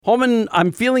Holman,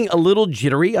 I'm feeling a little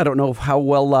jittery. I don't know how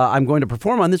well I'm going to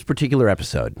perform on this particular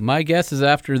episode. My guess is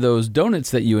after those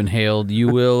donuts that you inhaled, you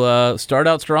will start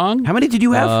out strong. How many did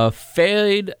you have?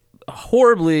 Fade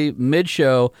horribly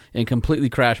mid-show and completely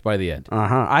crash by the end.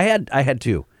 I had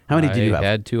two. How many did you have? I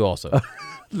had two also.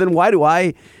 Then why do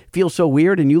I feel so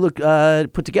weird and you look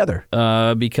put together?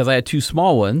 Because I had two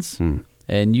small ones,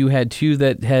 and you had two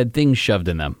that had things shoved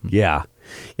in them. Yeah,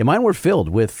 mine were filled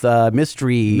with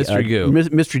mystery goo,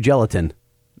 mystery gelatin.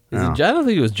 I don't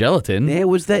think it was gelatin. It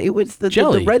was the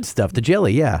jelly, the red stuff, the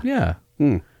jelly. Yeah. Yeah.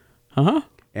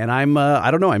 And I'm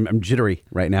I don't know. I'm jittery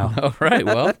right now. All right.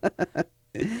 Well.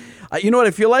 You know what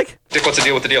I feel like? Dick, what's the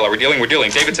deal with the deal? Are we dealing? We're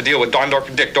dealing. Dave, it's a deal with Don, Dork,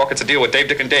 and Dick. Dork, it's a deal with Dave,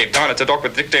 Dick, and Dave. Don, it's a Dork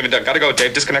with Dick, Dave, and Doug. Gotta go,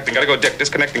 Dave. Disconnecting. Gotta go, Dick.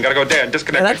 Disconnecting. Gotta go, Dan.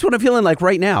 Disconnecting. And that's what I'm feeling like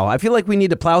right now. I feel like we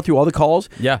need to plow through all the calls.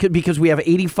 Yeah. Because we have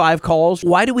 85 calls.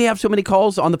 Why do we have so many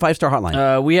calls on the 5-star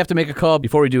hotline? We have to make a call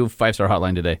before we do 5-star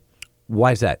hotline today.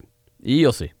 Why is that?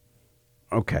 You'll see.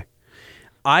 Okay.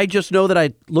 I just know that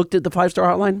I looked at the 5-star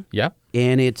hotline. Yeah.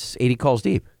 And it's 80 calls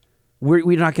deep.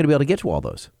 We're not going to be able to get to all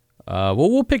those. Well,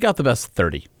 we'll pick out the best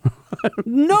 30.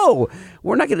 No,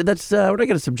 we're not going to. We're not going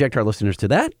to subject our listeners to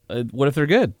that. What if they're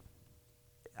good?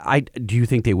 Do you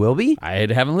think they will be? I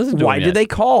haven't listened to Why them yet. did they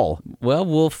call? Well,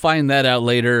 we'll find that out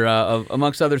later,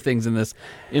 amongst other things in this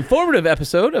informative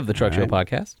episode of the Truck Show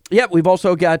podcast. Yeah, we've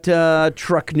also got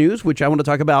truck news, which I want to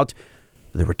talk about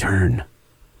the return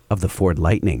of the Ford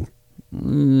Lightning.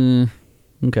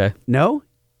 Okay. No?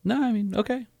 No, I mean,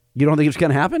 okay. You don't think it's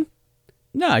going to happen?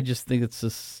 No, I just think it's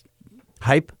just...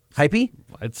 Hypey?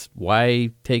 It's why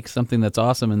take something that's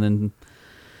awesome and then...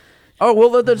 Oh,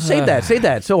 well, save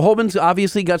that. So Holman's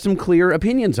obviously got some clear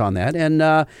opinions on that. And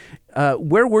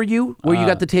where were you? Where you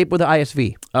got the tape with the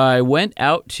ISV? I went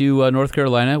out to North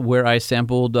Carolina where I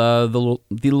sampled the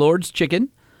Lord's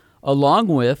Chicken along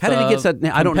with How did it get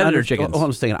that? I don't know. chickens. Hold on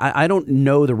a second. I don't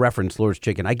know the reference Lord's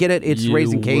Chicken. I get it. It's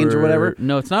Raising Cane's or whatever.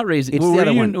 No, it's not Raising. It's the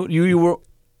other one. You were...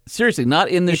 Seriously, not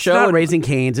in the show. It's not Raising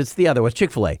Cane's. It's the other one. It's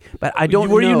Chick-fil-A. But I don't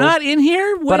know. Were you not in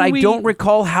here? But I don't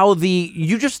recall how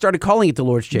you just started calling it the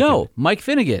Lord's Chicken. No, Mike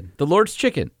Finnegan, the Lord's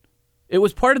Chicken. It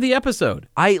was part of the episode.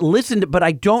 I listened, but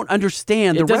I don't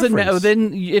understand the reference. It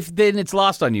doesn't matter. Then it's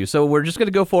lost on you. So we're just going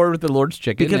to go forward with the Lord's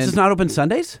Chicken. Because it's not open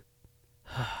Sundays?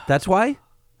 That's why?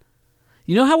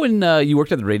 You know how when you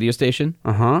worked at the radio station?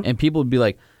 And people would be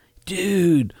like,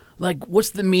 dude, like,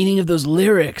 what's the meaning of those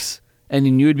lyrics? And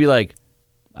then you would be like,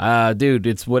 dude,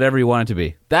 it's whatever you want it to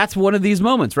be. That's one of these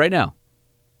moments right now.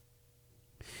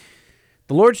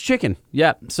 The Lord's Chicken.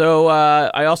 Yeah. So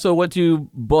I also went to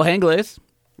Bojangles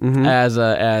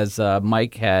as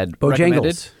Mike had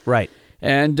recommended. Right.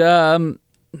 And not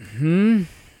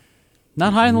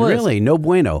high on the list. Really? No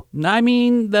bueno. I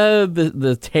mean,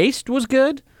 the taste was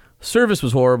good, service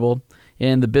was horrible,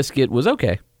 and the biscuit was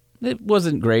okay. It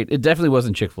wasn't great. It definitely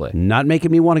wasn't Chick-fil-A. Not making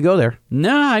me want to go there.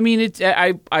 No, I mean,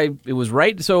 it was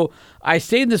right. So I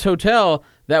stayed in this hotel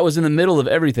that was in the middle of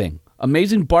everything.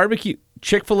 Amazing barbecue,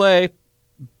 Chick-fil-A,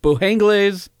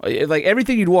 Bojangles, like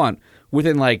everything you'd want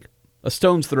within like a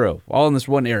stone's throw, all in this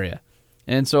one area.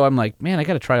 And so I'm like, man, I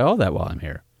got to try all that while I'm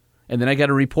here. And then I got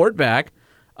to report back.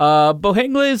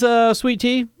 Bojangles sweet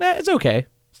tea, it's okay.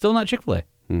 Still not Chick-fil-A.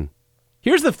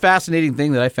 Here's the fascinating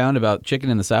thing that I found about chicken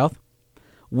in the South.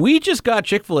 We just got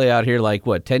Chick-fil-A out here like,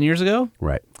 10 years ago?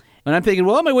 Right. And I'm thinking,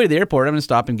 well, on my way to the airport, I'm going to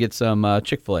stop and get some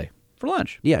Chick-fil-A for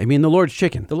lunch. Yeah, I mean the Lord's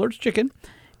Chicken. The Lord's Chicken.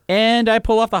 And I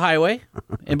pull off the highway.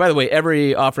 And by the way,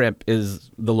 every off-ramp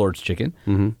is the Lord's Chicken.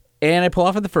 And I pull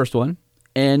off at the first one,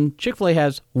 and Chick-fil-A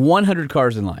has 100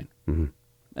 cars in line. And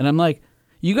I'm like,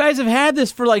 you guys have had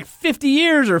this for like 50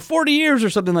 years or 40 years or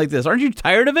something like this. Aren't you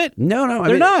tired of it? No,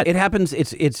 They're not. It happens.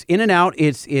 It's In and Out.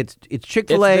 It's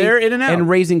Chick-fil-A It's their In-N-Out. and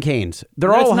Raising Cane's.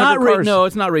 They're No, all it's 100 not cars. No,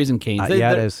 it's not Raising Cane's.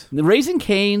 Yeah, it is. The Raising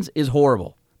Cane's is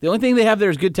horrible. The only thing they have there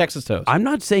is good Texas toast. I'm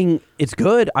not saying it's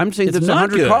good. I'm saying It's it's not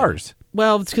 100 good. cars.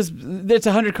 Well, it's because it's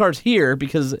 100 cars here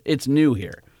because it's new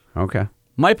here. Okay.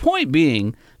 My point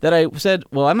being that I said,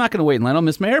 well, I'm not going to wait in line. I'll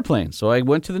miss my airplane. So I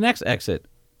went to the next exit.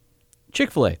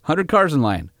 Chick-fil-A, 100 cars in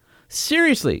line.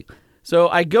 Seriously. So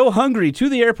I go hungry to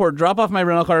the airport, drop off my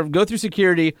rental car, go through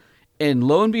security, and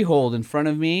lo and behold, in front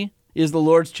of me is the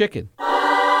Lord's Chicken. So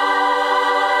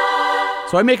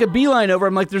I make a beeline over.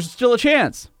 I'm like, there's still a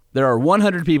chance. There are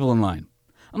 100 people in line.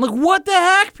 I'm like, what the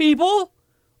heck, people?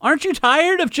 Aren't you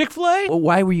tired of Chick-fil-A? Well,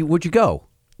 where'd you go?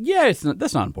 Yeah,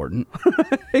 that's not important.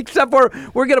 Except for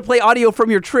we're going to play audio from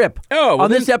your trip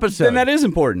on this episode. Then that is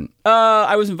important.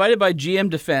 I was invited by GM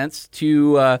Defense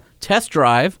to test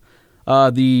drive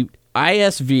the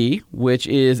ISV, which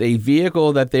is a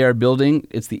vehicle that they are building.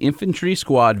 It's the infantry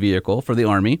squad vehicle for the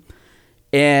Army.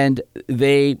 And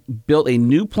they built a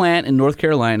new plant in North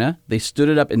Carolina. They stood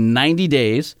it up in 90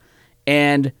 days.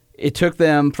 And it took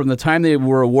them from the time they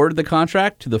were awarded the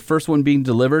contract to the first one being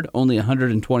delivered only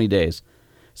 120 days.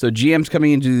 So GM's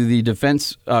coming into the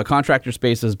defense contractor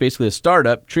space as basically a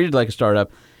startup, treated like a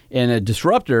startup, and a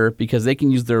disruptor because they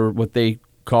can use their what they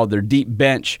call their deep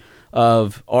bench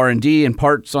of R&D and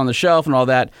parts on the shelf and all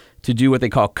that to do what they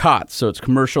call COTS. So it's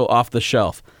commercial off the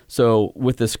shelf. So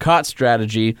with this COTS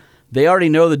strategy, they already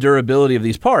know the durability of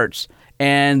these parts,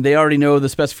 and they already know the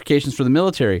specifications for the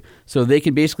military. So they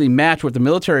can basically match what the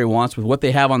military wants with what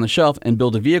they have on the shelf and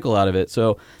build a vehicle out of it.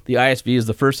 So the ISV is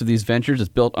the first of these ventures. It's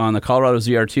built on the Colorado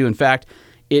ZR2. In fact,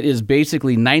 it is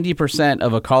basically 90%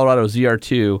 of a Colorado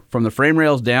ZR2. From the frame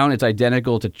rails down, it's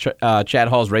identical to Chad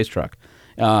Hall's race truck.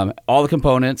 All the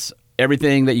components,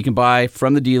 everything that you can buy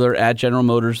from the dealer at General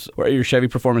Motors or your Chevy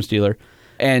Performance dealer.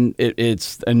 And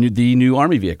it's the new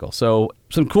Army vehicle. So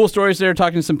some cool stories there,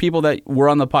 talking to some people that were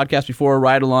on the podcast before,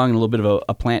 ride along, and a little bit of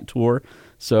a plant tour.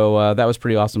 So that was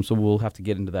pretty awesome. So we'll have to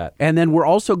get into that. And then we're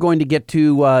also going to get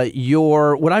to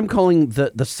your, what I'm calling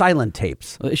the silent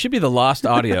tapes. It should be the lost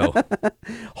audio.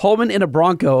 Holman in a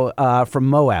Bronco from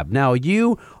Moab. Now,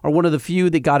 you are one of the few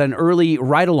that got an early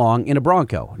ride-along in a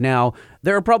Bronco. Now,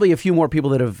 there are probably a few more people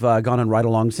that have gone on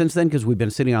ride-along since then because we've been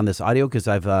sitting on this audio because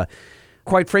I've...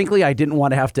 Quite frankly, I didn't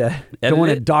want to have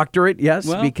to doctor it,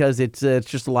 because it's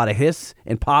just a lot of hiss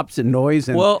and pops and noise.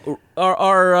 And well,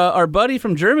 our buddy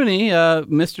from Germany,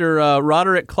 Mr.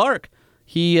 Roderick Clark,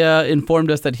 he informed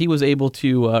us that he was able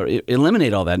to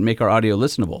eliminate all that and make our audio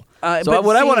listenable. I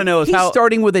want to know is he's how...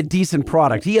 starting with a decent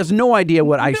product. He has no idea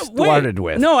what I started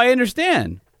with. No, I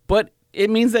understand. But it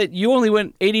means that you only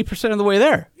went 80% of the way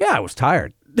there. Yeah, I was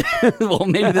tired. Well,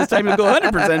 maybe this time you'll go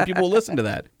 100%. People will listen to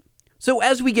that. So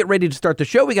as we get ready to start the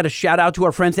show, we got a shout out to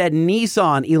our friends at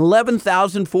Nissan.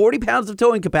 11,040 pounds of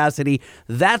towing capacity.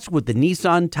 That's what the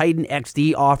Nissan Titan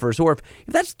XD offers. Or if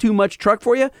that's too much truck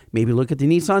for you, maybe look at the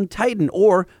Nissan Titan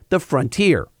or the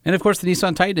Frontier. And of course, the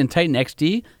Nissan Titan and Titan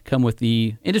XD come with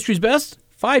the industry's best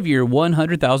 5-year,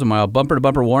 100,000-mile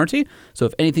bumper-to-bumper warranty. So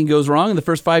if anything goes wrong in the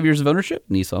first 5 years of ownership,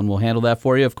 Nissan will handle that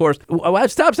for you, of course.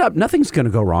 Stop. Nothing's going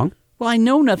to go wrong. Well, I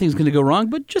know nothing's going to go wrong,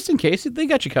 but just in case, they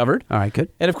got you covered. All right,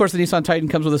 good. And of course, the Nissan Titan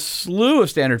comes with a slew of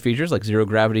standard features like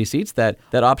zero-gravity seats, that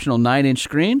optional 9-inch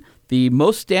screen, the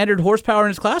most standard horsepower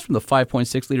in its class from the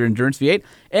 5.6-liter Endurance V8,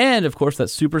 and of course, that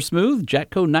super smooth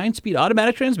Jatco 9-speed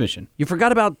automatic transmission. You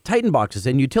forgot about Titan boxes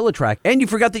and Utilitrack, and you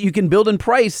forgot that you can build and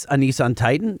price a Nissan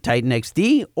Titan, Titan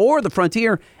XD, or the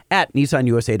Frontier at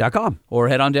nissanusa.com. Or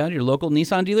head on down to your local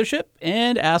Nissan dealership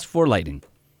and ask for lighting.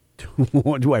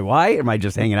 Why? Am I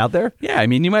just hanging out there? Yeah, I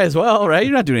mean, you might as well, right?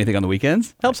 You're not doing anything on the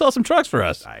weekends. Help sell some trucks for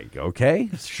us. Okay,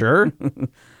 sure.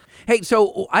 Hey,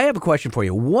 so I have a question for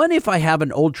you. What if I have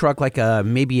an old truck like a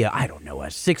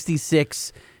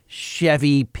 66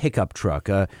 Chevy pickup truck,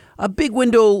 a big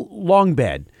window long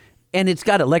bed, and it's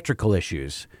got electrical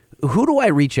issues? Who do I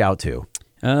reach out to?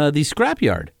 The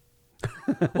scrapyard.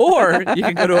 Or you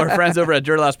can go to our friends over at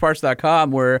DurlastParts.com,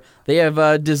 where they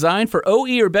have designed for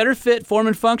OE or better fit, form,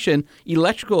 and function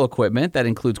electrical equipment that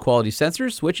includes quality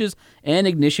sensors, switches, and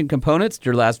ignition components.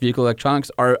 Durlast vehicle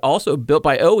electronics are also built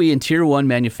by OE and Tier 1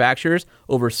 manufacturers,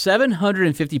 over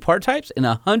 750 part types and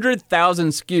 100,000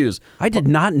 SKUs. I did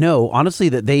not know, honestly,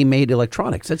 that they made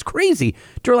electronics. That's crazy.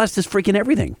 Durlast is freaking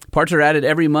everything. Parts are added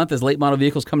every month as late model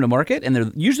vehicles come to market, and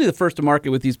they're usually the first to market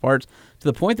with these parts, to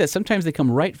the point that sometimes they come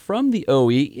right from the OE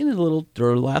in a little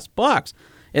Durlast box.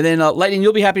 And then Lightning,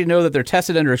 you'll be happy to know that they're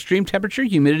tested under extreme temperature,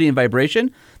 humidity, and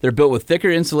vibration. They're built with thicker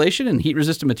insulation and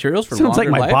heat-resistant materials for Sounds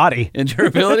longer like my life body. and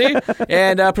durability,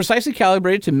 and precisely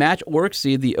calibrated to match or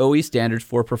exceed the OE standards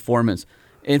for performance.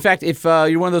 In fact, if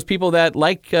you're one of those people that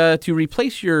like to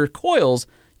replace your coils,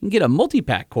 you can get a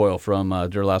multi-pack coil from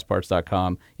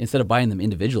DurlastParts.com instead of buying them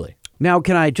individually. Now,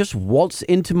 can I just waltz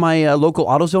into my local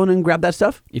AutoZone and grab that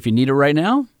stuff? If you need it right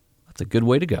now, that's a good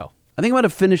way to go. I think I'm going to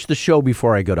finish the show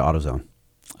before I go to AutoZone.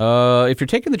 If you're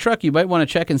taking the truck, you might want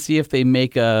to check and see if they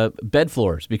make bed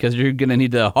floors, because you're going to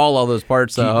need to haul all those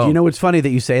parts. Do you know what's funny that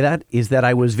you say that? Is that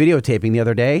I was videotaping the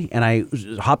other day, and I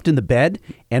hopped in the bed,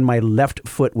 and my left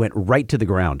foot went right to the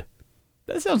ground.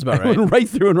 That sounds about right. Went right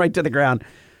through and right to the ground.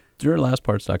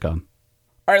 DurlastParts.com.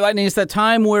 All right, Lightning, it's that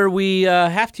time where we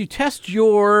have to test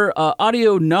your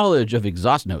audio knowledge of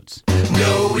exhaust notes.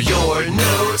 Know your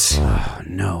notes. Oh,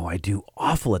 no, I do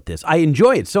awful at this. I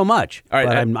enjoy it so much, all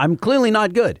right, but I'm clearly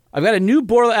not good. I've got a new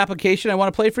Borla application I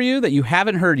want to play for you that you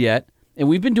haven't heard yet, and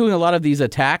we've been doing a lot of these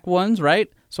attack ones, right?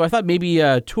 So I thought maybe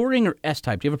Touring or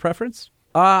S-Type. Do you have a preference?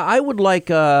 I would like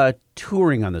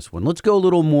Touring on this one. Let's go a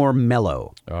little more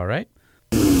mellow. All right.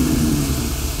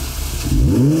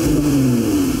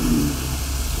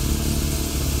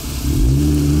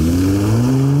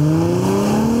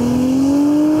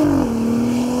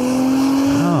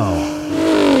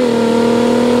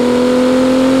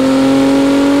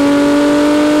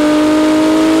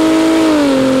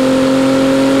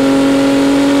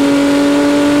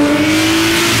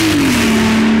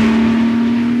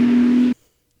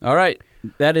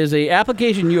 That is a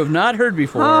application you have not heard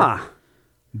before. Ah.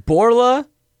 Borla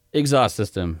exhaust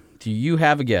system. Do you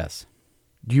have a guess?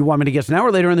 Do you want me to guess now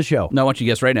or later in the show? No, I want you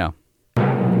to guess right now.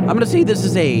 I'm going to say this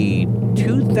is a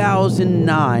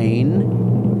 2009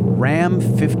 Ram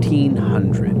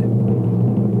 1500.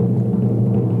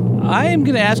 I am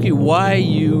going to ask you why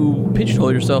you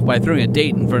pigeonhole yourself by throwing a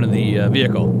date in front of the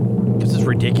vehicle. This is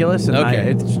ridiculous, and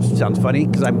Okay. it just sounds funny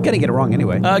because I'm going to get it wrong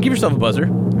anyway. Give yourself a buzzer.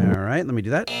 All right, let me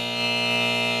do that.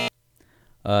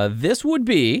 This would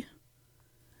be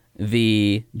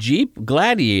the Jeep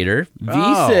Gladiator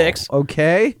V6 Oh,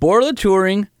 okay. Borla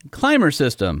Touring Climber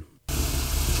System.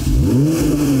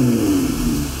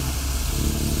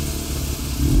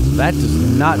 That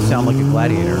does not sound like a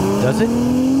Gladiator, does it?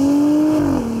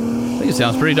 I think it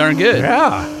sounds pretty darn good.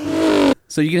 Yeah.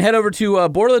 So you can head over to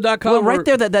Borla.com. Well, right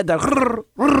there, that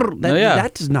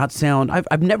does not sound.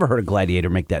 I've never heard a Gladiator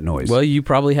make that noise. Well, you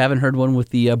probably haven't heard one with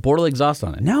the Borla exhaust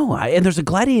on it. No, and there's a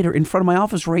Gladiator in front of my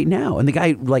office right now, and the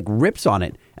guy like rips on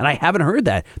it, and I haven't heard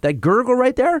that. That gurgle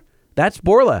right there, that's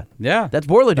Borla. Yeah. That's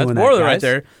Borla doing that, That's Borla guys. right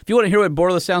there. If you want to hear what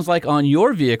Borla sounds like on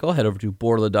your vehicle, head over to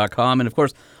Borla.com. And, of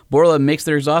course, Borla makes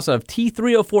their exhaust out of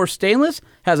T304 stainless,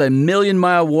 has a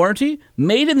 1,000,000-mile warranty,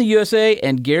 made in the USA,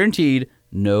 and guaranteed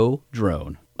no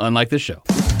drone, unlike this show.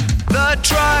 The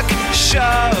Truck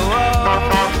Show.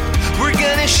 We're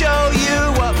gonna show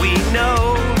you what we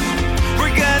know.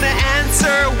 We're gonna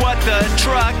answer what the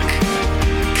truck,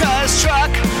 'cause truck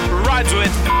rhymes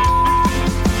with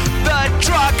the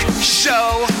Truck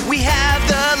Show. We have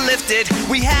the lifted,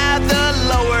 we have the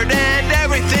lowered, and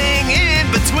everything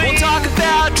in between. We'll talk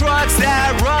about trucks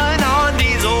that run on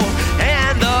diesel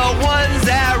and the ones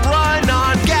that run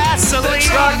on gasoline. The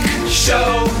Truck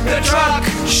Show, the Truck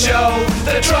Show,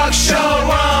 the Truck Show.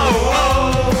 Oh,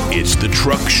 oh. It's the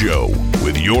Truck Show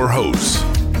with your hosts,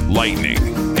 Lightning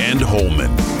and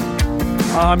Holman.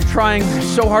 I'm trying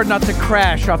so hard not to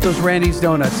crash off those Randy's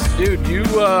donuts. Dude, you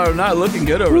are not looking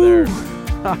good over there.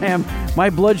 I am. My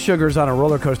blood sugar's on a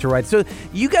roller coaster ride. So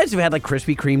you guys have had like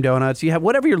Krispy Kreme donuts. You have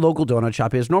whatever your local donut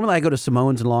shop is. Normally I go to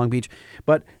Simone's in Long Beach,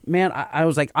 but man, I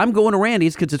was like, I'm going to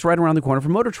Randy's because it's right around the corner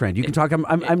from Motor Trend. You can talk. I'm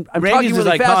Randy's talking is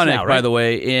really iconic, fast now, right? by the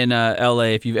way, in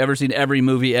L.A. If you've ever seen every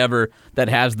movie ever that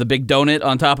has the big donut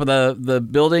on top of the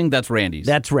building, that's Randy's.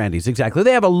 That's Randy's, exactly.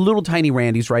 They have a little tiny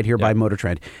Randy's right here by Motor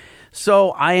Trend. So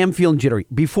I am feeling jittery.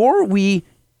 Before we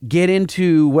get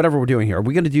into whatever we're doing here, are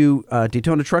we going to do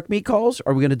Daytona truck meet calls?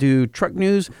 Are we going to do truck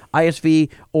news, ISV,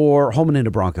 or Holman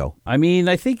into Bronco? I mean,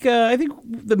 I think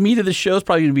the meat of the show is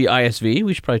probably going to be ISV.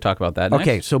 We should probably talk about that next.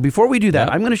 Okay, so before we do that,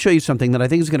 I'm going to show you something that I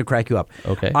think is going to crack you up.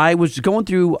 Okay. I was going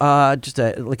through just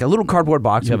a little cardboard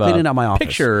box and cleaning out my office.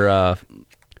 Picture.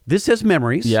 This says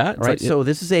memories. Yeah, it's Right. like- So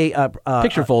this is a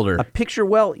Picture folder. A picture.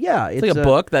 Well, yeah. It's like a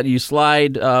book that you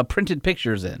slide printed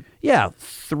pictures in. Yeah,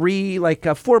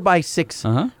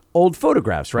 4x6 old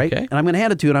photographs, right? Okay. And I'm going to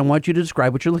hand it to you, and I want you to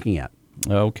describe what you're looking at.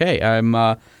 Okay,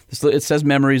 it says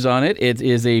memories on it. It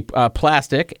is a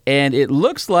plastic, and it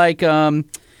looks like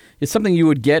it's something you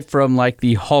would get from like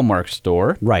the Hallmark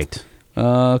store. Right.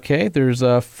 Okay, there's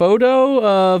a photo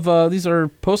of these are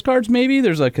postcards. Maybe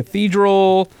there's a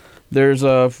cathedral. There's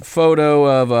a photo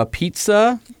of a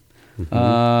pizza.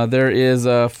 There is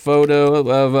a photo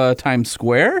of Times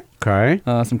Square. Okay.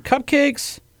 Some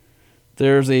cupcakes.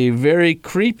 There's a very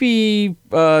creepy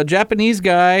Japanese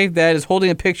guy that is holding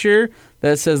a picture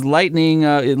that says lightning.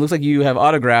 It looks like you have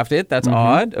autographed it. That's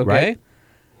odd. Okay. Right.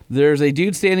 There's a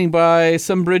dude standing by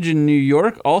some bridge in New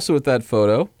York, also with that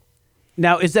photo.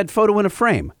 Now, is that photo in a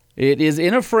frame? It is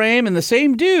in a frame, and the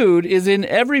same dude is in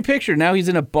every picture. Now he's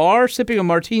in a bar sipping a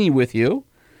martini with you.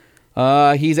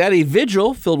 He's at a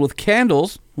vigil filled with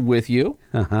candles with you.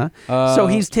 So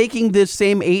he's taking this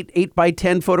same 8 by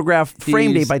 10 photograph,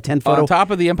 framed 8 by 10 photo. On top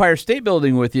of the Empire State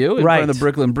Building with you, in front of the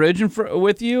Brooklyn Bridge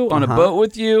with you, on a boat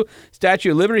with you,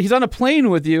 Statue of Liberty. He's on a plane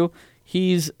with you.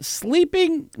 He's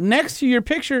sleeping next to your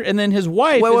picture, and then his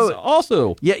wife is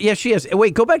also. Yeah, she is.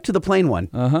 Wait, go back to the plane one.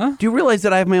 Do you realize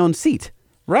that I have my own seat?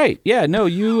 Right. Yeah. No,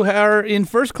 you are in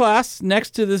first class next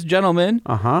to this gentleman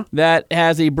that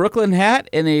has a Brooklyn hat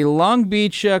and a Long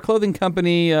Beach clothing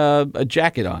company a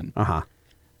jacket on.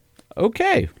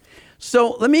 Okay.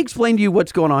 So let me explain to you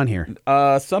what's going on here.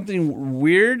 Something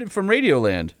weird from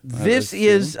Radioland. This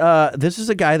is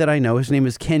a guy that I know. His name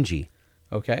is Kenji.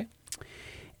 Okay.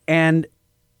 And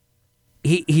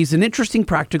he's an interesting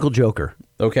practical joker.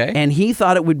 Okay. And he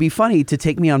thought it would be funny to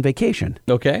take me on vacation.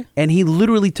 Okay. And he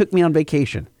literally took me on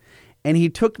vacation. And he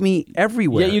took me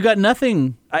everywhere. Yeah, you got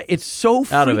nothing. It's so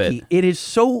freaky. out of it. It is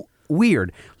so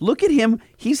weird. Look at him.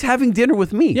 He's having dinner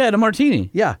with me. Yeah, at a martini.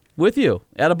 Yeah. With you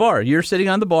at a bar. You're sitting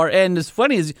on the bar, and as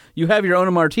funny as you have your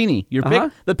own martini.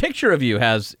 The picture of you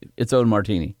has its own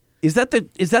martini. Is that the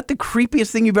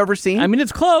creepiest thing you've ever seen? I mean,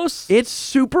 it's close. It's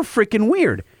super freaking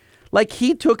weird. Like,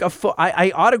 he took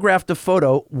I autographed a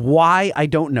photo. Why? I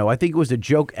don't know. I think it was a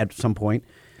joke at some point.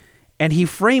 And he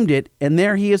framed it, and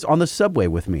there he is on the subway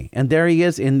with me. And there he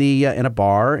is in a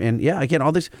bar. And yeah, again,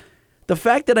 all this. The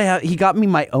fact that he got me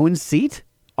my own seat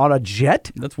on a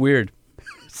jet. That's weird.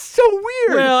 So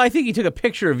weird. Well, I think he took a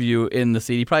picture of you in the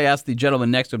seat. He probably asked the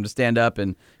gentleman next to him to stand up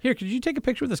and, here, could you take a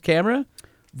picture with this camera?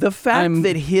 The fact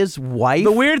that his wife.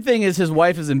 The weird thing is his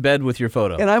wife is in bed with your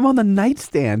photo. And I'm on the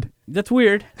nightstand. That's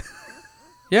weird.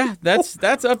 Yeah,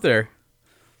 that's up there.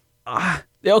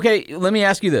 Okay, let me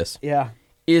ask you this. Yeah.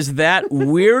 Is that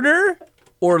weirder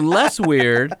or less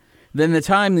weird than the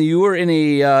time that you were in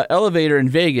a elevator in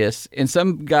Vegas and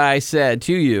some guy said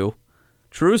to you,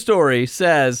 true story,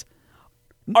 says,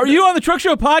 are you on the Truck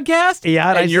Show podcast?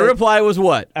 Yeah. And your reply was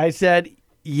what? I said,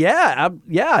 yeah,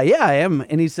 I am.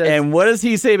 And he said, and what does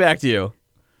he say back to you?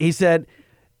 He said,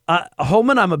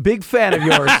 Holman, I'm a big fan of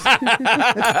yours.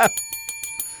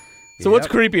 So what's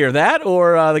creepier, that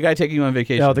or the guy taking you on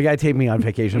vacation? No, the guy taking me on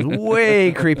vacation is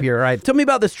way creepier. All right. Tell me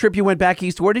about this trip you went back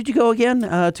east. Where did you go again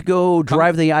to go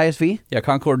drive the ISV? Yeah,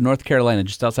 Concord, North Carolina,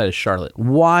 just outside of Charlotte.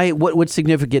 Why? What's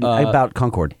significant about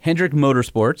Concord? Hendrick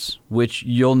Motorsports, which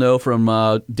you'll know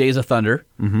from Days of Thunder.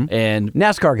 And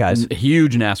NASCAR guys.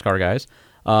 Huge NASCAR guys.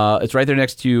 It's right there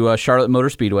next to Charlotte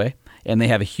Motor Speedway. And they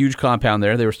have a huge compound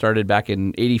there. They were started back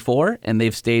in '84, and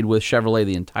they've stayed with Chevrolet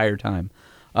the entire time.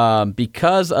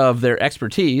 Because of their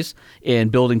expertise in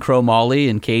building chromoly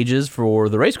and cages for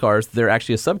the race cars, they're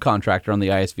actually a subcontractor on the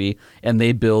ISV, and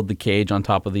they build the cage on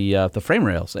top of the frame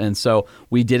rails. And so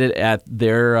we did it at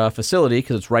their facility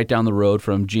because it's right down the road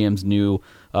from GM's new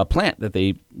plant that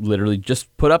they literally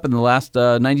just put up in the last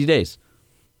 90 days.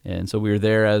 And so we were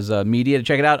there as media to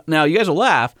check it out. Now, you guys will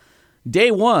laugh.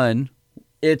 Day one,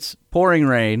 it's pouring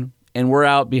rain, and we're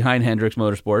out behind Hendricks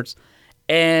Motorsports.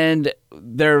 And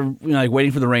they're like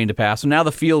waiting for the rain to pass. So now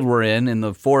the field we're in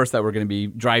the forest that we're going to be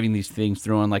driving these things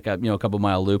through on like a couple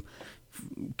mile loop,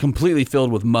 completely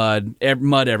filled with mud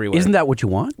everywhere. Isn't that what you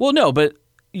want? Well, no, but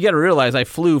you got to realize I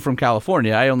flew from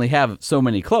California. I only have so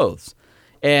many clothes.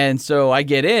 And so I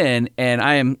get in and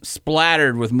I am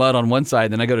splattered with mud on one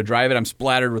side. Then I go to drive it. I'm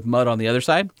splattered with mud on the other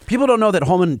side. People don't know that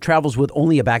Holman travels with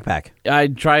only a backpack. I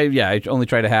only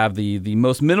try to have the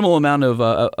most minimal amount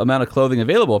of clothing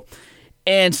available.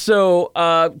 And so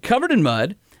covered in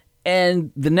mud,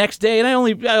 and the next day, and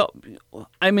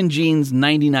I'm in jeans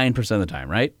 99% of the time,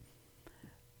 right?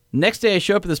 Next day, I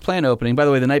show up at this plant opening. By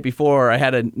the way, the night before, I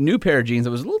had a new pair of jeans that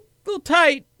was a little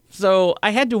tight, so I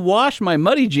had to wash my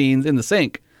muddy jeans in the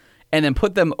sink and then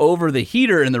put them over the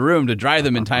heater in the room to dry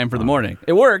them in time for the morning.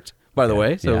 It worked, by the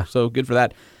way, so good for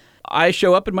that. I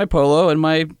show up in my polo and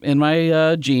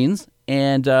my jeans,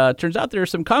 and turns out there are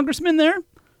some congressmen there,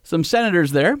 some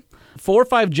senators there. 4 or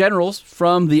 5 generals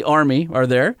from the Army are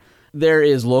there. There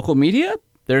is local media.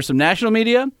 There's some national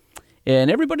media.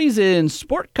 And everybody's in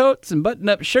sport coats and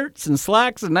button-up shirts and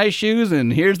slacks and nice shoes.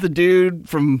 And here's the dude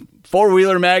from Four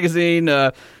Wheeler Magazine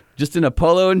just in a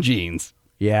polo and jeans.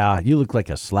 Yeah, you look like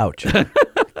a slouch.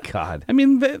 God. I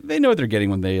mean, they know what they're getting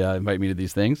when they invite me to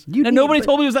these things. Nobody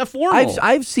told me it was that formal.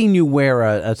 I've seen you wear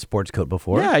a sports coat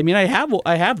before. Yeah, I mean, I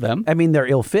have them. I mean, they're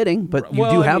ill-fitting, but you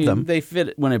do have them. They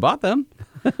fit when I bought them.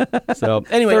 So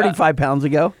anyway, 35 pounds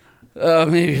ago.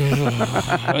 Maybe.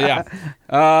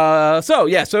 Yeah. So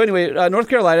anyway, North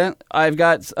Carolina, I've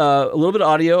got a little bit of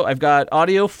audio. I've got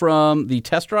audio from the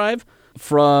test drive,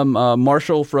 from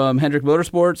Marshall from Hendrick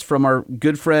Motorsports, from our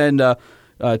good friend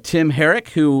Tim Herrick,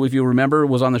 who, if you remember,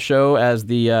 was on the show as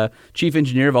the chief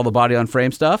engineer of all the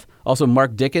body-on-frame stuff. Also,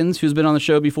 Mark Dickens, who's been on the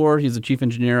show before. He's the chief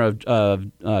engineer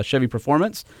of Chevy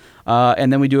Performance.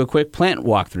 And then we do a quick plant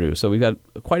walkthrough. So we've got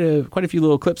quite a few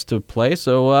little clips to play.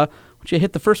 So why don't you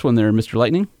hit the first one there, Mr.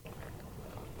 Lightning?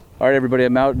 All right, everybody.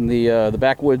 I'm out in the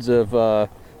backwoods of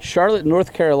Charlotte,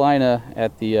 North Carolina,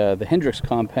 at the Hendricks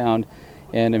compound,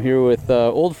 and I'm here with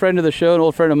old friend of the show, an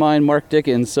old friend of mine, Mark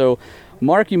Dickens. So,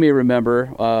 Mark, you may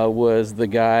remember, was the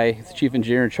guy, the chief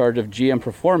engineer in charge of GM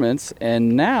Performance,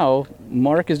 and now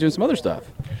Mark is doing some other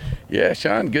stuff. Yeah,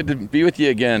 Sean, good to be with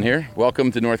you again here.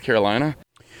 Welcome to North Carolina.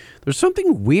 There's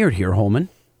something weird here, Holman.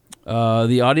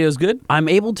 The audio is good? I'm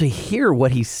able to hear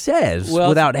what he says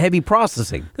without heavy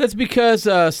processing. That's because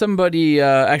somebody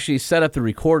actually set up the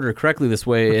recorder correctly this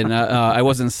way, and I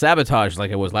wasn't sabotaged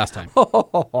like I was last time.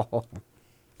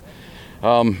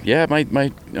 Yeah,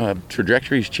 my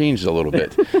trajectory's changed a little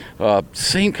bit.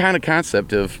 Same kind of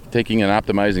concept of taking and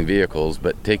optimizing vehicles,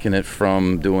 but taking it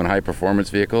from doing high-performance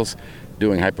vehicles,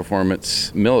 doing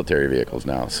high-performance military vehicles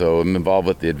now. So I'm involved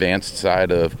with the advanced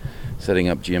side of setting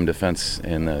up GM Defense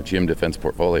and the GM Defense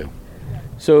portfolio.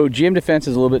 So GM Defense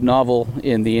is a little bit novel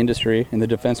in the industry, in the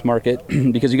defense market,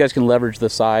 because you guys can leverage the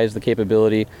size, the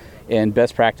capability, and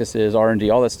best practices, R&D,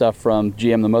 all that stuff from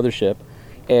GM the mothership,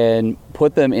 and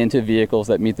put them into vehicles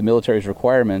that meet the military's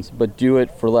requirements, but do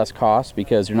it for less cost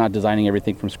because you're not designing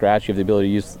everything from scratch. You have the ability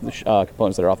to use the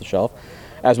components that are off the shelf,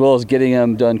 as well as getting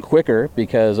them done quicker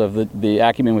because of the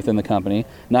acumen within the company.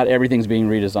 Not everything's being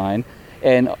redesigned.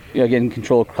 And again,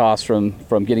 control costs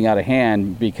from getting out of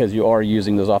hand because you are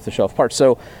using those off-the-shelf parts.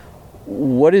 So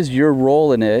what is your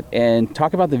role in it? And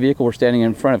talk about the vehicle we're standing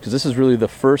in front of, because this is really the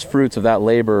first fruits of that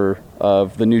labor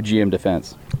of the new GM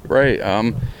Defense. Right.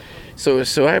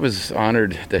 So I was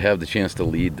honored to have the chance to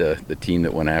lead the team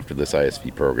that went after this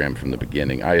ISV program from the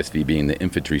beginning, ISV being the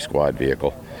infantry squad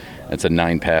vehicle. It's a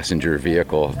 9-passenger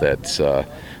vehicle that's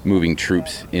moving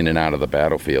troops in and out of the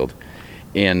battlefield.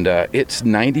 And it's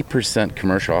 90%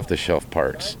 commercial off-the-shelf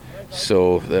parts.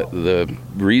 So the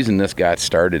reason this got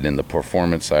started in the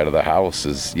performance side of the house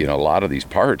is, a lot of these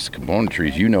parts,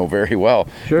 componentries, very well.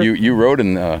 Sure. You rode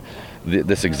in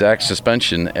this exact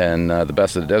suspension and the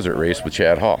Best of the Desert race with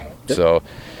Chad Hall. Yep. So,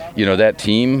 that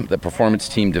team, the performance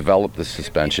team, developed the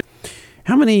suspension.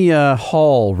 How many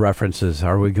Hall references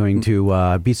are we going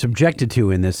to be subjected to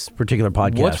in this particular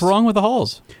podcast? What's wrong with the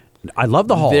Halls? I love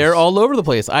the Halls. They're all over the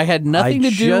place. I had nothing to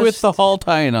do with the Hall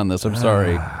tie-in on this. I'm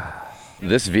sorry.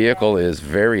 This vehicle is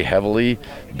very heavily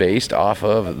based off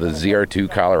of the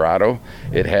ZR2 Colorado.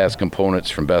 It has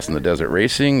components from Best in the Desert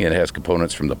Racing. It has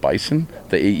components from the Bison,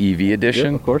 the AEV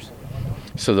edition. Yep, of course.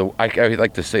 So I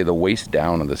like to say the waist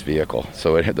down of this vehicle.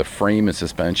 So it had the frame and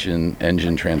suspension,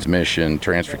 engine, transmission,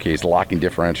 transfer case, locking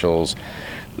differentials,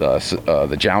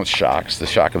 the jounce shocks, the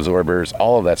shock absorbers,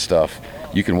 all of that stuff.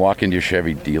 You can walk into your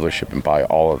Chevy dealership and buy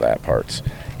all of that parts.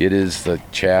 It is the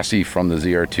chassis from the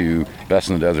ZR2 Best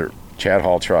in the Desert Chad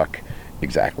Hall truck.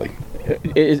 Exactly.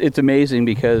 It's amazing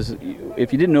because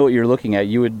if you didn't know what you're looking at,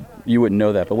 you wouldn't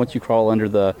know that. But once you crawl under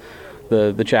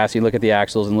the chassis, look at the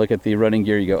axles and look at the running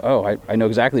gear, you go, oh, I know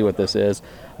exactly what this is.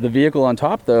 The vehicle on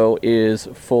top, though, is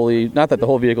fully, not that the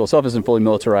whole vehicle itself isn't fully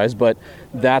militarized, but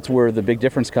that's where the big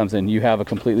difference comes in. You have a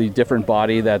completely different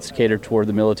body that's catered toward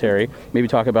the military. Maybe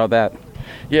talk about that.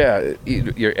 Yeah,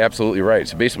 you're absolutely right.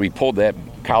 So basically, we pulled that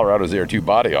Colorado ZR2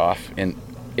 body off, and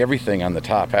everything on the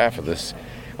top half of this,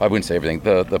 I wouldn't say everything,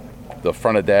 the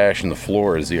front of dash and the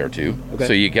floor is ZR2. Okay.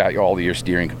 So you got all your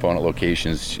steering component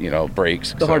locations,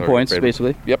 brakes. The hard points,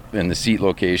 basically. Yep, and the seat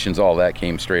locations, all that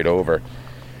came straight over.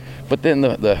 But then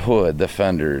the hood, the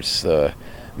fenders, the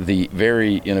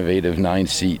very innovative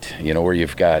 9-seat, where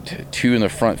you've got 2 in the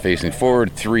front facing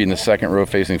forward, 3 in the second row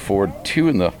facing forward, 2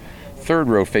 in the third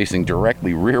row facing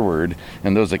directly rearward,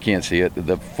 and those that can't see it,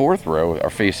 the fourth row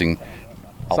are facing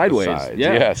sideways.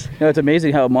 Yeah. Yes. It's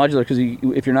amazing how modular, because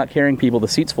if you're not carrying people, the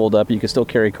seats fold up. You can still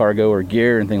carry cargo or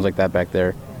gear and things like that back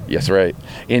there. Yes, right.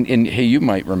 And hey, you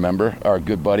might remember our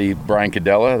good buddy Brian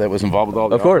Cadella that was involved with all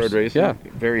the off-road racing. Yeah,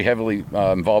 very heavily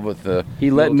involved with the.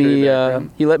 He let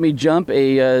me jump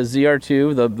a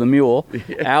ZR2, the mule,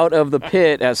 out of the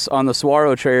pit on the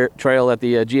Saguaro Trail at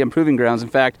the GM Proving Grounds. In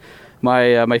fact,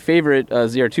 my favorite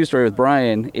ZR2 story with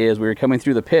Brian is we were coming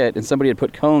through the pit and somebody had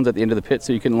put cones at the end of the pit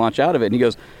so you couldn't launch out of it. And he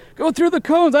goes, "Go through the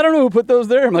cones. I don't know who put those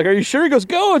there." I'm like, "Are you sure?" He goes,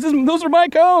 "Go. Those are my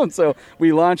cones." So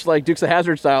we launched like Dukes of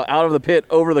Hazzard style out of the pit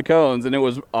over the cones, and it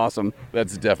was awesome.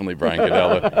 That's definitely Brian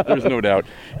Cadella. There's no doubt.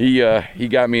 He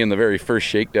got me in the very first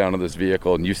shakedown of this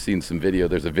vehicle, and you've seen some video.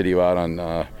 There's a video out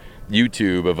on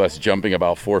YouTube of us jumping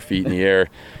about 4 feet in the air.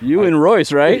 You and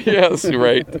Royce, right? Yes,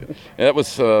 right. That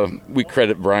was we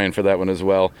credit Brian for that one as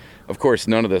well. Of course,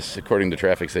 none of this, according to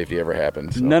traffic safety, ever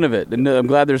happened. So. None of it. And I'm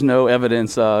glad there's no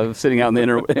evidence sitting out on the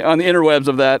interwebs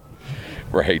of that.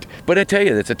 Right. But I tell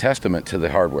you, it's a testament to the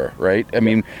hardware, right? I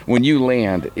mean, when you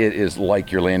land, it is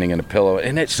like you're landing in a pillow.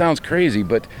 And it sounds crazy,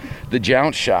 but the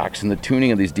jounce shocks and the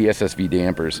tuning of these DSSV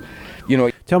dampers,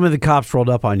 Tell me the cops rolled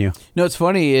up on you. No, what's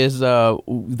funny is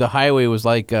the highway was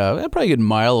like probably a good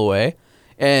mile away.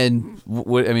 And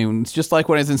it's just like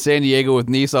when I was in San Diego with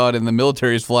Nissan and the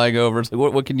military's flying over. It's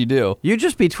like, what can you do? You're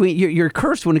just you're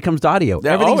cursed when it comes to audio.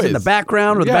 Yeah, everything's always in the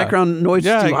background, or the background noise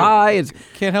is too high.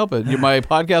 Can't help it. My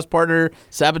podcast partner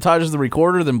sabotages the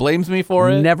recorder, then blames me for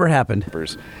it. Never happened.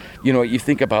 You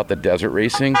think about the desert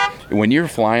racing. When you're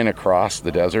flying across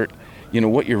the desert,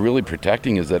 what you're really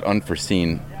protecting is that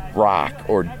unforeseen rock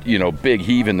or, big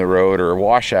heave in the road or a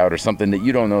washout or something that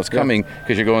you don't know is coming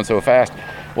because you're going so fast.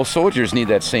 Well, soldiers need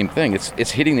that same thing.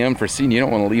 It's hitting the unforeseen. You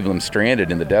don't want to leave them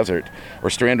stranded in the desert or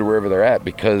stranded wherever they're at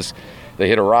because they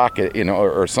hit a rock,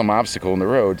 or some obstacle in the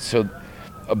road. So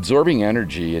absorbing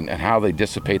energy and how they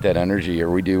dissipate that energy, or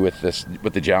we do with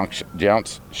the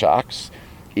jounce shocks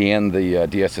and the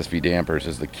DSSV dampers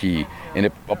is the key, and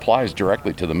it applies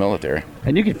directly to the military.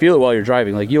 And you can feel it while you're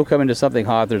driving. Like, you'll come into something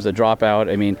hot, there's a dropout.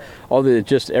 I mean,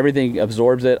 everything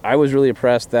absorbs it. I was really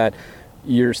impressed that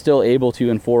you're still able to,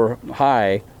 in 4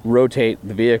 high, rotate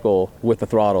the vehicle with the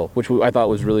throttle, which I thought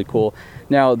was really cool.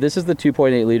 Now, this is the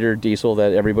 2.8 liter diesel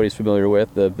that everybody's familiar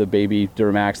with, the baby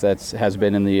Duramax that has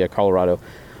been in the Colorado.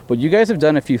 But you guys have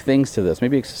done a few things to this.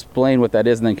 Maybe explain what that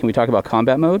is, and then can we talk about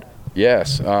combat mode?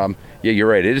 Yes. Yeah, you're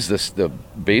right. It is the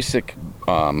basic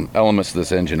elements of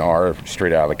this engine are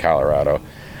straight out of the Colorado.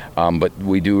 But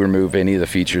we do remove any of the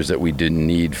features that we didn't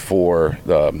need for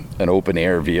an open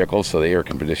air vehicle. So the air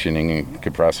conditioning and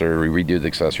compressor, we redo the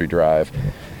accessory drive.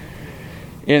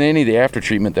 And any of the after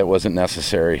treatment that wasn't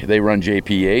necessary. They run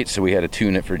JP8, so we had to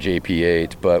tune it for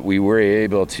JP8, but we were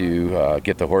able to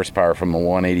get the horsepower from the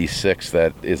 186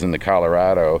 that is in the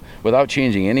Colorado without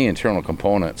changing any internal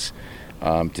components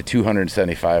to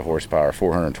 275 horsepower,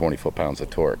 420 foot-pounds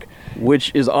of torque.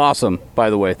 Which is awesome,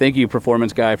 by the way. Thank you,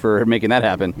 Performance Guy, for making that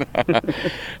happen.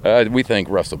 We thank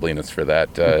Russ Oblinus for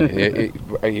that.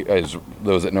 As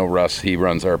those that know Russ, he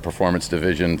runs our performance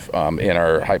division and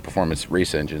our high-performance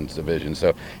race engines division.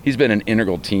 So he's been an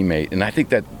integral teammate. And I think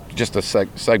that just a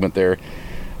segment there,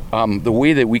 the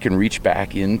way that we can reach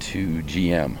back into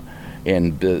GM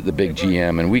and the big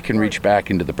GM, and we can reach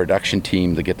back into the production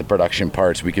team to get the production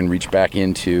parts. We can reach back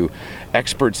into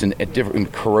experts in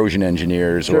different corrosion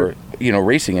engineers or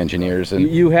racing engineers. And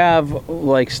you have,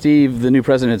 like Steve, the new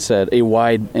president, said, a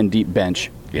wide and deep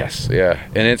bench. Yes, yeah,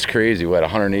 and it's crazy.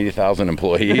 180,000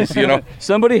 employees.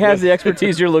 Somebody has the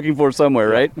expertise you're looking for somewhere,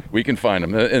 right? We can find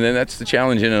them, and then that's the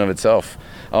challenge in and of itself.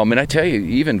 And I tell you,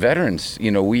 even veterans,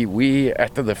 we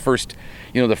after the first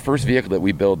vehicle that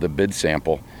we built, the bid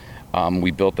sample.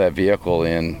 We built that vehicle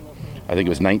in, I think it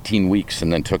was 19 weeks,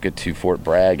 and then took it to Fort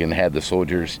Bragg and had the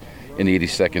soldiers in the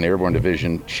 82nd Airborne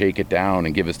Division shake it down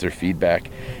and give us their feedback.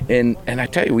 And I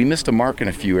tell you, we missed a mark in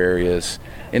a few areas,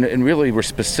 and really were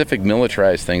specific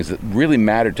militarized things that really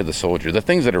mattered to the soldier, the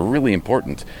things that are really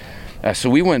important. So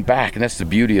we went back, and that's the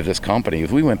beauty of this company.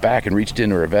 We went back and reached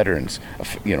into our veterans.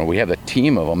 We have a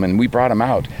team of them, and we brought them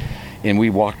out. And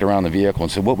we walked around the vehicle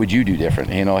and said, what would you do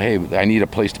different? Hey, I need a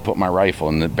place to put my rifle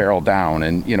and the barrel down.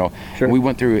 And, Sure. We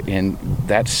went through it. And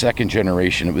that second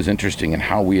generation, it was interesting in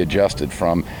how we adjusted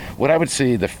from what I would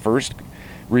say the first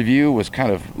review was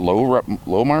kind of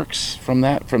low marks from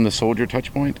the soldier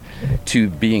touch point to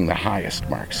being the highest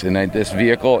marks. And this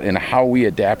vehicle and how we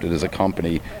adapted as a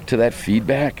company to that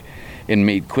feedback and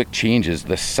made quick changes.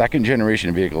 The second generation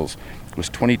of vehicles was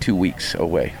 22 weeks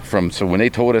away so when they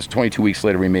told us 22 weeks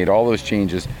later, we made all those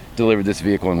changes, delivered this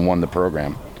vehicle, and won the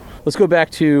program. Let's go back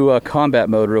to combat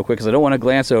mode real quick, because I don't want to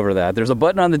glance over that. There's a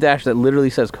button on the dash that literally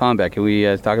says combat. Can we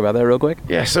talk about that real quick?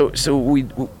 Yeah, so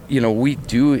we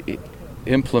do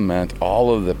implement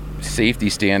all of the safety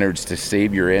standards to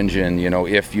save your engine.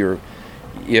 If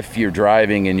you're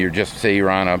driving and you're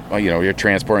on you're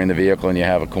transporting the vehicle and you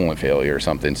have a coolant failure or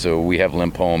something, so we have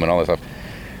limp home and all that stuff.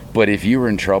 But if you were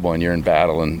in trouble and you're in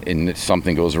battle and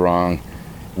something goes wrong,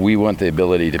 we want the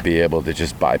ability to be able to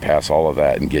just bypass all of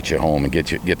that and get you home and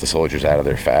get the soldiers out of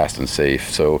there fast and safe.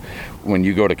 So when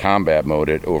you go to combat mode,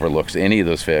 it overlooks any of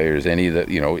those failures,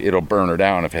 it'll burn her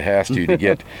down if it has to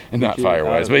get, not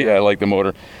fire-wise, but yeah, like the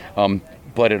motor.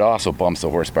 But it also bumps the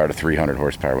horsepower to 300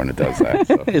 horsepower when it does that.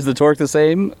 So. Is the torque the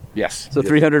same? Yes. So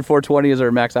 300, 420 is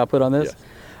our max output on this? Yes.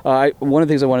 One of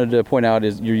the things I wanted to point out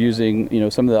is you're using,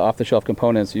 some of the off-the-shelf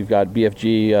components. You've got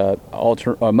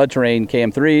BFG mud terrain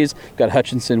KM3s, you've got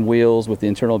Hutchinson wheels with the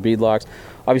internal bead locks.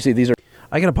 Obviously, these are.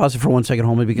 I got to pause it for 1 second,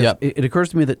 Holman, because it occurs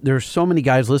to me that there's so many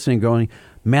guys listening going,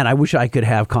 man, I wish I could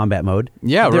have combat mode.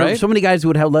 Yeah, there right. Are so many guys who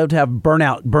would have loved to have burn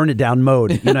it down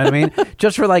mode. You know what I mean?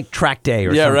 Just for like track day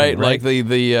or something. Right. Like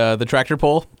the tractor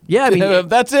pull. Yeah, I mean,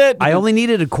 that's it. I only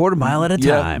needed a quarter mile at a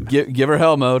time. Give her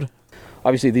hell mode.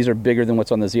 Obviously, these are bigger than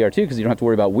what's on the ZR2 because you don't have to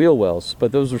worry about wheel wells.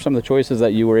 But those were some of the choices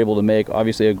that you were able to make.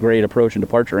 Obviously, a great approach and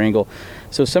departure angle.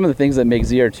 So some of the things that make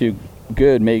ZR2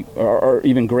 good are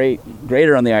even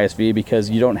greater on the ISV because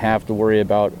you don't have to worry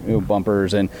about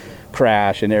bumpers and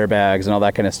crash and airbags and all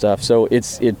that kind of stuff. So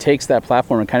it takes that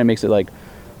platform and kind of makes it like,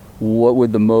 what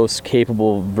would the most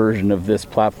capable version of this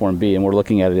platform be? And we're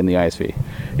looking at it in the ISV.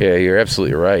 Yeah, you're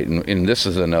absolutely right. And this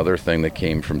is another thing that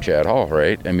came from Chad Hall,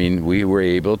 right? I mean, we were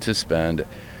able to spend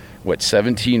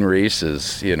 17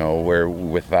 races,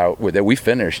 that we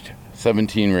finished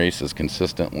 17 races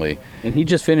consistently. And he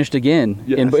just finished again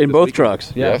in this both weekend.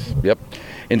 trucks. Yeah. Yes, yep.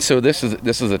 And so this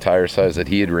is the tire size that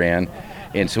he had ran,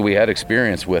 and so we had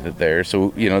experience with it there. So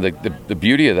the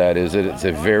beauty of that is that it's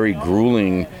a very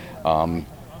grueling of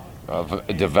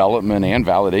development and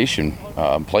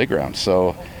validation playground.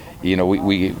 So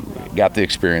we got the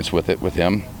experience with it with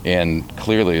him, and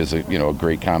clearly is a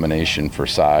great combination for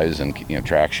size and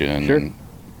traction. Sure.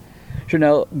 Sure.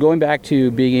 Now, going back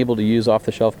to being able to use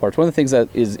off-the-shelf parts, one of the things that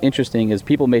is interesting is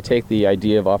people may take the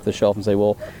idea of off-the-shelf and say,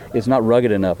 well, it's not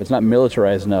rugged enough, it's not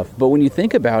militarized enough. But when you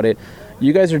think about it,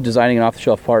 you guys are designing an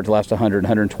off-the-shelf part to last 100,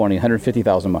 120,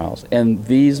 150,000 miles. And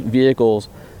these vehicles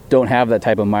don't have that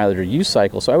type of mileage or use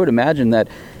cycle. So I would imagine that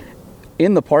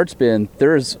in the parts bin,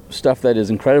 there's stuff that is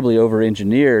incredibly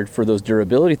over-engineered for those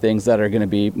durability things that are going to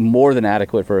be more than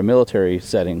adequate for a military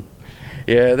setting.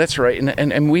 Yeah, that's right.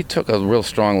 And we took a real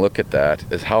strong look at that,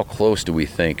 is how close do we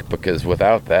think? Because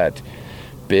without that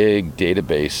big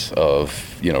database of,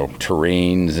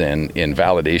 terrains and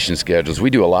validation schedules,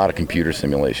 we do a lot of computer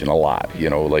simulation, a lot.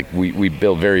 We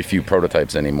build very few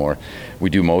prototypes anymore. We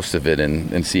do most of it in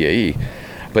CAE.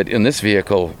 But in this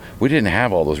vehicle, we didn't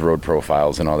have all those road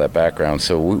profiles and all that background.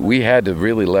 So we had to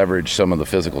really leverage some of the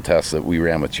physical tests that we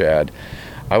ran with Chad.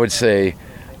 I would say,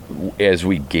 as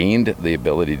we gained the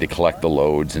ability to collect the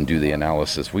loads and do the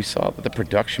analysis, we saw that the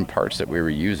production parts that we were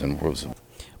using was...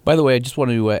 By the way, I just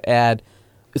want to add,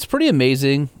 it's pretty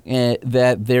amazing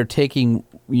that they're taking,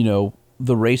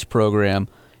 the race program,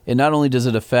 and not only does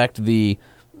it affect the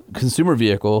consumer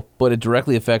vehicle, but it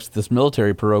directly affects this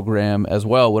military program as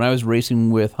well. When I was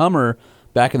racing with Hummer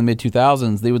back in the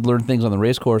mid-2000s, they would learn things on the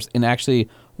race course and actually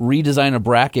redesign a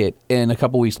bracket, and a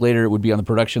couple weeks later it would be on the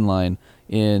production line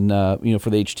in for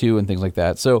the H2 and things like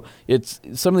that. So it's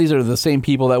some of these are the same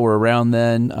people that were around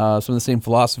then, some of the same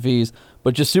philosophies,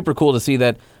 but just super cool to see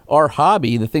that our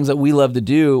hobby, the things that we love to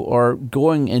do, are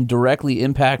going and directly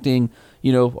impacting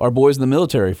our boys in the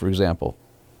military, for example.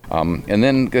 And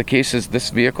then the case is this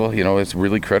vehicle, it's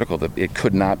really critical that it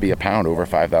could not be a pound over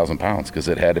 5,000 pounds because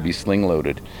it had to be sling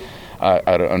loaded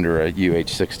under a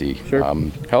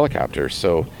UH-60 helicopter.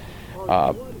 So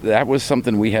that was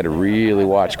something we had to really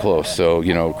watch close. So,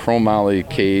 chrome moly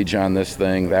cage on this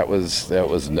thing, that was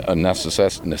a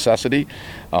necessity.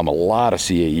 A lot of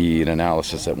CAE and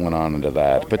analysis that went on into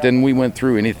that. But then we went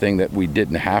through anything that we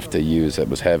didn't have to use that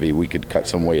was heavy. We could cut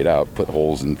some weight out, put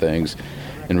holes in things,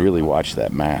 and really watch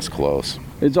that mass close.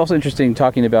 It's also interesting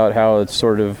talking about how it's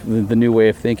sort of the new way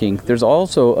of thinking. There's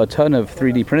also a ton of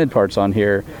 3D printed parts on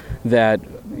here that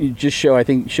just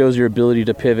shows your ability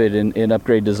to pivot and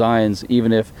upgrade designs,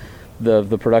 even if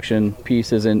the production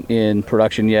piece isn't in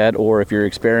production yet, or if you're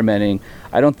experimenting.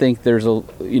 I don't think there's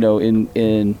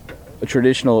in a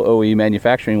traditional OE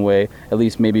manufacturing way, at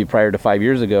least maybe prior to 5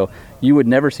 years ago, you would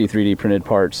never see 3D printed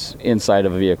parts inside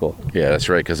of a vehicle. Yeah, that's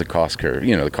right, because the cost curve,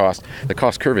 the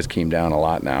cost curve has came down a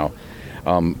lot now.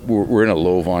 We're in a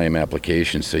low volume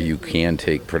application, so you can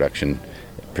take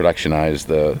productionize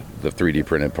the 3D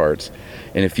printed parts.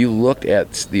 And if you looked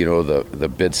at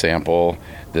the bid sample,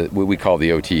 what we call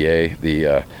the OTA,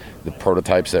 the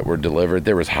prototypes that were delivered,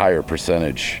 there was higher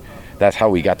percentage. That's how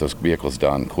we got those vehicles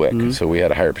done quick. Mm-hmm. So we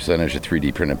had a higher percentage of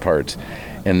 3D printed parts.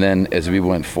 And then as we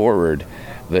went forward,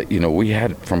 we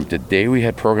had, from the day we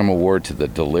had program award to the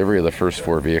delivery of the first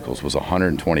 4 vehicles was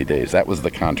 120 days. That was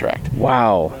the contract.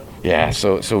 Wow. Yeah.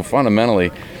 So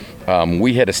fundamentally,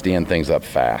 we had to stand things up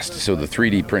fast. So the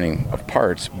 3D printing of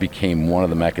parts became one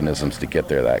of the mechanisms to get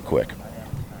there that quick.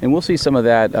 And we'll see some of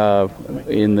that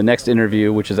in the next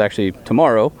interview, which is actually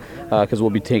tomorrow, because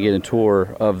we'll be taking a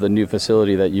tour of the new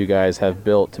facility that you guys have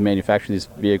built to manufacture these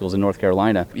vehicles in North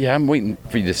Carolina. Yeah, I'm waiting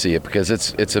for you to see it because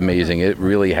it's amazing. It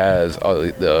really has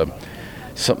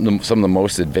some of the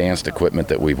most advanced equipment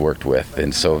that we've worked with.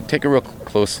 And so take a real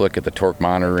close look at the torque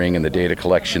monitoring and the data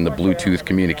collection, the Bluetooth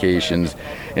communications.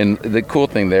 And the cool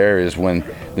thing there is when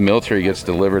the military gets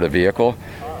delivered a vehicle,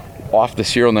 off the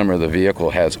serial number of the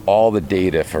vehicle has all the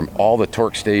data from all the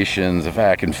torque stations, the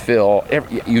vac and fill,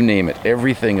 you name it.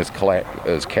 Everything is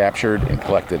captured and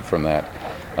collected from that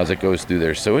as it goes through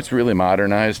there. So it's really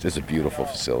modernized. It's a beautiful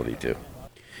facility too.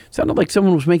 Sounded like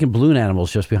someone was making balloon animals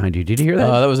just behind you. Did you hear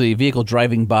that? That was a vehicle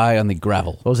driving by on the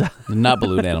gravel. What was that? Not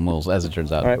balloon animals, as it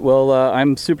turns out. All right, well,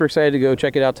 I'm super excited to go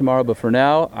check it out tomorrow, but for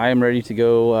now, I am ready to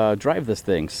go drive this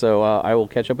thing. So I will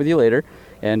catch up with you later,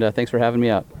 and thanks for having me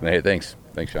out. Hey, thanks.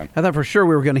 Thanks, Sean. I thought for sure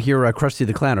we were going to hear Krusty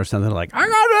the Clown or something like, I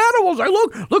got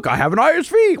animals. Look, I have an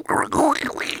ISV.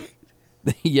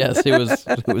 Yes, it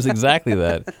was exactly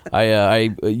that.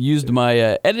 I used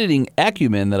my editing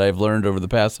acumen that I've learned over the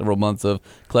past several months of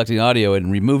collecting audio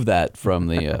and removed that from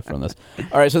the from this.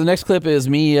 All right, so the next clip is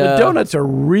me. The donuts are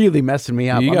really messing me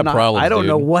up. You got problems, I don't dude.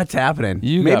 know what's happening.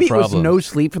 You Maybe got it was problems. no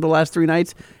sleep for the last 3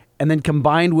 nights, and then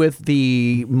combined with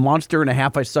the monster and a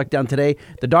half I sucked down today,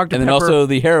 the Dr. and then Pepper, also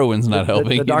the heroin's not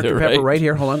helping. the Dr. either, Pepper right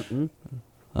here. Hold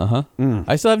on.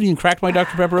 I still haven't even cracked my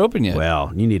Dr. Pepper open yet.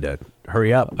 Well, you need to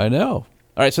hurry up. I know.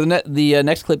 All right, so the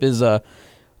next clip is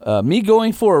me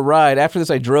going for a ride. After this,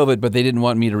 I drove it, but they didn't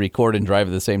want me to record and drive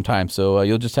at the same time, so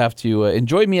you'll just have to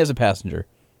enjoy me as a passenger.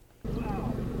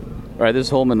 All right, this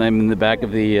is Holman. I'm in the back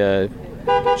of the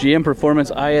GM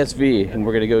Performance ISV, and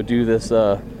we're going to go do this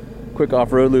quick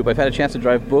off-road loop. I've had a chance to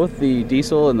drive both the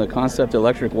diesel and the concept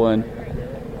electric one,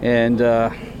 and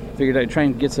figured I'd try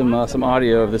and get some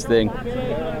audio of this thing.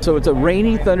 So it's a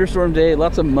rainy thunderstorm day,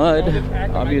 lots of mud.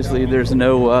 Obviously, there's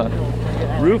no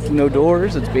roof, no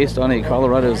doors. It's based on a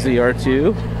Colorado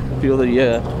ZR2. Feel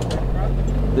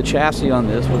the chassis on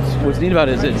this. What's neat about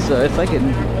it is it's like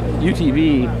an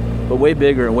UTV, but way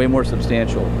bigger and way more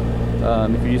substantial.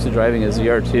 If you're used to driving a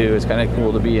ZR2, it's kind of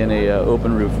cool to be in a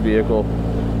open roof vehicle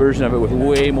version of it with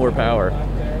way more power.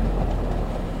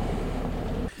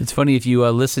 It's funny if you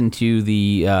listen to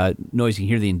the noise, you can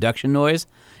hear the induction noise,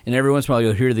 and every once in a while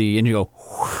you'll hear the engine go.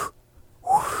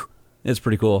 It's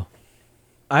pretty cool.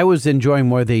 I was enjoying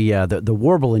more the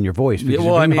warble in your voice. Yeah, because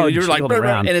well, I mean, how you're like, jiggled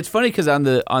around. and it's funny because on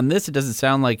this it doesn't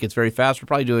sound like it's very fast. We're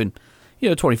probably doing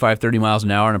 25, 30 miles an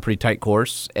hour on a pretty tight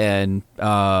course, and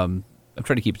I'm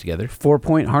trying to keep it together.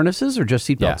 4-point harnesses or just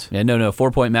seatbelts? Yeah, no,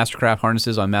 4-point Mastercraft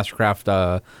harnesses on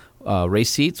Mastercraft race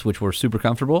seats, which were super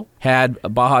comfortable. Had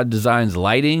Baja Designs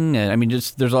lighting, and I mean,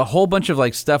 just there's a whole bunch of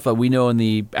like stuff that we know in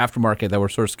the aftermarket that were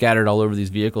sort of scattered all over these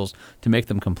vehicles to make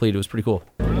them complete. It was pretty cool.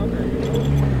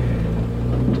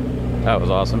 That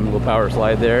was awesome. A little power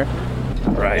slide there.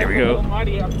 All right, here we go.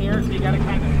 Muddy up here, so you gotta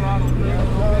kind of throttle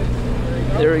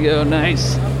through. There we go.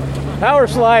 Nice. Power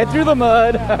slide through the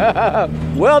mud.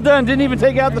 Well done. Didn't even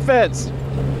take out the fence.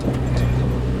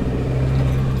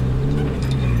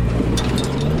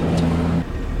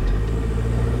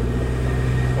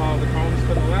 Follow the cones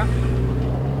to the left.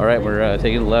 All right, we're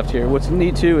taking the left here. What's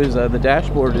neat too is the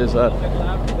dashboard is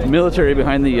military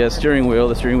behind the steering wheel.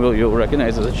 The steering wheel you'll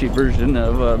recognize as a cheap version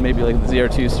of maybe like the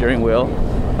ZR2 steering wheel.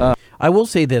 I will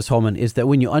say this, Holman, is that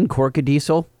when you uncork a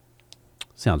diesel,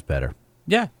 sounds better.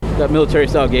 Yeah. Got military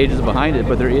style gauges behind it,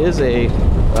 but there is a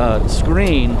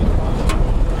screen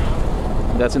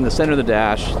that's in the center of the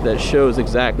dash that shows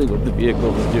exactly what the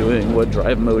vehicle is doing, what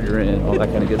drive mode you're in, all that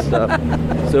kind of good stuff.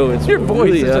 So it's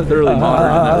really thoroughly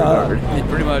modern in that regard. Yeah,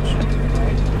 pretty much.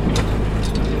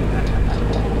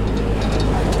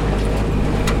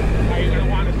 Now you're gonna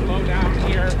want to slow down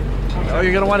here. Oh,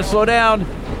 you're going to want to slow down.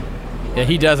 Yeah,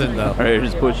 he doesn't though. All right, we're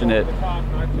just pushing it.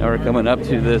 Now we're coming up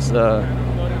to this.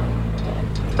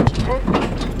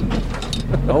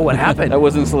 Oh, what happened? That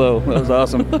wasn't slow. That was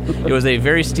awesome. It was a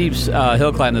very steep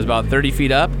hill climb that was about 30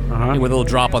 feet up with a little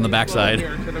drop on the backside.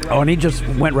 Oh, and he just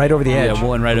went right over the edge. Yeah,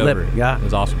 went right Lip, over it. Yeah. It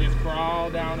was awesome. Just crawl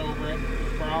down over it.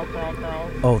 Crawl, crawl, crawl.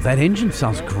 Oh, that engine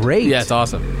sounds great. Yeah, it's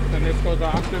awesome. Then this goes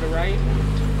off to the right.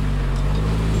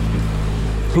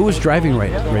 Who was driving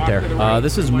right there?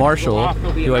 This is Marshall,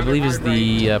 who I believe is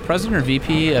the president or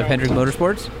VP of Hendrick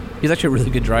Motorsports. He's actually a really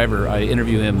good driver. I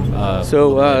interview him.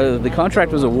 So the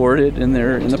contract was awarded, and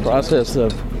they're in the process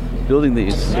of building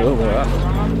these. So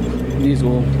these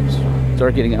will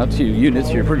start getting out to units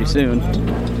here pretty soon. You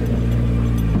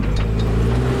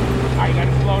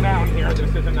gotta slow down here.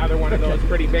 This is another one of those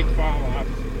pretty big fall-offs.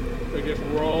 So just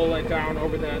roll it down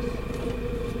over this.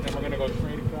 Then we're gonna go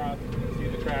straight across and see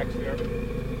the tracks here.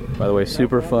 By the way,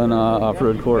 super fun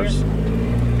off-road course.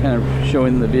 Kind of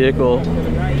showing the vehicle. To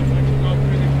the right, let's go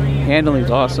through the green. Handling's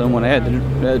awesome. When I had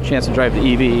the chance to drive the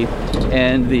EV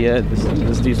and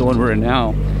this diesel one we're in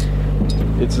now,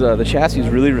 it's the chassis is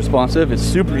really responsive. It's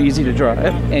super easy to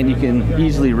drive, and you can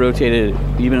easily rotate it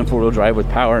even in four-wheel drive with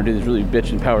power and do these really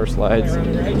bitchin' power slides,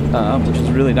 which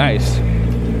is really nice.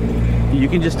 You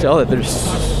can just tell that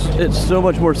it's so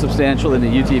much more substantial than the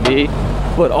UTV,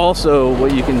 but also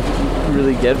what you can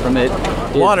really get from it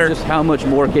is Water. just how much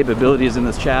more capability is in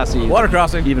this chassis. Water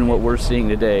crossing. Even what we're seeing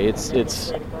today,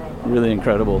 it's really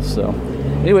incredible. So,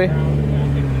 anyway,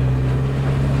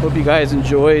 hope you guys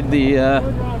enjoyed the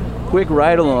quick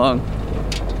ride along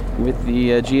with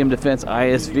the GM Defense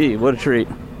ISV. What a treat!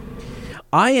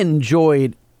 I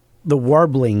enjoyed the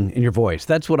warbling in your voice.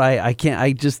 That's what I can't.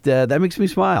 I just that makes me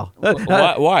smile.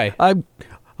 Why? I'm.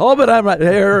 Oh, but I'm right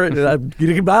here, and I'm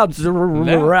getting bounce around.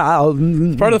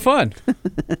 It's part of the fun.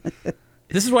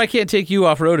 This is why I can't take you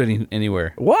off-road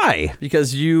anywhere. Why?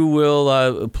 Because you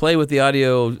will play with the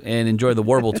audio and enjoy the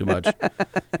warble too much.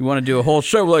 You want to do a whole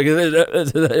show like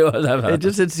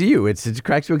It's you. It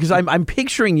cracks me because I'm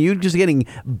picturing you just getting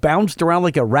bounced around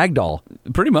like a rag doll.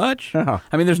 Pretty much. Oh.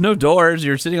 I mean, there's no doors.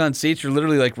 You're sitting on seats. You're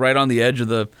literally like right on the edge of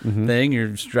the thing.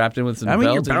 You're strapped in with some belts.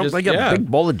 You're bounced like a big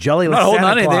bowl of jelly. I'm Like not holding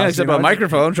Santa on to anything Claus, except a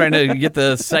microphone, trying to get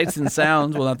the sights and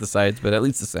sounds. Well, not the sights, but at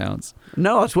least the sounds.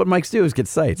 No, that's what mics do is get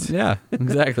sights. Yeah,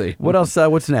 exactly. What else?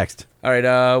 What's next? All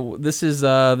right, this is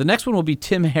the next one will be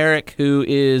Tim Herrick, who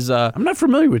is I'm not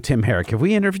familiar with Tim Herrick. Have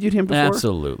we interviewed him before?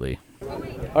 absolutely.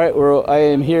 All right, I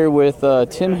am here with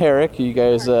Tim Herrick. You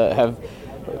guys have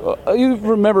you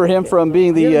remember him from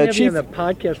being the chief on the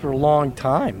podcast for a long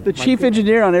time. the chief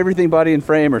engineer on Everything Body and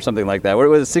Frame or something like that. What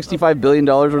was it, $65 billion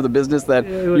worth of business that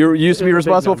you used to be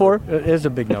responsible for? It is a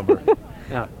big number.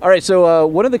 Yeah. All right, so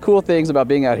one of the cool things about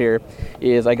being out here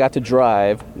is I got to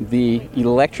drive the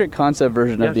electric concept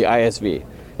version of the ISV.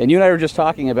 And you and I were just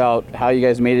talking about how you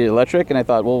guys made it electric, and I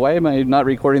thought, well, why am I not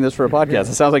recording this for a podcast?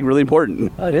 It sounds like really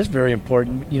important. It is very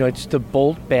important. It's the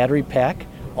Bolt battery pack,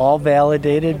 all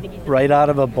validated right out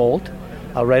of a Bolt,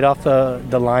 right off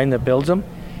the line that builds them,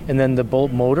 and then the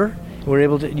Bolt motor. We're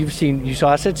able to. You saw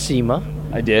us at SEMA.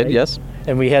 I did, right? yes.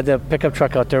 And we had the pickup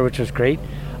truck out there, which was great.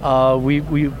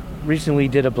 We recently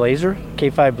did a Blazer,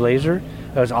 K5 Blazer.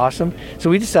 That was awesome. So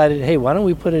we decided, hey, why don't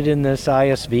we put it in this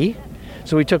ISV?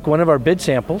 So we took one of our bid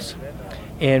samples,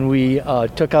 and we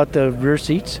took out the rear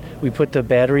seats. We put the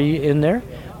battery in there,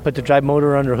 put the drive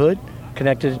motor under hood,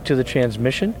 connected it to the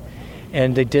transmission,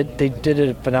 and they did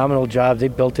a phenomenal job. They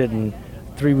built it in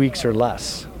 3 weeks or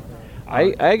less.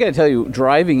 I got to tell you,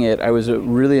 driving it, I was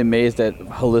really amazed at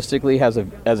holistically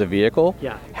as a vehicle,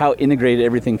 how integrated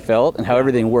everything felt and how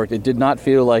everything worked. It did not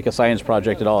feel like a science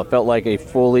project at all. It felt like a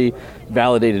fully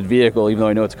validated vehicle, even though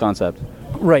I know it's a concept.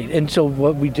 Right, and so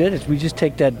what we did is we just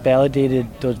take those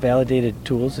validated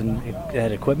tools and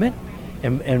that equipment,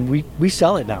 and we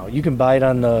sell it now. You can buy it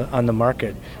on the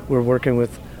market. We're working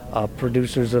with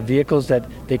producers of vehicles that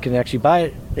they can actually buy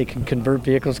it. They can convert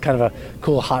vehicles, kind of a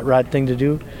cool hot rod thing to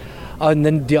do. And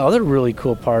then the other really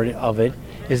cool part of it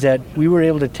is that we were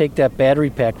able to take that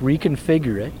battery pack,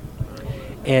 reconfigure it,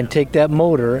 and take that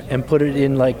motor and put it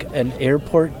in like an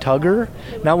airport tugger.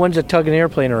 Not one's a tug an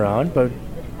airplane around, but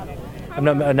I'm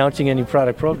not announcing any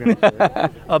product program.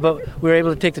 But we were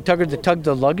able to take the tugger to tug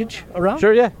the luggage around.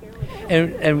 Sure, yeah.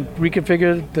 And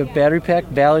reconfigure the battery pack,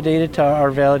 validate it to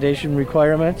our validation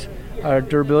requirements, our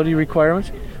durability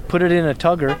requirements, put it in a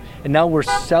tugger, and now we're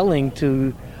selling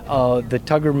to the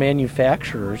tugger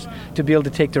manufacturers to be able to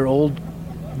take their old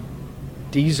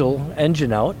diesel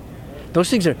engine out. Those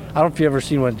things are, I don't know if you've ever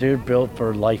seen one. They're built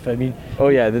for life. I mean, oh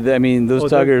yeah, those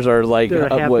tuggers are like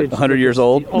 100 years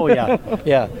old. Oh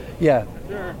yeah.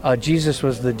 Jesus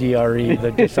was the DRE,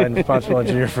 the design responsible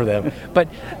engineer for them. But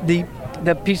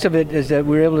the piece of it is that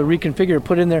we were able to reconfigure,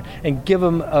 put in there, and give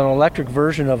them an electric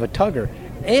version of a tugger,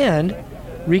 and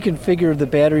reconfigure the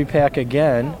battery pack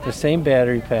again, the same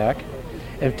battery pack,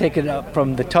 and take it up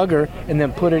from the tugger and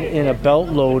then put it in a belt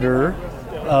loader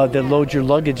that loads your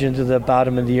luggage into the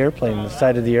bottom of the airplane, the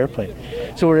side of the airplane.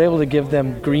 So we're able to give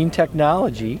them green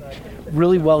technology,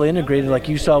 really well integrated, like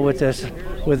you saw with this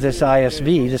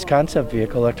ISV, this concept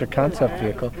vehicle, electric concept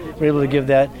vehicle. We're able to give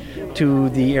that to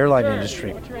the airline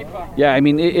industry. Yeah, I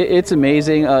mean, it's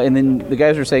amazing. And then the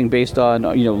guys are saying based on,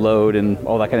 load and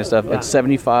all that kind of stuff, it's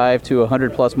 75 to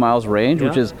 100 plus miles range,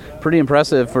 which is pretty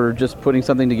impressive for just putting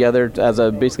something together as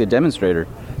basically a demonstrator.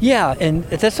 Yeah, and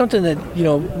that's something that,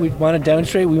 we want to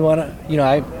demonstrate. We want to,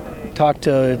 I talked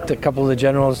to a couple of the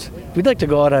generals. We'd like to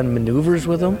go out on maneuvers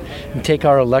with them and take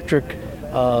our electric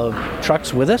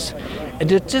trucks with us and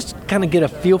to just kind of get a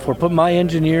feel for it, put my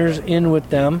engineers in with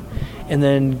them, and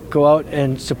then go out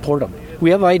and support them. We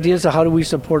have ideas of how do we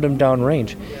support them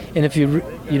downrange. And if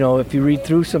you read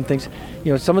through some things,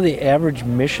 some of the average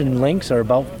mission lengths are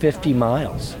about 50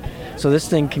 miles. So this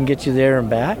thing can get you there and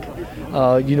back.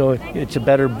 It's a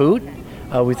better boot.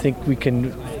 We think we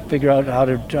can figure out how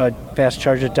to fast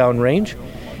charge it downrange.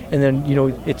 And then,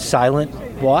 it's silent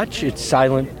watch. It's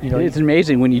silent, It's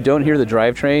amazing when you don't hear the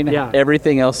drivetrain.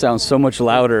 Everything else sounds so much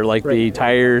louder, like the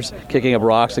tires kicking up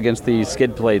rocks against the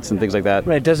skid plates and things like that.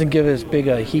 Right. It doesn't give as big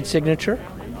a heat signature.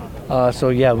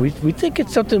 We think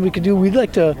it's something we could do. We'd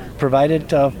like to provide it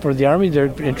for the Army.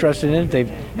 They're interested in it.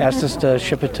 They've asked us to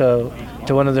ship it to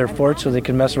one of their forts so they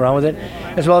can mess around with it.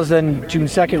 As well as then June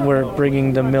 2nd, we're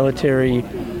bringing the military,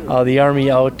 the Army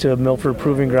out to Milford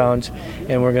Proving Grounds,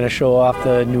 and we're going to show off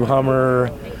the new Hummer.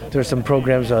 There's some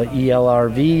programs,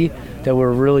 ELRV, that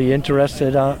we're really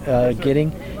interested in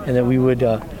getting, and that we would,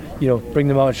 bring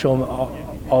them out and show them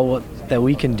all what that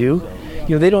we can do.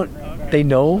 They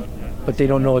know, but they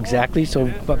don't know exactly.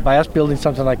 So but by us building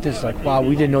something like this, like, wow,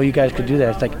 we didn't know you guys could do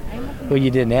that. It's like, well, you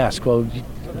didn't ask. Well,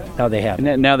 now they have.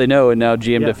 And now they know, and now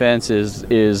GM Defense is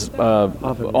it's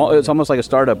almost like a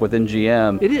startup within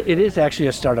GM. It is actually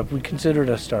a startup. We consider it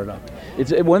a startup.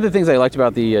 It's one of the things I liked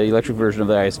about the electric version of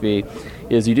the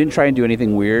ISV is you didn't try and do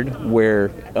anything weird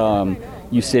where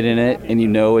you sit in it and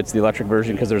it's the electric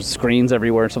version because there's screens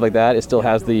everywhere and stuff like that. It still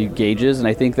has the gauges, and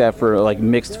I think that for like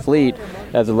mixed fleet,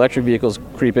 as electric vehicles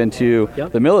creep into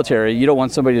the military, you don't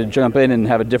want somebody to jump in and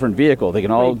have a different vehicle. They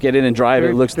can all get in and drive.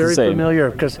 It looks the same. Very familiar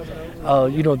because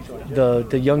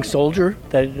the young soldier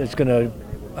that is going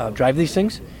to drive these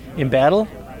things in battle,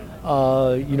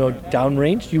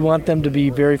 downrange, you want them to be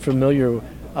very familiar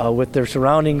with their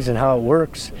surroundings and how it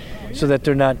works, so that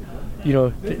they're not,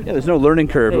 there's no learning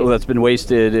curve that's been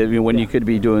wasted when you could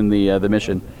be doing the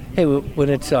mission. Hey, when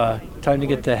it's time to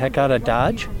get the heck out of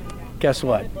Dodge, guess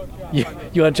what? You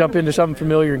want to jump into something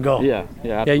familiar and go. Yeah,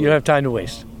 you don't have time to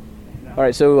waste. All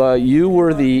right, so you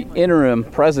were the interim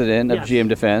president of GM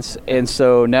Defense, and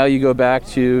so now you go back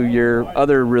to your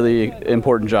other really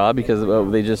important job because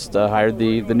they just hired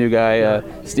the new guy,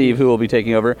 Steve, who will be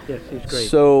taking over. Yes, he's great.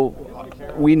 So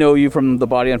we know you from the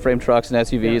body-on-frame trucks and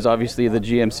SUVs. Obviously, the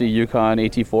GMC Yukon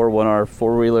AT4 won our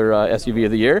four-wheeler SUV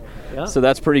of the year. Yeah. So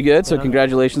that's pretty good. So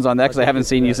congratulations on that, because I haven't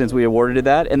seen you since we awarded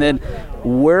that. And then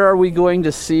where are we going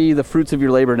to see the fruits of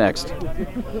your labor next?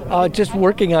 Just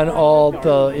working on all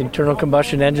the internal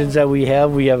combustion engines that we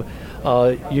have. We have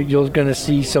you're going to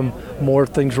see some more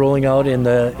things rolling out in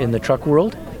the truck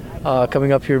world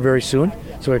coming up here very soon.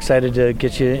 So we're excited to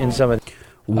get you in some of.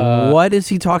 What is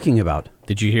he talking about?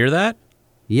 Did you hear that?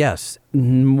 Yes,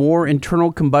 more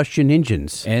internal combustion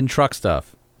engines. And truck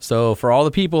stuff. So for all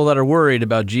the people that are worried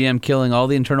about GM killing all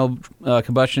the internal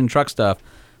combustion truck stuff,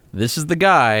 this is the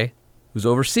guy who's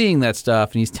overseeing that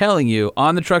stuff, and he's telling you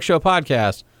on the Truck Show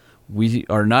podcast, we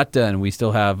are not done. We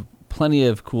still have plenty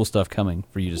of cool stuff coming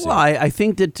for you to see. Well, I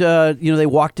think that they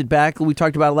walked it back. We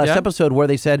talked about it last episode where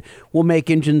they said we'll make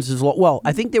engines as low. Well,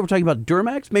 I think they were talking about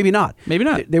Duramax. Maybe not. Maybe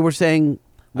not. They were saying,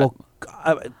 well,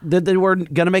 they were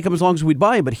going to make them as long as we'd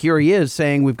buy them, but here he is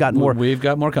saying we've got more. We've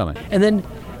got more coming. And then,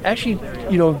 actually,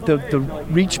 the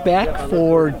reach back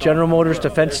for General Motors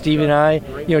Defense, Steve and I,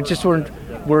 just weren't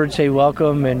words, say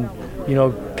welcome and,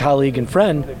 colleague and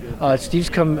friend. Steve's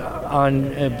come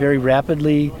on very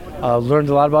rapidly, learned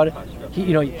a lot about it.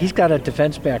 He's got a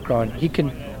defense background.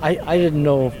 I didn't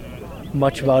know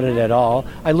much about it at all.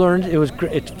 I learned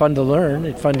it's fun to learn.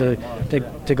 It's fun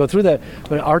to go through that.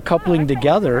 But our coupling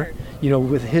together,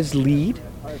 with his lead,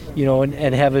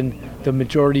 and having the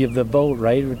majority of the vote,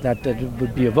 right? Not that it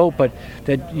would be a vote, but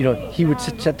that he would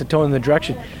set the tone in the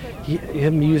direction.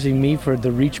 Him using me for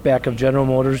the reach back of General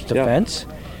Motors Defense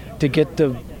to get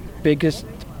the biggest,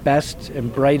 best,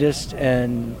 and brightest,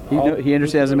 and he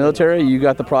understands the military. You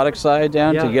got the product side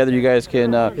down. Yeah. Together, you guys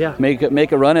can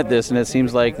make a run at this, and it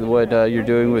seems like what you're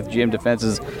doing with GM Defense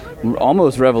is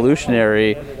almost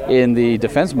revolutionary in the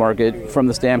defense market from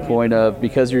the standpoint of,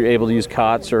 because you're able to use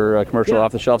COTS or commercial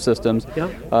off-the-shelf systems.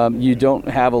 You don't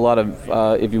have a lot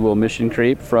of, if you will, mission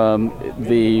creep from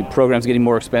the programs getting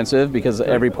more expensive because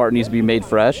every part needs to be made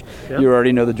fresh. You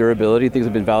already know the durability. Things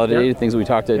have been validated. Things that we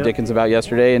talked to Dickens about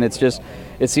yesterday, and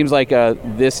it seems like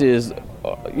this is,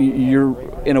 you're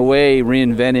in a way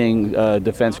reinventing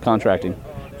defense contracting.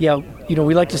 Yeah,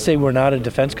 we like to say we're not a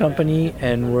defense company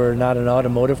and we're not an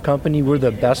automotive company. We're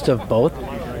the best of both.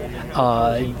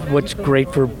 What's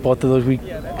great for both of those, we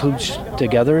kludge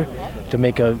together to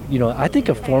make I think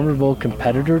a formidable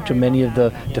competitor to many of the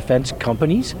defense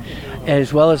companies,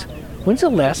 as well as when's the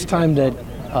last time that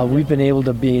we've been able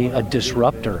to be a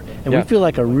disruptor, and we feel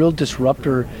like a real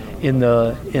disruptor in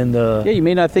the. Yeah, you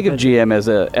may not think of GM as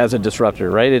a disruptor,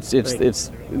 right? It's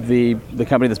the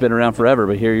company that's been around forever,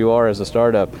 but here you are as a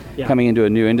startup coming into a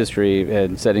new industry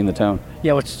and setting the tone.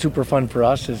 Yeah, what's super fun for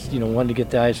us is wanting to get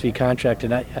the ISV contract,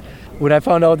 and when I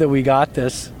found out that we got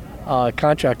this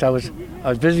contract, I was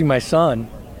visiting my son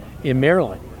in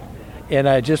Maryland, and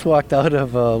I just walked out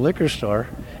of a liquor store.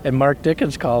 And Mark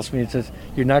Dickens calls me and says,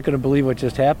 "You're not going to believe what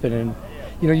just happened." And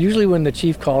usually when the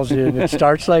chief calls you and it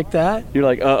starts like that, you're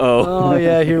like, "Uh-oh." Oh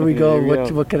yeah, here we go.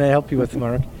 What can I help you with,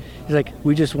 Mark? He's like,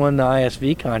 "We just won the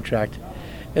ISV contract,"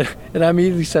 and I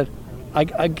immediately said,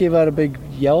 I gave out a big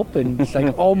yelp, and it's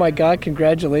like, "Oh my God,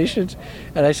 congratulations!"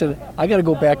 And I said, "I got to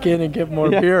go back in and get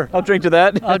more beer." I'll drink to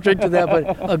that.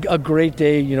 But a great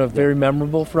day, very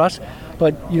memorable for us.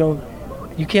 But you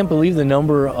can't believe the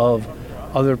number of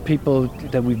other people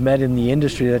that we've met in the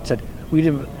industry that said we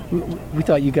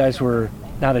thought you guys were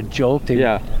not a joke,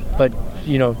 but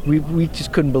we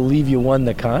just couldn't believe you won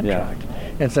the contract.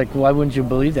 And it's like, why wouldn't you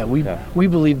believe that? We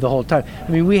believed the whole time.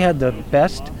 I mean, we had the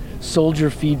best soldier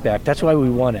feedback. That's why we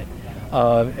won it.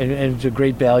 And it's a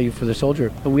great value for the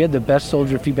soldier. But we had the best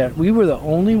soldier feedback. We were the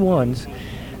only ones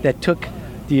that took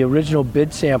the original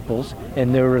bid samples,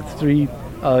 and there were 3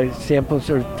 samples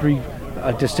or 3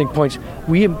 distinct points.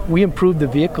 We improved the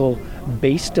vehicle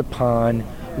based upon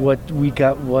what we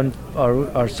got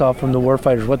or saw from the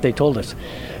warfighters, what they told us.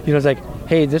 It's like,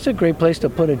 hey, this is a great place to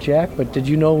put a jack, but did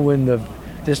you know when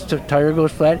this tire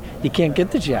goes flat, you can't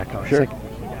get the jack out? Sure. It's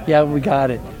like, yeah, we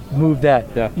got it. Move that.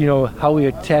 Yeah. How we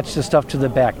attach the stuff to the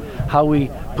back, how we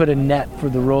put a net for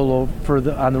the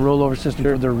rollover on the rollover system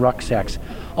for their rucksacks.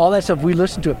 All that stuff, we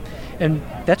listen to it. And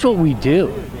that's what we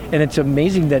do. And it's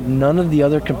amazing that none of the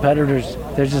other competitors,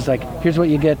 they're just like, here's what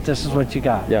you get, this is what you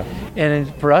got. Yeah.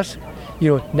 And for us,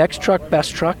 next truck,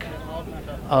 best truck.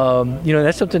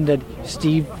 That's something that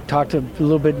Steve talked a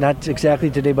little bit, not exactly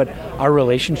today, but our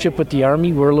relationship with the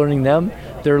Army, we're learning them,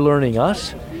 they're learning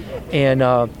us. And,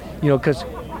 because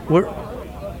we're,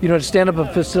 to stand up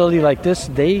a facility like this,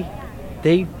 they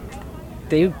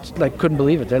like couldn't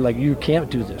believe it. They're like, you can't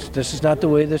do this. This is not the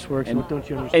way this works. What don't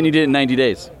you understand? And you did it in 90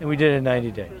 days. And we did it in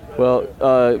 90 days.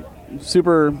 Well,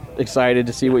 super excited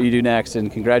to see what you do next,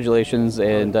 and congratulations.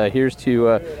 And here's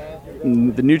to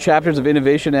the new chapters of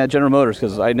innovation at General Motors,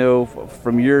 because I know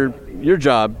from your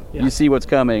job, you see what's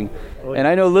coming. And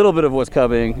I know a little bit of what's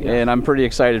coming, and I'm pretty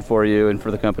excited for you and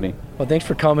for the company. Well, thanks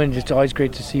for coming. It's always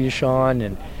great to see you, Sean.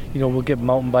 And, we'll get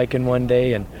mountain biking one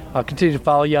day, and I'll continue to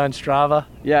follow you on Strava.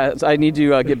 Yeah, I need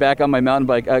to get back on my mountain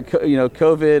bike.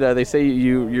 COVID, they say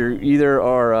you're either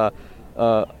are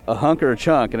a hunk or a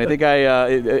chunk, and I think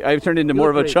I've turned into more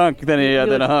of a chunk than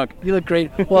a hunk. You look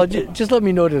great. Well, just let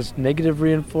me know, does negative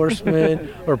reinforcement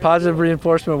or positive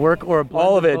reinforcement work, or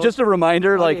all of it? Just a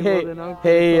reminder, like,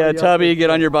 hey, Tubby, get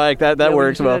on your bike. That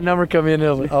works well. That number come in,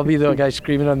 I'll be the guy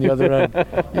screaming on the other end.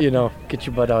 Get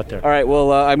your butt out there. All right.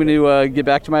 Well, I'm going to get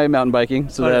back to my mountain biking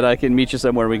so that I can meet you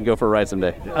somewhere. We can go for a ride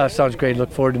someday. Sounds great.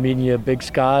 Look forward to meeting you at Big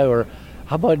Sky, or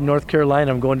how about North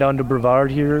Carolina? I'm going down to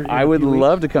Brevard here. I would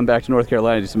love to come back to North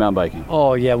Carolina to do some mountain biking.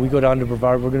 Oh, yeah, we go down to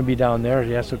Brevard. We're going to be down there.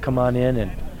 Yeah, so come on in,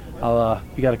 and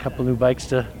we got a couple new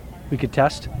bikes we could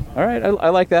test. All right, I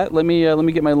like that. Let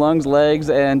me get my lungs, legs,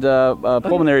 and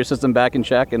pulmonary system back in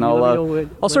check, and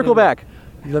I'll circle back.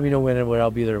 You let me know when and where.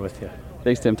 I'll be there with you.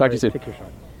 Thanks, Tim. Talk to you soon. Take care,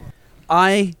 Sean.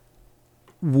 I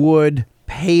would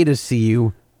pay to see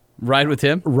you ride with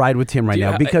him right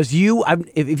now, because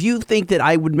if you think that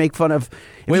I would make fun of,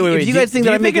 if you guys think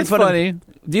that I'm making fun of,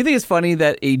 do you think it's funny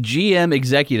that a GM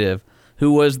executive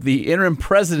who was the interim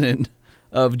president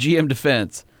of GM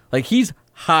Defense, like he's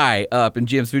high up in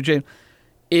GM's food chain,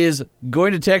 is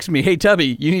going to text me, "Hey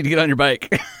Tubby, you need to get on your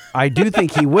bike"? I do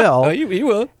think he will. He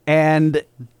will, and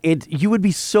you would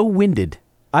be so winded.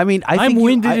 I mean, I'm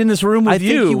winded in this room with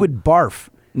you. I think you would barf.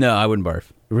 No, I wouldn't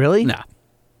barf. Really? No.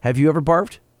 Have you ever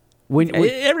barfed? When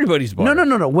everybody's barfed.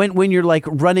 No. When you're like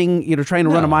running, trying to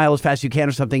run a mile as fast as you can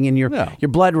or something, and your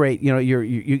blood rate,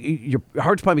 your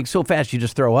heart's pumping so fast you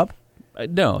just throw up.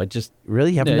 No, it just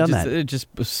really haven't done that. It just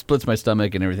splits my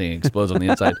stomach and everything explodes on the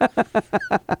inside.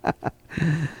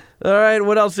 All right,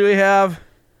 what else do we have?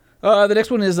 The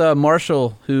next one is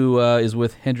Marshall, who is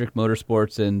with Hendrick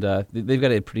Motorsports, and they've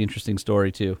got a pretty interesting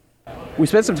story too. We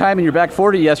spent some time in your back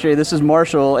 40 yesterday. This is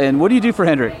Marshall, and what do you do for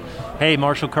Hendrick? Hey,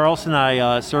 Marshall Carlson.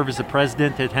 I serve as the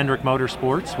president at Hendrick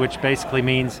Motorsports, which basically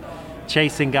means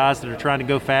chasing guys that are trying to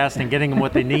go fast and getting them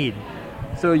what they need.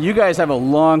 So you guys have a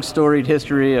long storied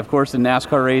history, of course, in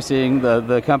NASCAR racing.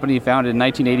 The company founded in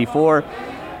 1984.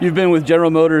 You've been with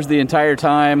General Motors the entire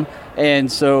time,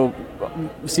 and so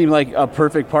seem like a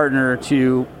perfect partner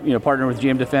to partner with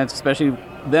GM Defense, especially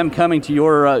them coming to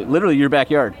literally your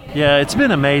backyard. Yeah, it's been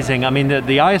amazing. I mean,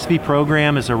 the ISV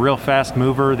program is a real fast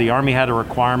mover. The Army had a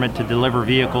requirement to deliver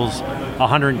vehicles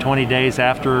 120 days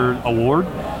after award,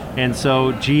 and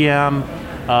so GM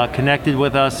connected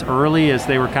with us early as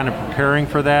they were kind of preparing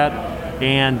for that.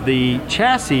 And the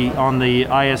chassis on the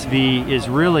ISV is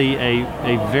really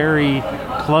a very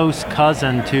close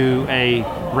cousin to a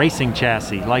racing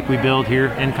chassis like we build here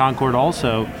in Concord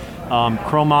also.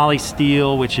 Chromoly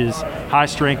steel, which is high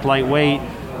strength, lightweight,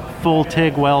 full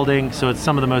TIG welding, so it's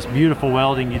some of the most beautiful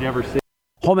welding you'd ever see.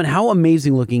 Holman, how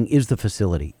amazing looking is the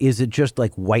facility? Is it just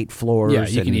like white floors? Yeah,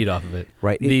 you can eat off of it.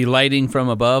 Right. The lighting from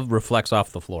above reflects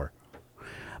off the floor.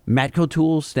 Matco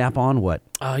tools, Snap-on, what?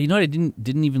 You know what? I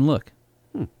didn't even look.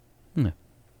 Yeah.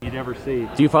 you'd ever see.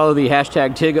 Do you follow the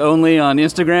hashtag TIG only on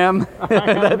Instagram?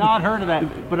 I have not heard of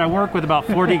that, but I work with about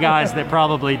 40 guys that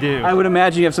probably do. I would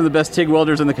imagine you have some of the best TIG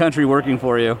welders in the country working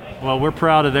for you. Well, we're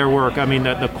proud of their work. I mean,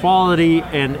 the quality,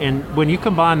 and when you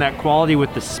combine that quality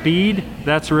with the speed,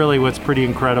 that's really what's pretty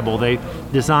incredible. They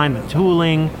designed the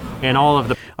tooling and all of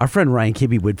the... Our friend Ryan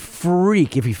Kibbe would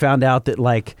freak if he found out that,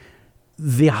 like,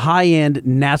 the high-end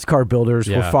NASCAR builders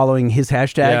were following his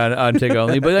hashtag. Yeah, on TIG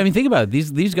only. But I mean, think about it.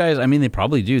 These guys, I mean, they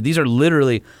probably do. These are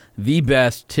literally the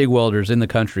best TIG welders in the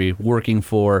country working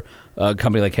for a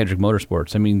company like Hendrick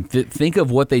Motorsports. I mean, think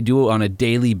of what they do on a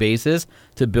daily basis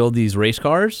to build these race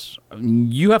cars.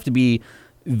 You have to be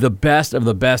the best of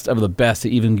the best of the best to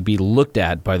even be looked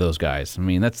at by those guys. I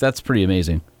mean, that's pretty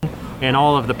amazing. And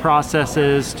all of the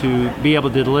processes to be able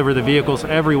to deliver the vehicles,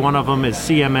 every one of them is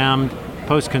CMM'd,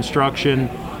 post-construction,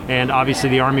 and obviously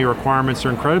the Army requirements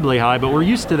are incredibly high, but we're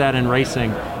used to that in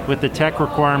racing with the tech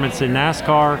requirements in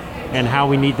NASCAR and how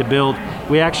we need to build.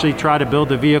 We actually try to build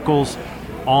the vehicles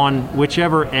on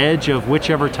whichever edge of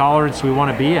whichever tolerance we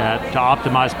want to be at to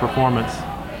optimize performance.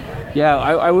 Yeah,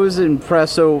 I was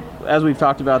impressed. So as we've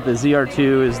talked about, the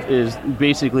ZR2 is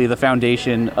basically the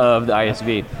foundation of the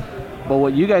ISV. But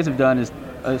what you guys have done is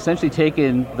essentially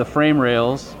taken the frame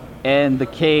rails and the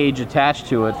cage attached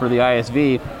to it for the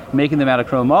ISV, making them out of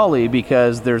chromoly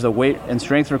because there's a weight and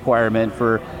strength requirement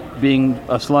for being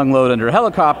a slung load under a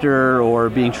helicopter or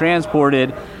being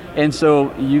transported. And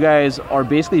so you guys are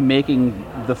basically making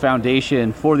the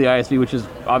foundation for the ISV, which is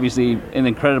obviously an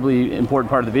incredibly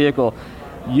important part of the vehicle.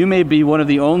 You may be one of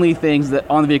the only things that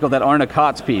on the vehicle that aren't a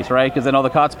COTS piece, right? Because then all the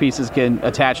COTS pieces can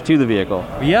attach to the vehicle.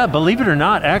 Yeah, believe it or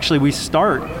not, actually we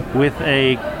start with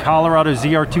a Colorado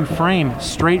ZR2 frame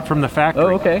straight from the factory.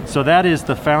 Oh, okay. So that is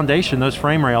the foundation, those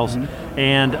frame rails. Mm-hmm.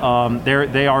 And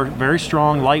they are very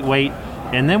strong, lightweight.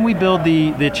 And then we build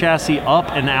the chassis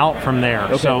up and out from there.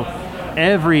 Okay. So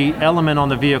every element on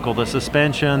the vehicle, the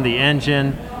suspension, the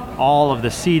engine, all of the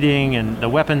seating and the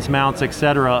weapons mounts,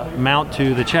 etc., mount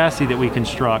to the chassis that we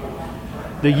construct.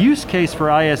 The use case for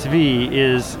ISV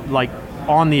is like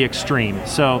on the extreme.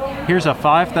 So here's a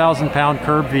 5,000-pound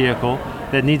curb vehicle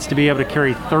that needs to be able to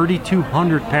carry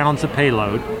 3,200 pounds of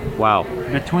payload. Wow.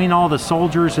 Between all the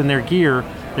soldiers and their gear,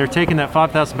 they're taking that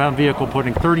 5,000-pound vehicle,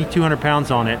 putting 3,200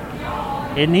 pounds on it.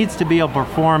 It needs to be able to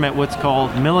perform at what's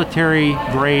called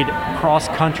military-grade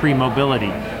cross-country mobility,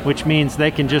 which means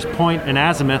they can just point an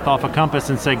azimuth off a compass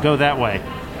and say, go that way.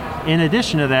 In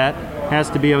addition to that, it has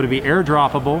to be able to be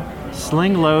airdroppable,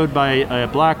 sling load by a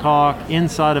Black Hawk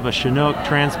inside of a Chinook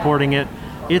transporting it.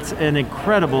 It's an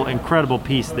incredible, incredible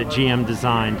piece that GM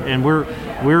designed, and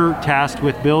we're tasked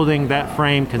with building that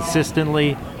frame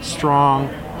consistently, strong,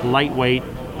 lightweight,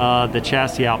 the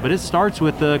chassis out. But it starts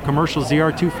with the commercial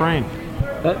ZR2 frame.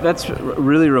 That's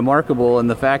really remarkable, and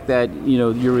the fact that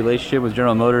your relationship with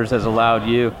General Motors has allowed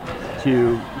you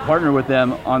to partner with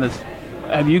them on this.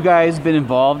 Have you guys been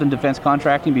involved in defense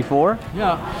contracting before?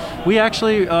 Yeah, we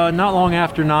actually not long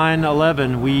after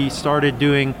 9/11 we started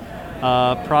doing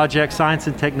project science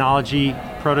and technology,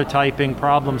 prototyping,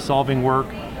 problem-solving work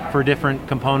for different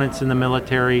components in the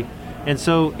military. And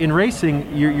so in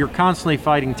racing, you're constantly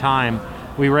fighting time.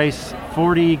 We race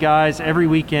 40 guys every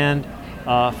weekend.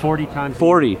 40 times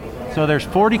 40. So there's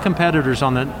 40 competitors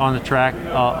on the track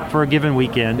for a given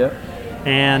weekend. Yep.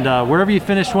 And wherever you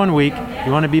finish one week,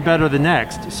 you want to be better the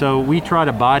next. So we try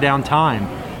to buy down time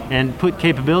and put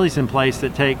capabilities in place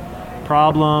that take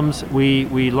problems we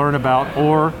learn about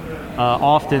or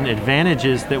often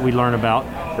advantages that we learn about,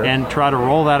 sure, and try to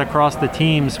roll that across the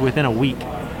teams within a week.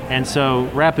 And so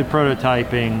rapid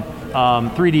prototyping,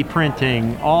 3D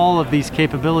printing, all of these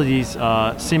capabilities,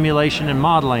 simulation and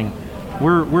modeling,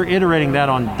 we're iterating that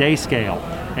on day scale,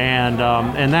 and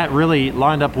that really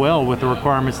lined up well with the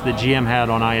requirements that GM had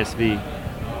on ISV.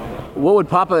 What would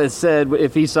Papa have said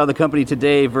if he saw the company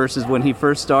today versus when he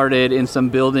first started in some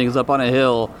buildings up on a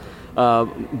hill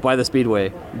by the Speedway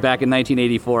back in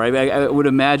 1984? I would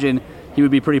imagine he would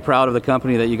be pretty proud of the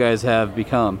company that you guys have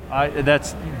become.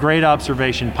 That's great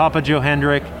observation. Papa Joe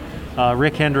Hendrick,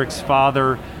 Rick Hendrick's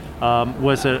father,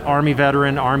 was an Army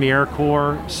veteran, Army Air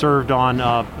Corps, served on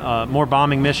more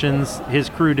bombing missions, his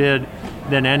crew did,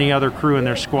 than any other crew in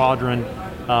their squadron.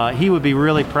 He would be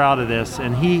really proud of this.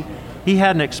 And he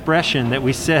had an expression that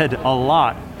we said a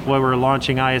lot when we were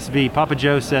launching ISV. Papa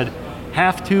Joe said,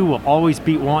 have to will always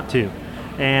beat want to.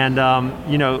 And,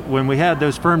 when we had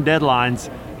those firm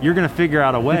deadlines, you're going to figure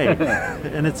out a way.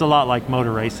 And it's a lot like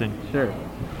motor racing. Sure.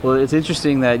 Well, it's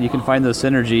interesting that you can find those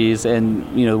synergies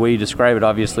and, the way you describe it,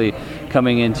 obviously,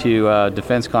 coming into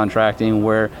defense contracting,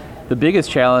 where the biggest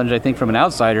challenge, I think, from an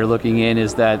outsider looking in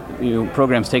is that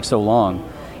programs take so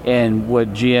long. And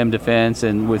what GM Defense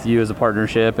and with you as a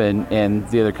partnership and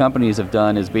the other companies have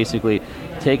done is basically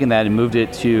taken that and moved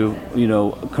it to,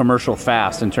 commercial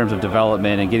fast in terms of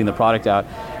development and getting the product out.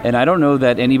 And I don't know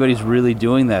that anybody's really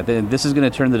doing that. This is going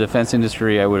to turn the defense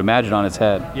industry, I would imagine, on its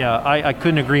head. Yeah, I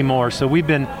couldn't agree more. So we've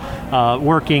been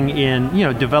working in,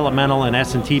 developmental and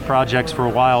S&T projects for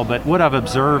a while, but what I've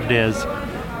observed is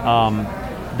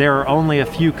there are only a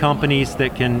few companies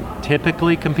that can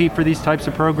typically compete for these types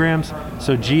of programs.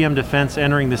 So GM Defense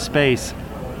entering the space,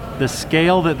 the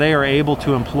scale that they are able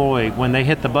to employ when they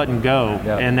hit the button go,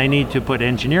 and they need to put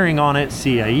engineering on it,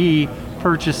 CAE,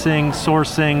 purchasing,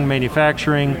 sourcing,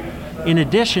 manufacturing, in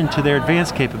addition to their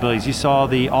advanced capabilities. You saw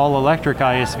the all-electric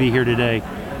ISV here today.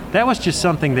 That was just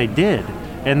something they did.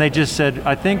 And they just said,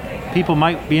 I think people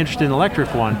might be interested in an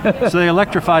electric one. So they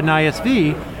electrified an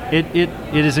ISV. It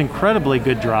is incredibly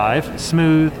good drive,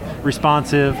 smooth,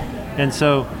 responsive. And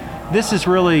so this is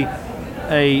really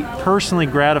a personally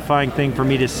gratifying thing for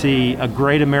me to see a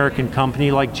great American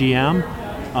company like GM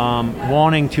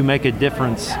wanting to make a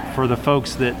difference for the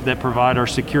folks that provide our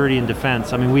security and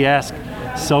defense. I mean, we ask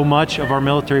so much of our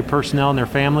military personnel and their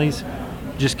families,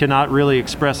 just cannot really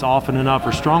express often enough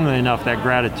or strongly enough that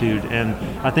gratitude. And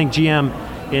I think GM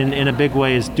in a big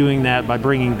way is doing that by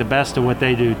bringing the best of what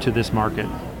they do to this market.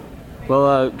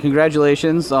 Well,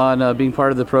 congratulations on being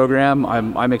part of the program.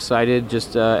 I'm excited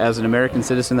just as an American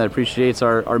citizen that appreciates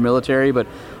our military, but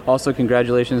also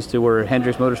congratulations to where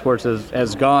Hendricks Motorsports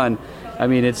has gone. I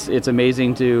mean, it's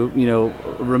amazing to,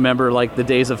 remember like the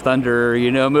Days of Thunder,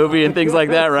 movie and things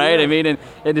like that, right? I mean,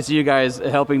 and to see you guys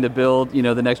helping to build,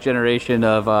 the next generation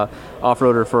of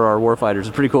off-roader for our warfighters.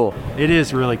 It's pretty cool. It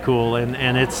is really cool,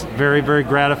 and it's very, very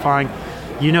gratifying.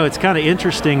 It's kind of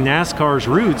interesting. NASCAR's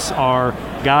roots are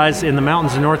guys in the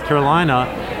mountains of North Carolina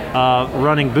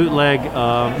running bootleg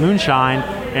moonshine,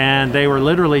 and they were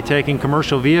literally taking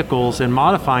commercial vehicles and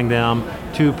modifying them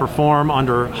to perform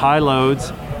under high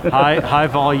loads, high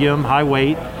volume, high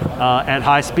weight, at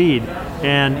high speed.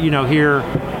 And, here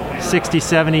 60,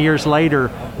 70 years later,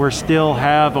 we still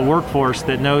have a workforce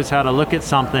that knows how to look at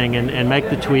something and make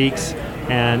the tweaks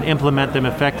and implement them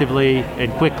effectively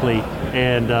and quickly.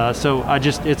 And so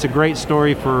it's a great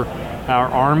story for our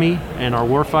Army and our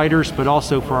warfighters, but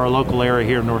also for our local area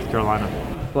here in North Carolina.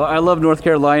 Well, I love North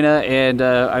Carolina, and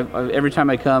every time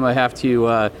I come, I have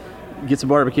to get some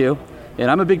barbecue. And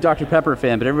I'm a big Dr. Pepper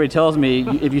fan, but everybody tells me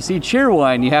if you see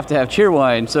Cheerwine, you have to have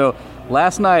Cheerwine. So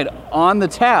last night on the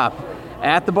tap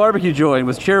at the barbecue joint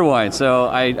was Cheerwine. So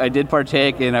I did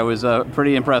partake, and I was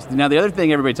pretty impressed. Now, the other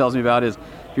thing everybody tells me about is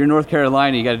if you're in North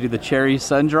Carolina, you got to do the cherry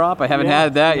sun drop. I haven't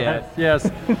had that yet. Yes.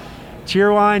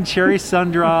 Cheerwine, cherry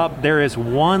sun drop. There is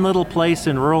one little place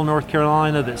in rural North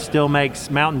Carolina that still makes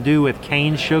Mountain Dew with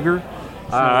cane sugar.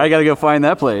 So, I got to go find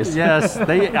that place. Yes,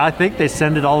 I think they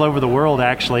send it all over the world,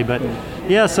 actually. But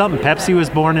yeah, Pepsi was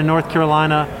born in North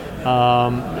Carolina.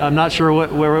 I'm not sure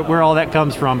where all that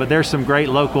comes from, but there's some great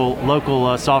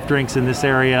local soft drinks in this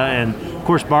area, and of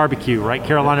course barbecue, right?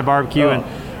 Carolina barbecue,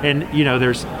 and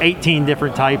there's 18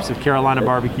 different types of Carolina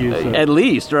barbecue. So. At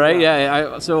least, right?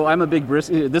 Yeah. So I'm a big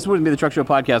brisket. This wouldn't be the Truck Show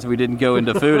podcast if we didn't go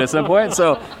into food at some point.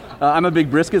 So I'm a big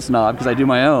brisket snob because I do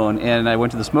my own, and I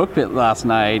went to the smoke pit last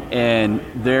night, and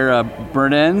their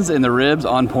burnt ends and the ribs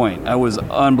on point. It was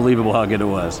unbelievable how good it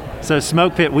was. So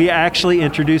smoke pit, we actually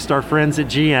introduced our friends at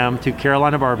GM to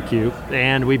Carolina barbecue,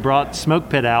 and we brought smoke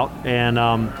pit out, and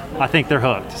I think they're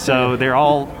hooked. So they're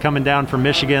all coming down from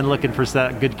Michigan looking for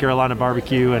that good Carolina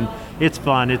barbecue, and it's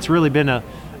fun. It's really been a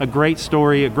great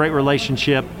story, a great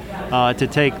relationship to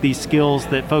take these skills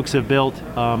that folks have built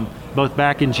both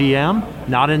back in GM,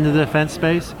 not in the defense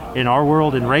space, in our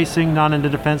world in racing, not in the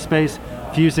defense space,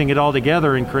 fusing it all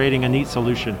together and creating a neat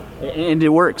solution. And it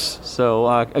works. So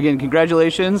again,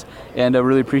 congratulations, and I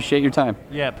really appreciate your time.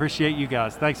 Yeah, appreciate you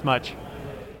guys. Thanks much.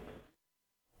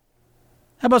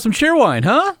 How about some Cheerwine,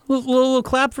 huh? A little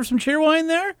clap for some Cheerwine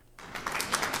there?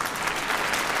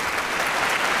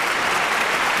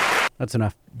 That's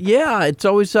enough. Yeah, it's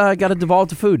always got to devolve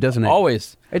to food, doesn't it?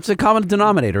 Always. It's a common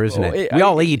denominator, isn't it? We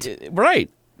all eat. Right.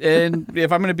 And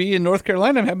if I'm going to be in North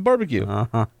Carolina, I'm having barbecue.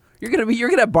 Uh-huh. You're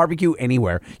gonna have barbecue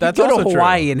anywhere. That's you go also to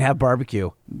Hawaii true. and have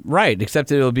barbecue. Right,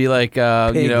 except it'll be like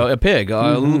a pig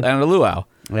and a luau.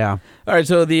 Yeah. All right,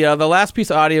 so the last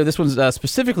piece of audio, this one's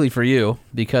specifically for you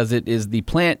because it is the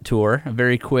plant tour, a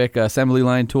very quick assembly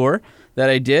line tour that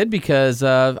I did because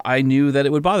I knew that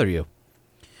it would bother you.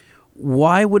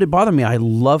 Why would it bother me? I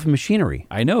love machinery.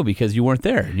 I know, because you weren't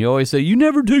there. And you always say, you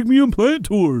never take me on plant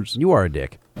tours. You are a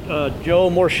dick. Joe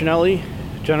Morcinelli,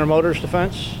 General Motors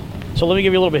Defense. So let me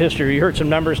give you a little bit of history. You heard some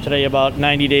numbers today about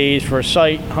 90 days for a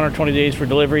site, 120 days for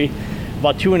delivery.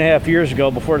 about 2.5 years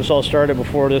ago, before this all started,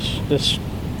 before this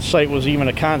site was even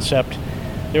a concept,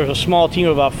 there was a small team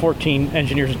of about 14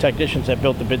 engineers and technicians that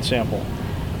built the bid sample.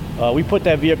 We put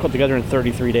that vehicle together in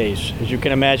 33 days. As you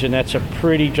can imagine, that's a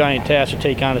pretty giant task to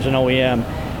take on as an OEM.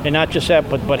 And not just that,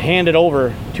 but hand it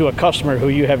over to a customer who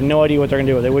you have no idea what they're going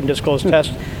to do with. They wouldn't disclose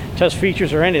test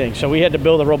features or anything. So we had to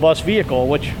build a robust vehicle,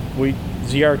 which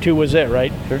ZR2 was it,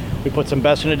 right? Sure. We put some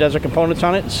best in the desert components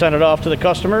on it, sent it off to the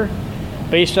customer.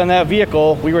 Based on that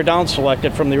vehicle, we were down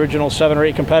selected from the original 7 or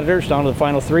 8 competitors down to the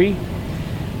final 3.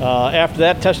 After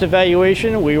that test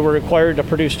evaluation, we were required to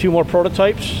produce 2 more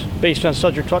prototypes based on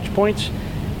subject touch points.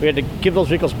 We had to give those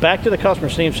vehicles back to the customer,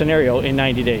 same scenario, in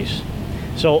 90 days.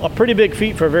 So a pretty big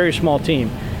feat for a very small team.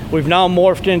 We've now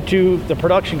morphed into the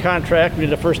production contract. We did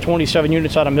the first 27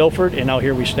 units out of Milford, and now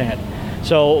here we stand.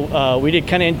 So we did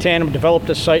kind of in tandem develop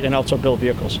this site and also build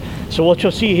vehicles. So what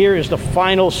you'll see here is the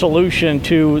final solution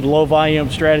to the low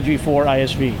volume strategy for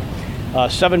ISV.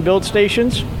 7 build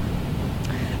stations,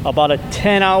 about a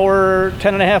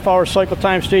 10.5 hour cycle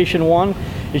time station 1.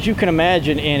 As you can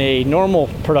imagine, in a normal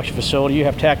production facility, you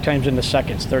have tack times in the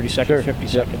seconds, 30 seconds, 50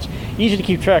 seconds. Easy to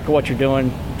keep track of what you're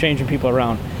doing, changing people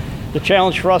around. The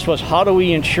challenge for us was, how do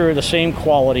we ensure the same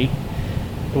quality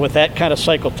with that kind of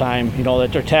cycle time,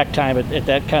 that their tack time at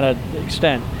that kind of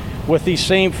extent, with these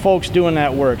same folks doing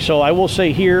that work. So I will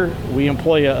say here, we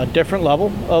employ a different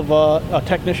level of a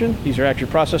technician. These are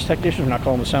actually process technicians, we're not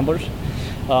calling them assemblers.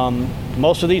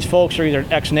 Most of these folks are either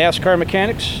ex-NASCAR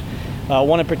mechanics.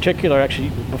 One in particular, actually,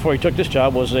 before he took this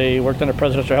job, worked on the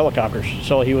presidential helicopters.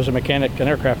 So he was a mechanic, an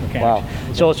aircraft mechanic.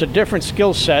 Wow. So it's a different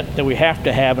skill set that we have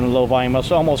to have in a low volume.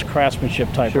 It's almost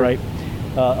craftsmanship type, right?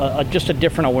 Just a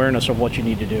different awareness of what you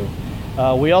need to do.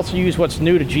 We also use what's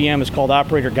new to GM. It's called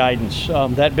operator guidance.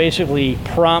 That basically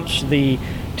prompts the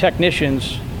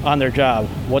technicians on their job,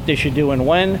 what they should do and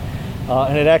when.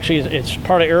 And it's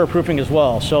part of error proofing as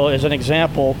well. So as an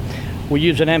example, we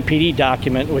use an MPD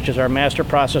document, which is our master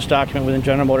process document within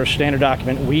General Motors standard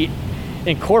document. We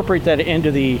incorporate that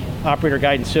into the operator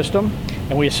guidance system,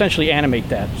 and we essentially animate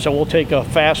that. So we'll take a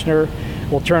fastener,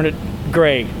 we'll turn it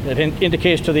gray. It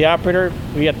indicates to the operator,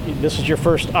 this is your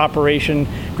first operation,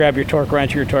 grab your torque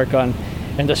wrench or your torque gun.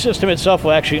 And the system itself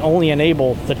will actually only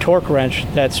enable the torque wrench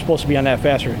that's supposed to be on that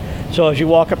fastener. So as you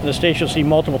walk up to the station, you'll see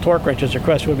multiple torque wrenches. The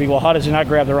question would be, well, how does he not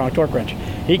grab the wrong torque wrench?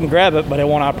 He can grab it, but it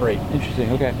won't operate.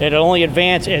 Interesting, okay. It'll only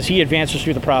advance as he advances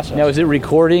through the process. Now, is it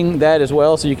recording that as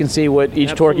well, so you can see what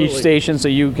each torque, each station, so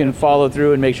you can follow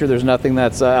through and make sure there's nothing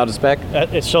that's out of spec?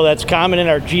 So that's common in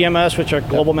our GMS, which is our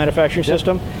global manufacturing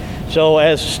system. So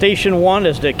as station 1,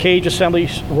 as the cage assembly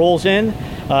rolls in,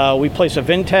 we place a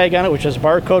VIN tag on it, which is a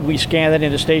barcode. We scan that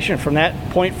into station. From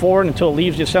that point forward until it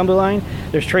leaves the assembly line,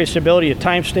 there's traceability of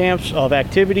timestamps of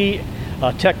activity,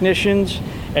 technicians,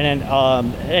 and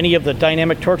then any of the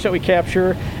dynamic torques that we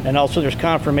capture. And also there's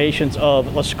confirmations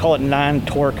of, let's call it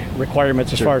non-torque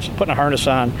requirements as far as putting a harness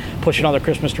on, pushing all the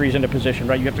Christmas trees into position,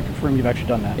 right? You have to confirm you've actually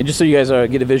done that. And just so you guys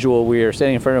get a visual, we are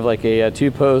standing in front of like a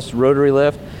 2-post rotary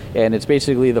lift, and it's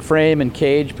basically the frame and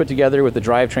cage put together with the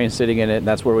drivetrain sitting in it, and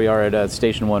that's where we are at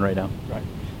Station 1 right now. Right.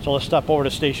 So let's step over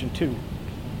to Station 2.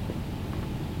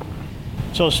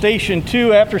 So Station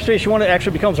 2, after Station 1, it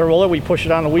actually becomes a roller. We push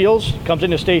it on the wheels. It comes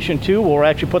into Station 2, we'll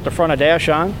actually put the front of dash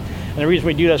on. And the reason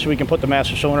we do that is so we can put the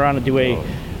master cylinder on and do a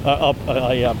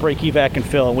brake evac and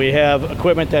fill. We have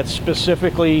equipment that's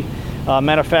specifically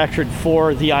manufactured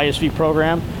for the ISV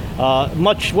program.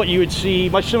 Much similar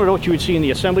to what you would see in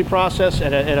the assembly process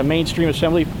at a mainstream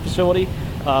assembly facility.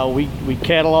 We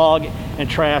catalog and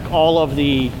track all of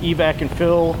the evac and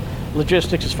fill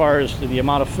logistics as far as the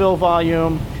amount of fill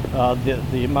volume,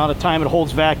 the amount of time it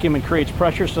holds vacuum and creates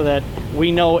pressure, so that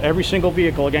we know every single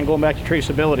vehicle, again going back to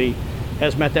traceability,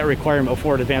 has met that requirement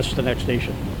before it advances to the next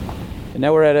station. And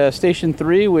now we're at Station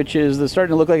 3, which is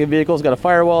starting to look like a vehicle. It's got a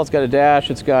firewall, it's got a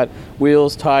dash, it's got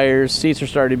wheels, tires, seats are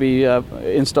starting to be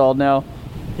installed now.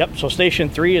 Yep, so Station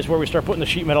 3 is where we start putting the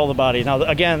sheet metal on the body. Now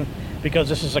again, because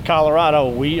this is a Colorado,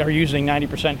 we are using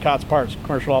 90% COTS parts,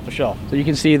 commercial off the shelf. So you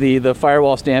can see the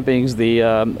firewall stampings,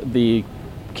 the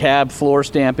cab floor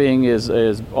stamping is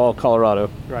all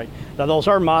Colorado. Right. Now those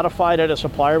are modified at a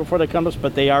supplier before they come to us,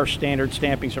 but they are standard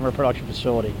stampings from our production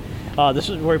facility. This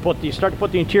is where you start to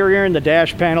put the interior in, the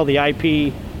dash panel, the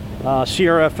IP,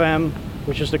 CRFM,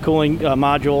 which is the cooling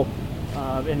module,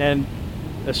 and then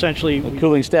essentially the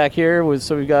cooling stack here.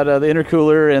 So we've got the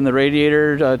intercooler and the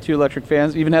radiator, 2 electric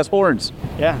fans, even has horns.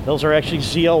 Yeah, those are actually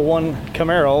ZL1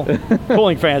 Camaro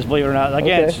cooling fans, believe it or not.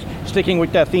 Again, okay. Sticking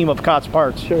with that theme of COTS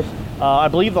parts. Sure. I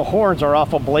believe the horns are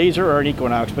off a Blazer or an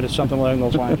Equinox, but it's something along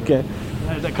those lines. Okay.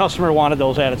 The customer wanted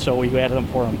those added, so we added them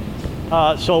for him.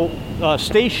 So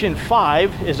Station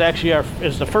 5 is actually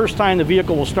is the first time the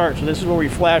vehicle will start. So this is where we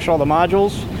flash all the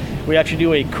modules. We actually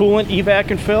do a coolant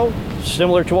evac and fill,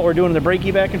 similar to what we're doing in the brake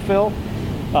evac and fill,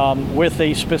 with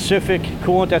a specific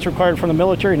coolant that's required from the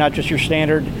military, not just your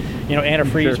standard,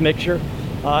 antifreeze mixture.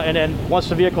 And then once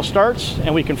the vehicle starts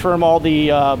and we confirm all the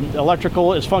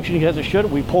electrical is functioning as it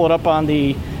should, we pull it up on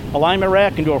the alignment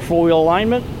rack and do a full wheel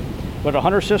alignment with a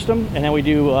Hunter system, and then we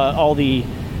do all the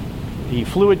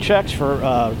fluid checks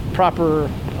for proper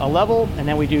level, and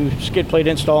then we do skid plate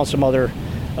install and some other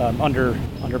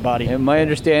underbody. And my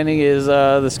understanding is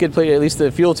the skid plate, at least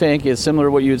the fuel tank, is similar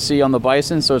to what you would see on the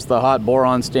Bison, so it's the hot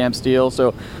boron stamped steel,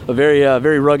 so a very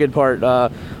very rugged part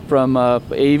from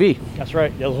AEV. That's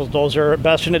right. Those are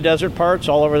best in the desert parts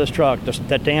all over this truck. The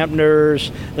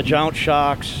dampeners, the jout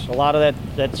shocks, a lot of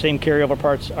that same carryover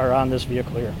parts are on this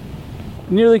vehicle here.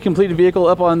 Nearly completed vehicle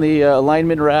up on the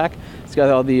alignment rack. It's got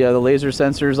all the laser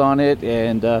sensors on it,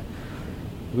 and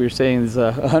we were saying it's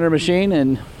a Hunter machine,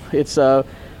 and it's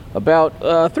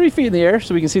about 3 feet in the air,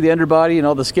 so we can see the underbody and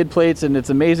all the skid plates, and it's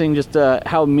amazing just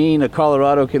how mean a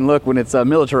Colorado can look when it's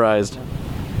militarized.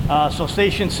 So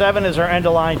Station 7 is our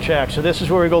end-of-line check. So this is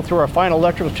where we go through our final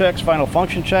electrical checks, final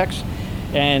function checks,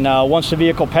 and once the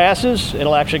vehicle passes,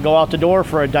 it'll actually go out the door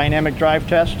for a dynamic drive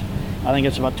test. I think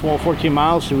it's about 12, 14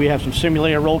 miles, so we have some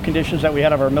simulated road conditions that we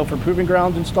had of our Milford Proving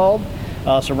Grounds installed.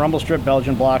 Some rumble strip,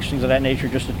 Belgian blocks, things of that nature,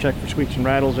 just to check for squeaks and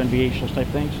rattles, NVH, those type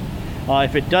things.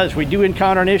 If it does, we do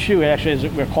encounter an issue. It actually is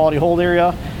a quality hold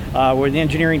area where the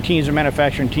engineering teams and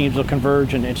manufacturing teams will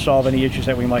converge and solve any issues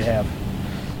that we might have.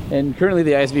 And currently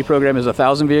the ISV program is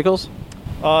 1,000 vehicles?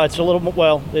 It's a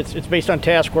little, it's based on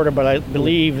task order, but I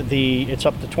believe it's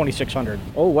up to 2,600.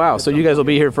 Oh, wow. So you guys will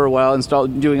be here for a while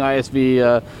doing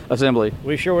ISV assembly?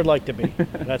 We sure would like to be.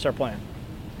 That's our plan.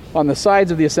 On the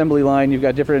sides of the assembly line, you've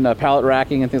got different pallet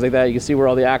racking and things like that. You can see where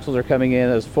all the axles are coming in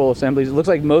as full assemblies. It looks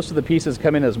like most of the pieces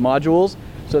come in as modules,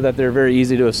 so that they're very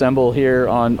easy to assemble here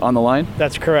on the line?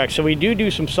 That's correct. So we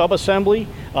do some sub-assembly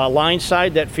line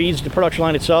side that feeds the production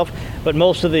line itself, but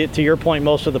most of to your point,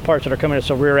 most of the parts that are coming in,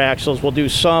 so rear axles, we'll do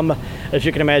some, as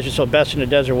you can imagine, so Best in the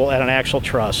Desert, we'll add an axle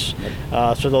truss.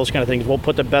 So those kind of things. We'll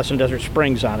put the Best in the Desert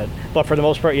springs on it. But for the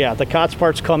most part, yeah, the COTS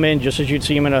parts come in just as you'd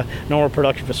see them in a normal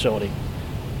production facility.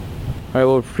 All right,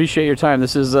 well, appreciate your time.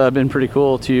 This has been pretty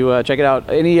cool to check it out.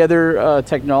 Any other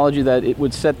technology that it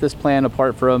would set this plant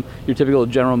apart from your typical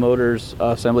General Motors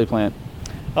assembly plant?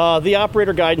 The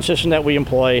operator guidance system that we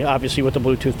employ, obviously with the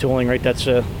Bluetooth tooling, right? That's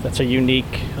a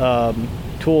unique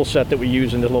tool set that we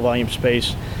use in the low volume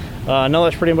space. No,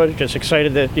 that's pretty much just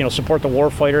excited to support the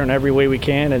warfighter in every way we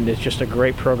can, and it's just a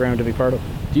great program to be part of.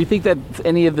 Do you think that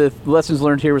any of the lessons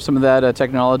learned here with some of that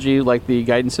technology, like the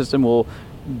guidance system, will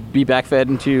be backfed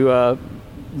into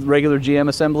regular GM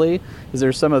assembly? Is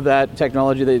there some of that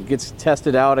technology that gets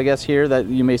tested out, I guess, here that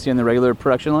you may see on the regular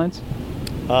production lines?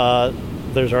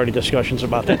 There's already discussions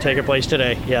about that taking place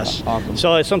today, yes. Awesome.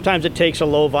 So sometimes it takes a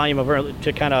low volume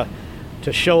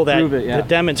to show that, to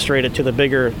demonstrate it to the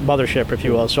bigger mothership, if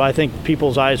you will. So I think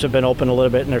people's eyes have been open a little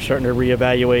bit, and they're starting to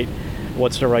reevaluate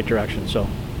what's the right direction. So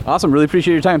awesome. Really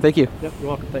appreciate your time. Thank you. Yep, you're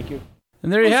welcome. Thank you.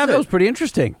 And there you have it. That was pretty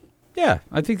interesting. Yeah,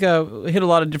 I think hit a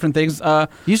lot of different things.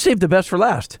 You saved the best for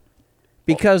last,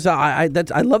 because I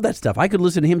love that stuff. I could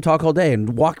listen to him talk all day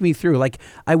and walk me through. Like,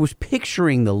 I was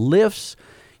picturing the lifts.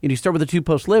 You start with a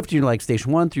 2-post lift, like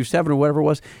station 1 through 7 or whatever it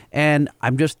was. And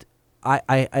I've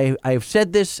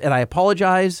said this, and I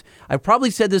apologize. I've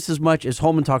probably said this as much as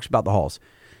Holman talks about the halls.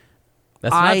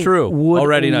 That's not true.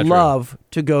 Already not true. I would love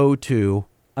to go to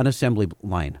an assembly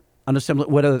line,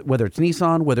 whether it's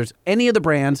Nissan, whether it's any of the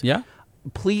brands. Yeah.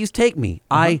 Please take me.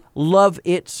 I love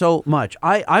it so much.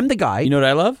 I'm the guy. You know what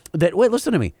I love? Wait,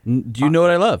 listen to me. Do you know what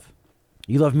I love?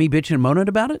 You love me bitching and moaning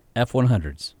about it?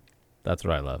 F100s. That's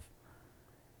what I love.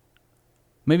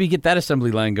 Maybe get that assembly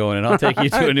line going, and I'll take you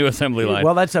to a new assembly line.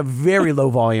 Well, that's a very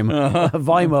low volume. A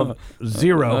volume of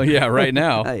 0. Oh, yeah, right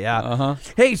now. Yeah.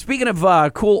 Hey, speaking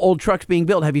of cool old trucks being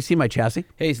built, have you seen my chassis?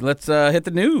 Hey, let's hit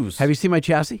the news. Have you seen my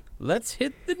chassis? Let's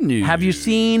hit the news. Have you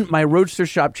seen my Roadster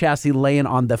Shop chassis laying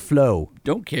on the flow?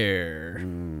 Don't care.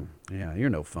 Yeah,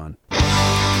 you're no fun.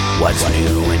 What's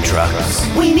new in trucks?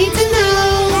 We need to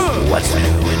know. What's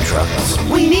new in trucks?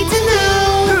 We need to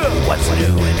know. What's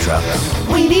new in trucks?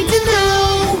 We need to know.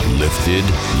 Lifted,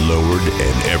 lowered,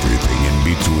 and everything in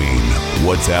between.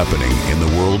 What's happening in the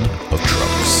world of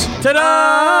trucks?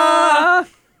 Ta-da!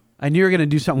 I knew you were going to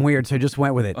do something weird, so I just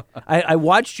went with it. I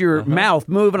watched your mouth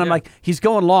move, and I'm like, he's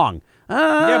going long.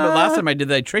 Yeah, but last time I did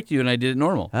that, I tricked you, and I did it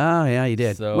normal. Oh, yeah, you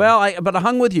did. So. Well, but I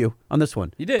hung with you on this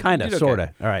one. You did. Kind of, sort of.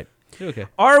 All right. Okay.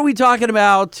 Are we talking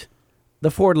about the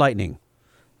Ford Lightning?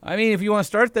 I mean, if you want to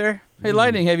start there. Hey,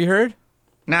 Lightning, have you heard?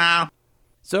 No.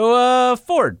 So,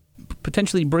 Ford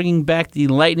potentially bringing back the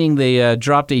Lightning. They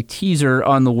dropped a teaser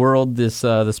on the world this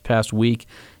past week,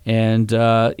 and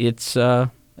it's an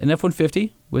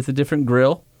F-150 with a different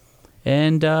grille,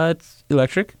 and it's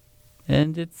electric,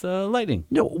 and it's Lightning.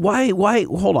 No, why?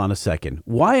 Hold on a second.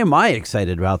 Why am I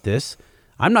excited about this?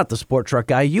 I'm not the sport truck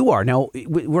guy. You are. Now,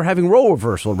 we're having role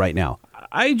reversal right now.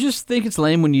 I just think it's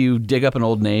lame when you dig up an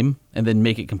old name and then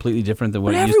make it completely different than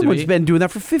what it used to be. Everyone's been doing that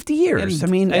for 50 years.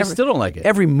 And I still don't like it.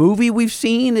 Every movie we've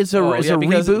seen is a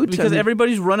reboot. Because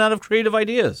everybody's run out of creative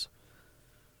ideas.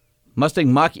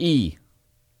 Mustang Mach-E.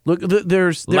 Look,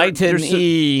 there's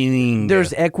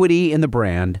equity in the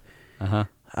brand. Uh-huh.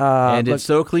 And it's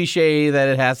so cliche that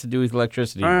it has to do with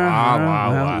electricity.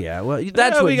 Wow. Yeah, well,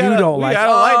 that's what you don't like. We got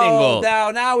a lightning bolt.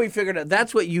 Now we figured out.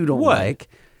 That's what you don't like.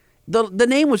 The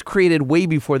name was created way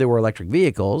before there were electric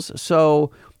vehicles, or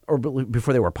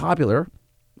before they were popular.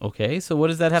 Okay, so what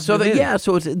does that have to do?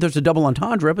 So there's a double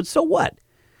entendre, but so what?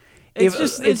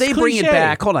 If they bring it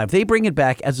back, hold on. If they bring it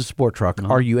back as a sport truck,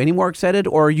 are you any more excited,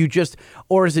 or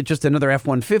is it just another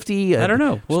F-150? I don't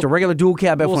know. Just a regular dual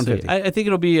cab F-150. I think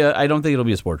it'll be. I don't think it'll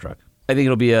be a sport truck. I think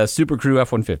it'll be a Super Crew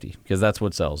F-150 because that's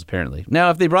what sells apparently. Now,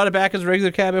 if they brought it back as a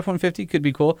regular cab F-150, could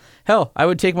be cool. Hell, I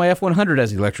would take my F-100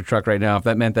 as the electric truck right now if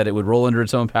that meant that it would roll under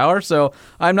its own power. So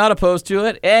I'm not opposed to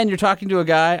it. And you're talking to a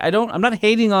guy. I'm not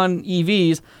hating on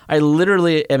EVs. I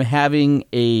literally am having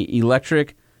a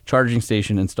electric charging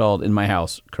station installed in my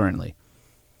house currently.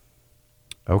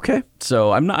 Okay.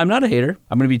 So I'm not a hater.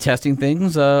 I'm going to be testing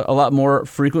things a lot more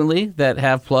frequently that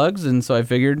have plugs, and so I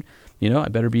figured, I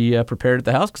better be prepared at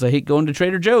the house because I hate going to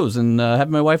Trader Joe's and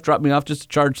having my wife drop me off just to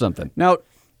charge something. Now,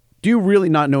 do you really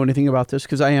not know anything about this?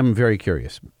 Because I am very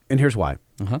curious, and here's why.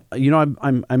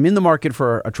 I'm in the market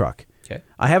for a truck. Okay.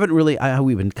 I haven't really.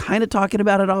 We've been kind of talking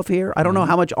about it off here. I don't know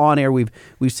how much on air we've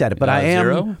said it, but I am.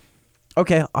 Zero?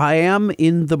 Okay, I am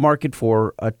in the market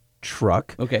for a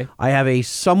truck. Okay. I have a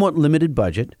somewhat limited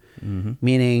budget,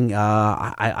 meaning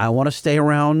I want to stay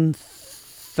around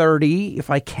 30 if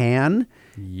I can.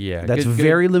 Yeah. That's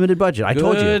very limited budget. I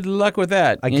told you. Good luck with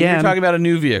that. Again, and you're talking about a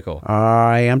new vehicle.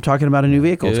 I am talking about a new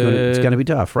vehicle. It's going to be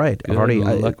tough, right? Good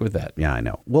luck with that. Yeah, I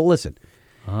know. Well, listen.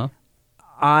 Uh-huh.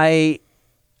 I'm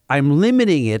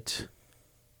limiting it.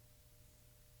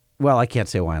 Well, I can't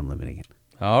say why I'm limiting it.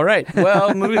 All right.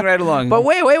 Well, moving right along. But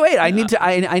wait. I need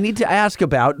to ask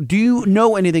about, do you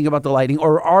know anything about the Lightning,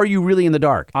 or are you really in the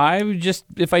dark?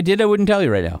 If I did, I wouldn't tell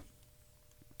you right now.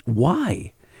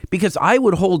 Why? Because I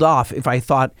would hold off if I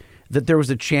thought that there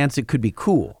was a chance it could be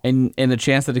cool. And a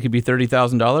chance that it could be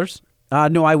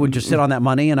 $30,000? No, I would just sit on that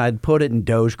money and I'd put it in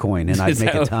Dogecoin and I'd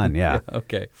make a ton. Yeah.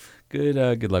 Okay.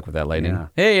 Good luck with that, Lightning. Yeah.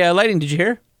 Hey, Lightning, did you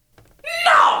hear?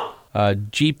 No.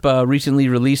 Jeep recently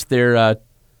released their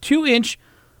 2-inch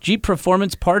Jeep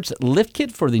Performance Parts lift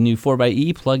kit for the new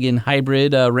 4xe plug-in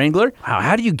hybrid Wrangler. Wow,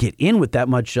 how do you get in with that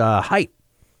much height?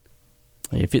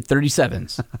 You fit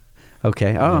 37s.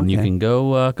 Okay. And you can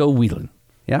go wheeling.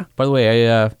 Yeah. By the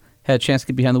way, I had a chance to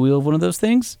get behind the wheel of one of those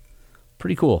things.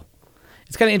 Pretty cool.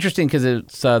 It's kind of interesting because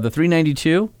it's the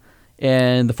 392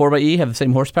 and the 4xe have the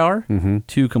same horsepower.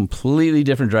 Two completely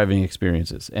different driving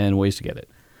experiences and ways to get it.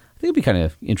 I think it'd be kind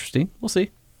of interesting. We'll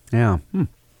see. Yeah.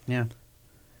 Yeah.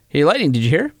 Hey, Lightning, did you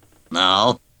hear?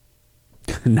 No.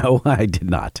 No, I did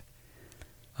not.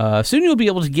 Soon you'll be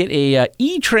able to get a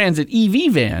E-Transit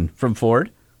EV van from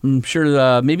Ford. I'm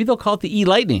sure maybe they'll call it the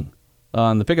E-Lightning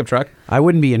on the pickup truck. I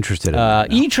wouldn't be interested in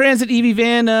that. No. E-Transit EV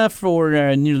van for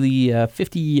nearly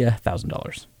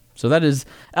 $50,000. So that is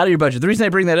out of your budget. The reason I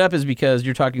bring that up is because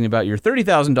you're talking about your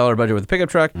 $30,000 budget with a pickup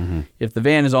truck. If the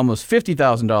van is almost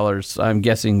 $50,000, I'm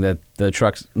guessing that the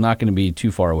truck's not going to be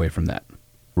too far away from that.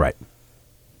 Right.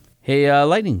 Hey,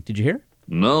 Lightning, did you hear?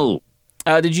 No.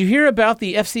 Did you hear about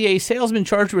the FCA salesman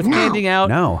charged with handing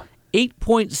out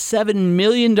 $8.7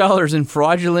 million in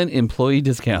fraudulent employee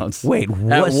discounts? Wait,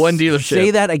 at one dealership.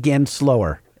 Say that again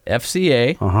slower.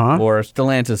 FCA, or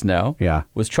Stellantis now,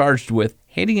 was charged with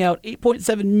handing out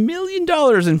 $8.7 million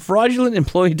in fraudulent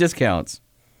employee discounts.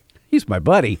 He's my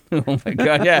buddy. Oh, my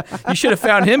God, yeah. You should have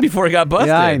found him before he got busted.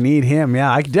 Yeah, I need him.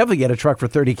 Yeah, I could definitely get a truck for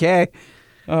 $30K.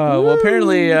 Well,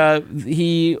 apparently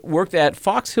he worked at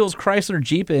Fox Hills Chrysler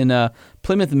Jeep in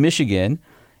Plymouth, Michigan.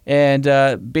 And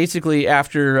basically,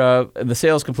 after the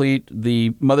sale's complete,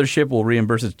 the mothership will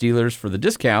reimburse its dealers for the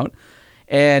discount.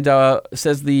 And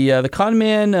says the con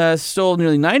man stole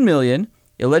nearly $9 million,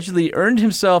 allegedly earned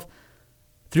himself,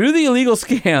 through the illegal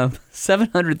scam,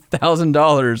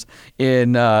 $700,000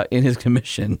 in his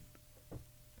commission.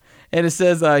 And it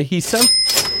says he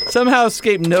somehow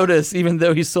escaped notice, even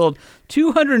though he sold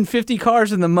 250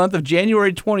 cars in the month of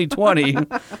January 2020.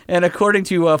 And according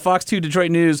to Fox 2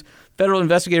 Detroit News, federal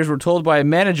investigators were told by a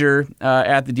manager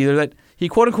at the dealer that he,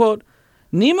 quote unquote,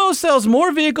 Nemo sells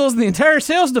more vehicles than the entire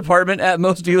sales department at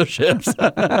most dealerships.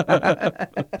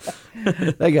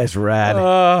 That guy's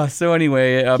rad. So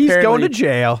anyway, he's going to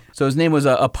jail. So his name was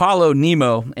Apollo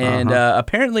Nemo, and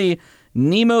apparently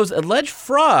Nemo's alleged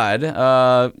fraud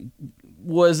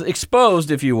was exposed,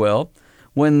 if you will,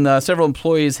 when several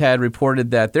employees had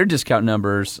reported that their discount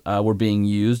numbers were being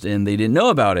used and they didn't know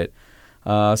about it.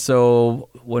 So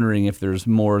wondering if there's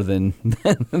more than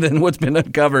what's been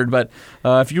uncovered. But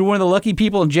if you're one of the lucky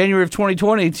people in January of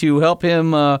 2020 to help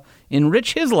him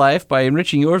enrich his life by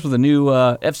enriching yours with a new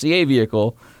FCA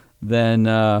vehicle, then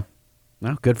well,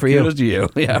 good for you. Kudos to you.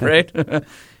 Yeah, right?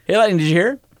 Hey, Lightning, did you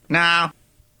hear? No.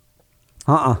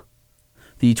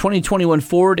 The 2021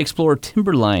 Ford Explorer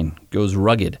Timberline goes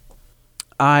rugged.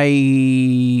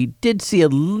 I did see a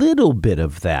little bit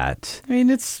of that. I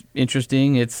mean, it's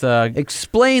interesting. It's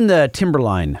explain the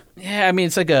Timberline. Yeah, I mean,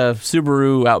 it's like a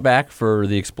Subaru Outback for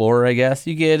the Explorer, I guess.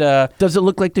 You get Does it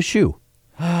look like the shoe?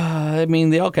 I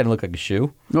mean, they all kind of look like a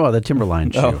shoe. Oh, the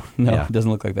Timberline shoe. Oh, no, Yeah. It doesn't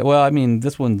look like that. Well, I mean,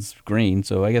 this one's green,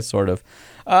 so I guess sort of.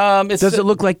 Does it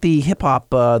look like the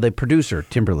hip-hop, the producer,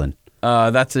 Timberland?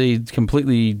 That's a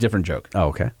completely different joke. Oh,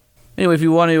 okay. Anyway, if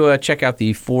you want to check out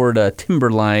the Ford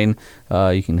Timberline,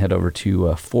 you can head over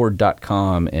to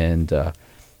Ford.com and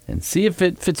see if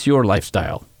it fits your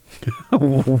lifestyle.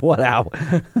 Wow.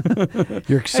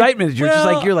 Your excitement,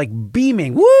 you're like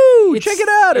beaming. Woo! Check it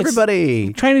out,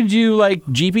 everybody. Trying to do like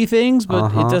Jeepy things,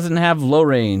 but it doesn't have low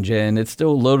range and it's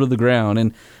still low to the ground.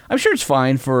 And I'm sure it's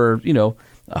fine for,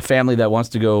 a family that wants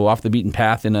to go off the beaten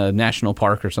path in a national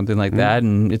park or something like that.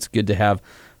 And it's good to have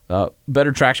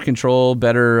better traction control,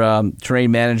 better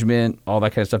terrain management, all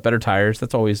that kind of stuff, better tires.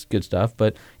 That's always good stuff.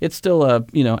 But it's still,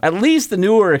 at least the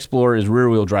newer Explorer is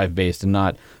rear-wheel drive based and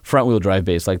not front-wheel drive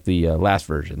based like the last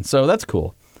version. So that's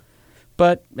cool.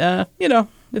 But,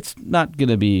 it's not going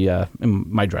to be in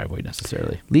my driveway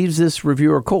necessarily. Leaves this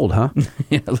reviewer cold, huh?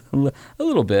 Yeah, a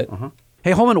little bit.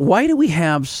 Hey, Holman, why do we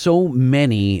have so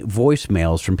many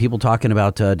voicemails from people talking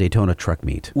about Daytona Truck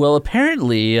Meet? Well,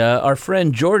 apparently, our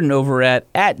friend Jordan over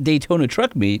at Daytona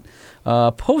Truck Meet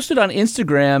posted on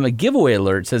Instagram a giveaway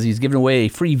alert. It says he's giving away a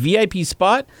free VIP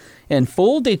spot and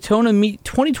full Daytona Meet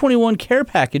 2021 care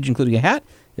package, including a hat,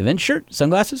 event shirt,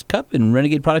 sunglasses, cup, and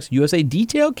Renegade Products USA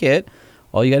detail kit.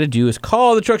 All you got to do is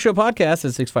call the Truck Show Podcast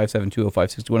at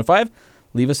 657-205-6105.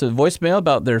 Leave us a voicemail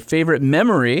about their favorite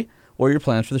memory or your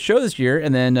plans for the show this year.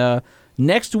 And then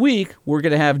next week, we're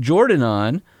going to have Jordan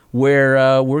on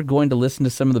where we're going to listen to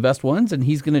some of the best ones, and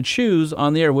he's going to choose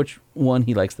on the air which one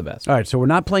he likes the best. All right, so we're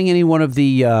not playing any one of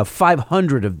the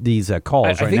 500 of these calls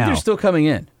right now. I think they're still coming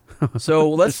in. So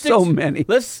let's many.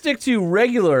 Let's stick to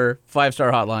regular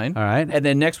 5-star hotline. All right. And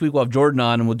then next week we'll have Jordan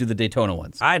on, and we'll do the Daytona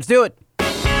ones. All right, let's do it.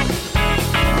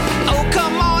 Oh,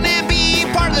 come on and be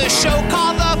part of the show.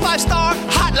 Call the 5-star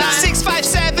hotline.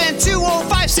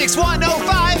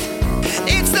 657-205-6105.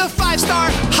 It's the 5-star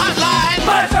hotline.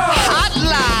 5-star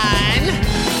hotline.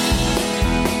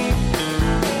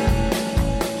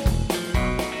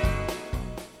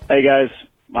 Hey guys,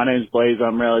 my name's Blaze.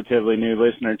 I'm a relatively new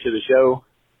listener to the show.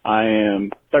 I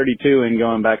am 32 and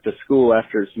going back to school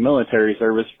after some military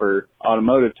service for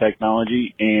automotive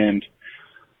technology, and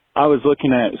I was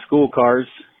looking at school cars,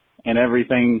 and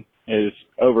everything is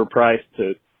overpriced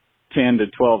to 10 to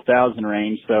 12,000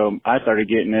 range. So I started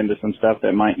getting into some stuff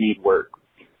that might need work.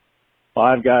 Well,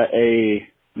 I've got a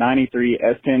 93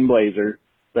 S10 Blazer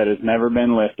that has never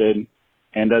been lifted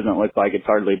and doesn't look like it's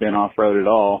hardly been off-road at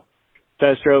all.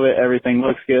 Test drove it. Everything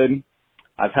looks good.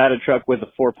 I've had a truck with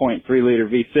a 4.3 liter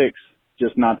V6,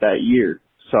 just not that year.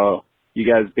 So you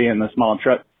guys being the small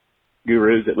truck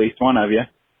gurus, at least one of you,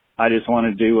 I just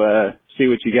wanted to see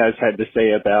what you guys had to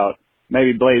say about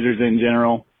maybe Blazers in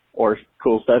general or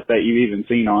cool stuff that you've even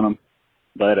seen on them.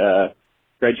 But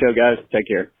great show, guys. Take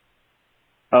care.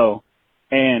 Oh,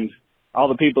 and all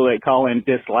the people that call in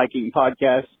disliking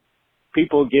podcasts,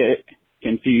 people get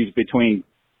confused between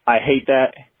I hate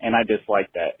that and I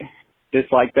dislike that.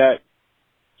 Dislike that,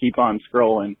 keep on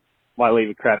scrolling. Why leave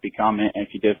a crappy comment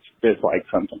if you dislike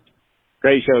something?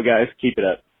 Great show, guys. Keep it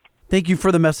up. Thank you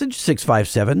for the message,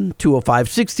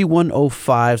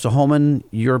 657-205-6105. So, Holman,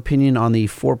 your opinion on the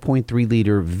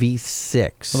 4.3-liter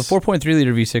V6? Well, the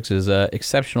 4.3-liter V6 is an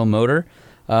exceptional motor.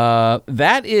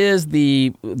 That is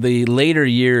the later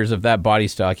years of that body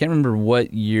style. I can't remember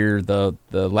what year the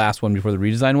last one before the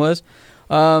redesign was.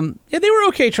 Yeah, they were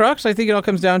okay trucks. I think it all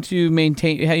comes down to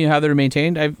maintain how they're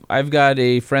maintained. I've got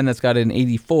a friend that's got an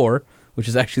 84 which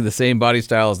is actually the same body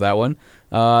style as that one,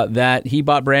 that he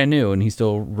bought brand new, and he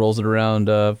still rolls it around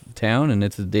town, and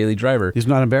it's a daily driver. He's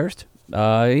not embarrassed?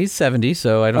 He's 70,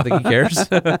 so I don't think he cares.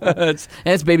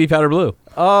 It's baby powder blue.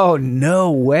 Oh,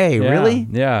 no way. Yeah, Really?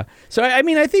 Yeah. So, I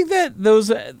mean, I think that those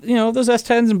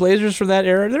S10s and Blazers from that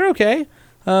era, they're okay.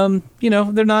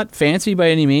 They're not fancy by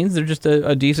any means. They're just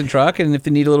a decent truck, and if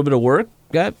they need a little bit of work,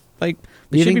 they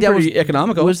should be pretty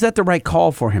economical. Was that the right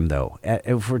call for him, though,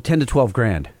 for 10 to 12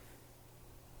 grand?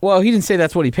 Well, he didn't say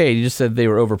that's what he paid. He just said they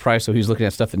were overpriced, so he was looking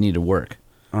at stuff that needed work.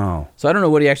 Oh. So I don't know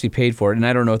what he actually paid for it, and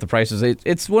I don't know what the price is.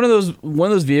 It's one of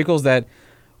those vehicles that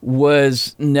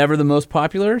was never the most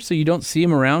popular, so you don't see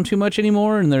them around too much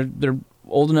anymore, and they're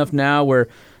old enough now where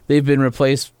they've been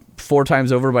replaced 4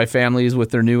 times over by families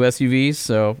with their new SUVs.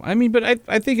 So, I mean, but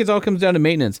I think it all comes down to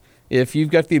maintenance. If you've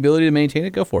got the ability to maintain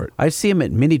it, go for it. I see him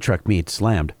at mini truck meets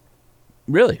slammed.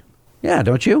 Really? Yeah,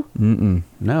 don't you? Mm-mm.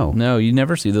 No. No, you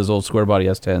never see those old square body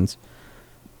S10s.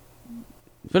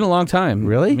 It's been a long time.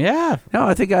 Really? Yeah. No,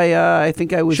 I think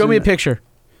I was. Show me a picture.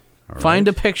 Find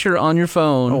a picture on your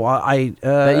phone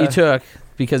that you took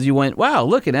because you went, wow,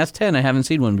 look, an S10. I haven't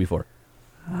seen one before.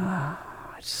 I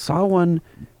saw one.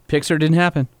 Picture didn't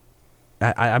happen.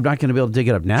 I'm not going to be able to dig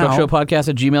it up now.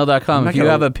 Truckshowpodcast@gmail.com. If you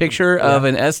have a picture of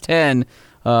an S10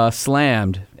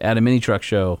 slammed at a mini truck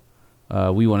show,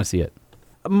 we want to see it.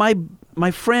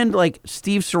 My friend, like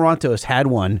Steve Sarantos, had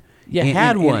one. Yeah,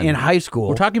 had one in high school.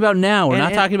 We're talking about now. We're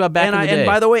not talking about back in the day. And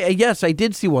by the way, yes, I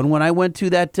did see one when I went to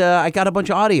that. I got a bunch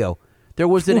of audio. There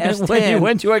was an S10. When you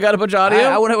went to, I got a bunch of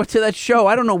audio. When I went to that show,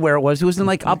 I don't know where it was. It was in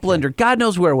like Upland or God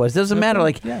knows where it was. Doesn't matter.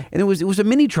 And it was a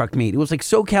mini truck meet. It was like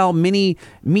SoCal Mini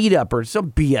Meetup or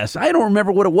some BS. I don't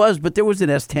remember what it was, but there was an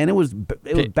S10. It was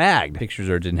bagged. Pictures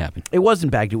or it didn't happen. It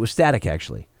wasn't bagged. It was static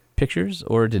actually. Pictures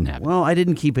or it didn't happen. Well, I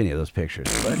didn't keep any of those pictures.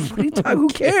 But who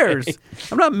cares?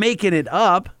 I'm not making it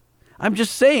up. I'm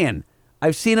just saying,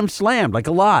 I've seen them slammed, like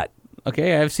a lot.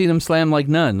 Okay, I've seen them slammed like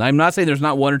none. I'm not saying there's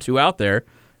not one or two out there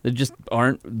that just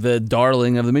aren't the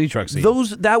darling of the mini truck scene.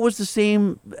 That was the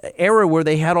same era where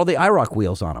they had all the IROC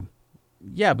wheels on them.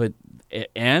 Yeah, but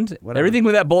everything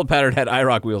with that bolt pattern had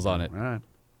IROC wheels on it. All right.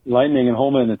 Lightning and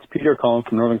Holman, it's Peter calling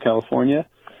from Northern California.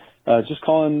 Just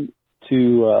calling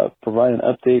to provide an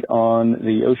update on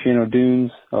the Oceano Dunes,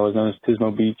 otherwise known as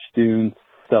Pismo Beach Dunes.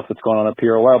 Stuff that's going on up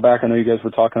here. A while back, I know you guys were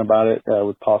talking about it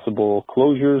with possible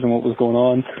closures and what was going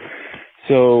on.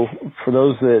 So for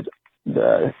those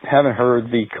that haven't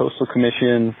heard, the Coastal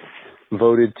Commission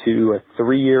voted to a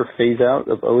 3-year phase out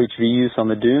of OHV use on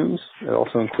the dunes. It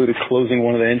also included closing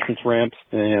one of the entrance ramps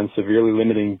and severely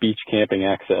limiting beach camping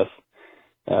access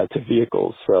to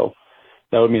vehicles. So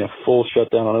that would mean a full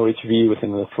shutdown on OHV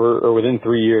within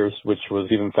 3 years, which was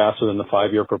even faster than the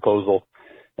 5-year proposal.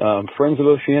 Friends of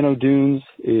Oceano Dunes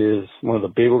is one of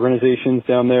the big organizations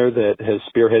down there that has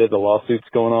spearheaded the lawsuits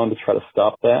going on to try to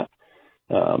stop that.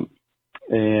 I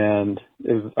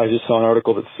just saw an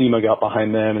article that SEMA got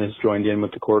behind them and has joined in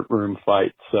with the courtroom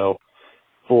fight. So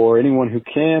for anyone who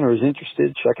can or is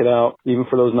interested, check it out. Even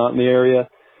for those not in the area,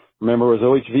 remember, as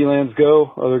OHV lands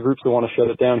go, other groups that want to shut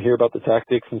it down hear about the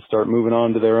tactics and start moving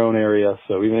on to their own area.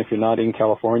 So even if you're not in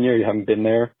California or you haven't been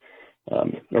there,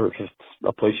 or if it's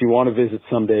a place you want to visit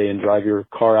someday and drive your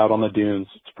car out on the dunes,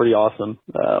 it's pretty awesome.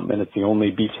 And it's the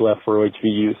only beach left for OHV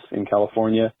use in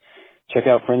California. Check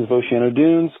out Friends of Oceano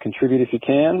Dunes, contribute if you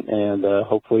can, and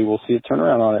hopefully we'll see a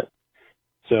turnaround on it.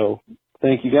 So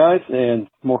thank you guys, and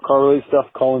more car-related stuff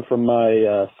calling from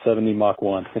my 70 Mach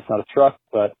 1. It's not a truck,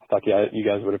 but I thought you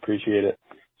guys would appreciate it.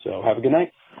 So have a good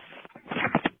night.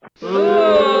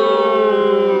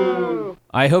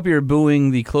 I hope you're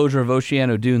booing the closure of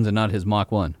Oceano Dunes and not his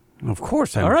Mach 1. Of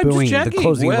course I'm All right, booing just the checking.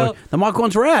 closing. Well, the Mach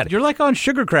 1's rad. You're like on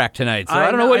sugar crack tonight, so I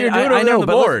don't know what you're doing over there on the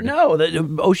but board. No, the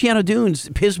Oceano Dunes,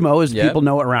 Pismo, as people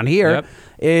know it around here,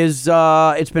 is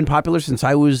it's been popular since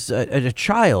I was a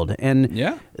child, and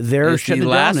they're it's shutting the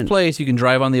it down. last place you can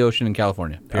drive on the ocean in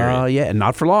California. Period. And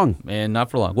not for long. And not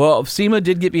for long. Well, SEMA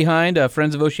did get behind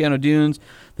Friends of Oceano Dunes,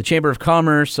 the Chamber of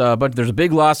Commerce, but there's a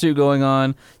big lawsuit going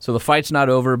on, so the fight's not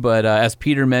over. But as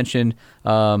Peter mentioned,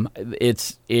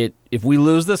 if we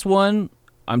lose this one,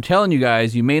 I'm telling you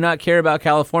guys, you may not care about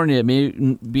California. It may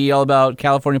be all about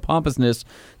California pompousness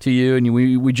to you, and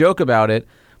we joke about it,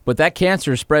 but that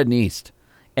cancer is spreading east.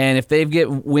 And if they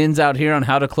get wins out here on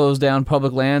how to close down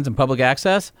public lands and public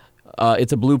access,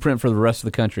 it's a blueprint for the rest of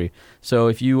the country. So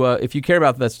if you care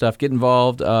about that stuff, get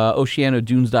involved.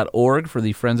 OceanoDunes.org for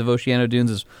the Friends of Oceano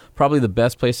Dunes is probably the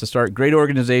best place to start. Great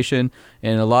organization,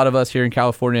 and a lot of us here in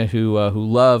California who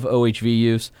love OHV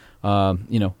use.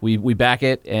 We back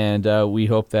it, and we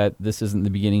hope that this isn't the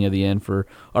beginning of the end for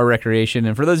our recreation.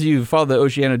 And for those of you who follow the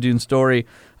Oceano Dune story,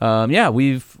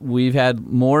 we've had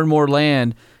more and more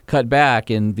land cut back,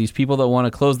 and these people that want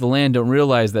to close the land don't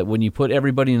realize that when you put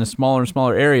everybody in a smaller and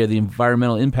smaller area, the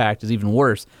environmental impact is even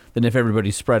worse than if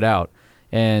everybody's spread out.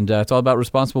 And it's all about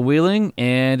responsible wheeling,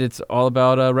 and it's all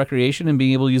about recreation and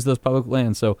being able to use those public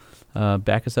lands. So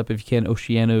back us up if you can,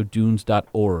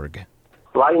 OceanoDunes.org.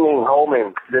 Lightning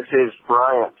Holman, this is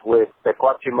Bryant with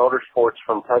Tecuache Motorsports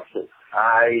from Texas.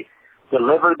 I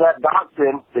delivered that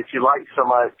Datsun that you like so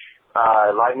much.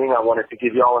 Lightning, I wanted to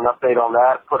give you all an update on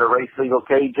that. Put a race legal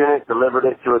cage in it, delivered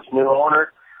it to its new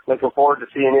owner. Looking forward to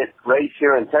seeing it race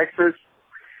here in Texas.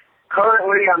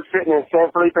 Currently, I'm sitting in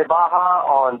San Felipe, Baja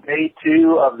on day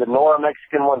 2 of the NORA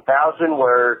Mexican 1000,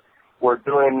 where we're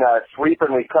doing sweep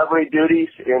and recovery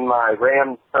duties in my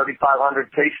Ram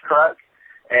 3500 chase truck.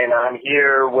 And I'm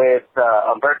here with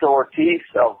Humberto Ortiz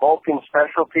of Vulcan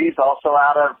Specialties, also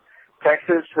out of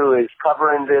Texas, who is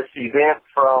covering this event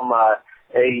from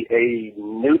a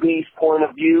newbie's point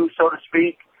of view, so to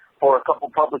speak, for a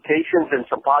couple publications and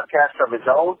some podcasts of his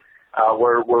own.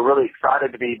 We're really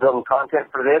excited to be building content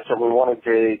for this, and we wanted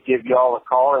to give you all a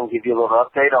call and give you a little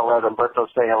update. I'll let Humberto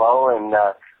say hello and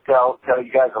tell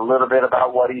you guys a little bit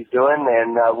about what he's doing,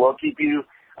 and we'll keep you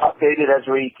updated as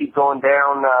we keep going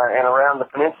down and around the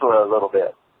peninsula a little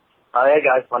bit. Hey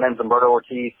guys, my name's Humberto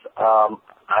Ortiz.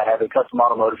 I have a custom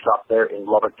automotive shop there in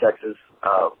Lubbock, Texas.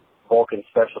 Vulcan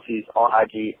Specialties on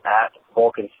IG at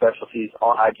Vulcan Specialties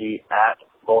on IG at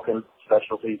Vulcan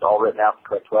Specialties, all written out the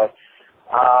correct way.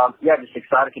 Just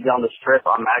excited to be on this trip.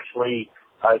 I'm actually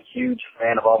a huge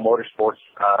fan of all motorsports.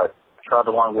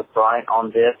 Traveled along with Brian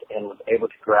on this and was able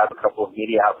to grab a couple of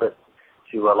media outlets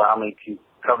to allow me to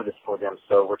cover this for them.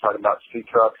 So we're talking about Street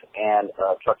Trucks and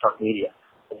Truck Talk Media.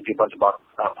 We do a bunch of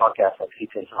podcasts like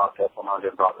C10 Talk,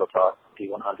 F100, Bronco Talk,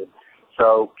 P100.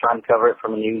 So trying to cover it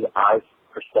from a new eyes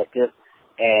perspective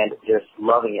and just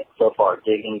loving it so far,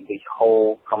 digging the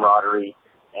whole camaraderie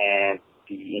and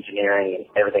the engineering and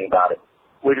everything about it.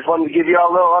 We just wanted to give you all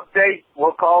a little update.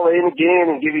 We'll call in again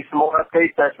and give you some more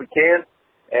updates as we can,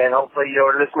 and hopefully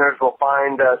your listeners will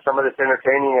find some of this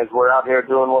entertaining as we're out here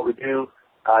doing what we do,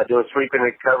 doing sweep and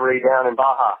recovery down in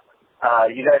Baja.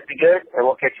 You guys be good, and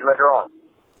we'll catch you later on.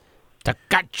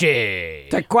 Tecuache.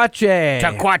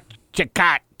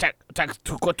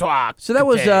 So that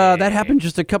was that happened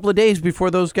just a couple of days before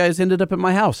those guys ended up at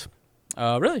my house.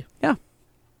 Really? Yeah.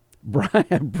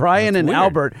 Brian and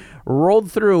Albert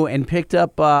rolled through and picked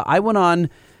up. I went on,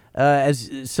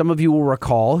 as some of you will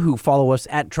recall, who follow us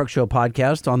at Truck Show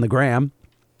Podcast on the gram.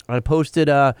 I posted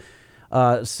a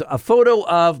photo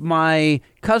of my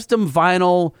custom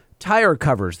vinyl tire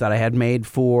covers that I had made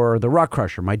for the Rock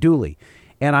Crusher, my dually.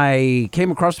 And I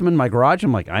came across them in my garage.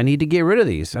 I'm like, I need to get rid of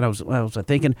these. And I was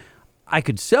thinking I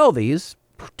could sell these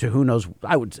to who knows.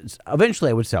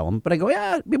 Eventually I would sell them. But I go,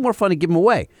 it'd be more fun to give them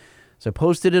away. So I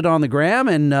posted it on the gram,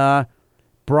 and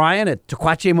Brian at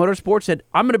Tecuache Motorsports said,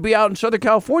 I'm going to be out in Southern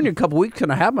California in a couple weeks.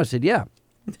 Can I have them? I said, yeah.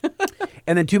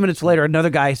 And then 2 minutes later, another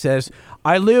guy says,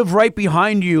 I live right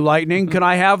behind you, Lightning. Can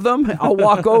I have them? I'll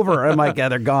walk over. I'm like, yeah,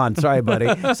 they're gone. Sorry, buddy.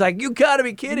 It's like, you got to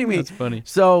be kidding me. That's funny.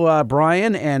 So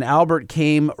Brian and Albert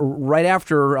came right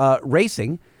after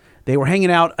racing. They were hanging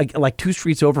out like 2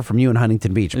 streets over from you in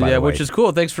Huntington Beach, by the way. Yeah, which is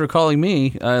cool. Thanks for calling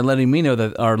me and letting me know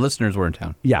that our listeners were in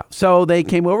town. Yeah, so they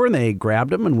came over and they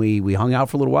grabbed him, and we hung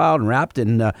out for a little while and wrapped.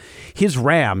 And his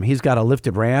Ram, he's got a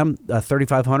lifted Ram,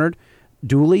 3500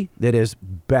 dually that is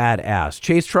badass.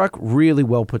 Chase truck, really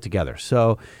well put together.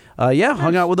 So,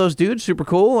 hung out with those dudes, super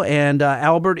cool. And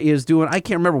Albert is doing, I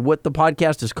can't remember what the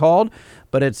podcast is called,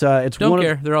 but it's don't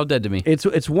care. They're all dead to me.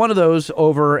 It's one of those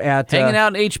over at hanging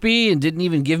out in HB and didn't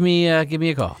even give me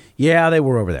a call. Yeah, they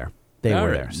were over there. They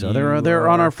were there. So they're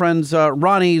on our friends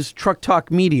Ronnie's Truck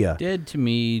Talk Media. Dead to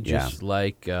me, just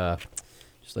like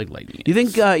lightning. You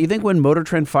think when Motor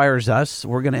Trend fires us,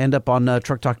 we're going to end up on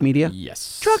Truck Talk Media?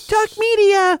 Yes. Truck Talk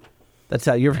Media. That's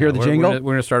how you ever hear the jingle? We're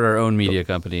going to start our own media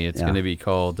company. It's going to be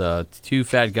called Two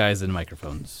Fat Guys and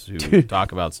Microphones who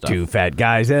talk about stuff. 2 fat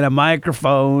guys and a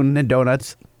microphone and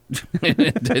donuts.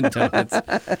 And donuts. All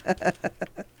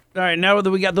right, now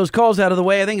that we got those calls out of the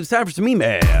way, I think it's time for some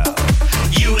email.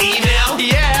 You email?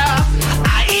 Yeah.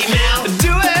 I email?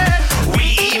 Do it. We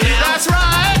email? That's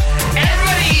right.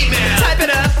 Everybody email. Type it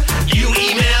up. You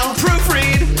email?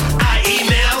 Proofread. I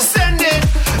email? Send it.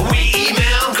 We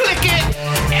email? Click it.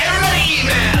 Everybody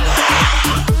email.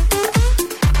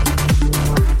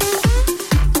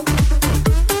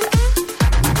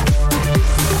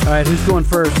 All right, who's going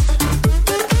first?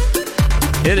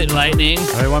 Hit it, Lightning.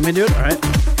 All right, want me to do it? All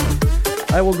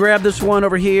right. I will grab this one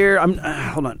over here.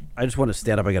 Hold on. I just want to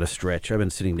stand up. I got to stretch. I've been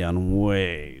sitting down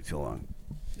way too long.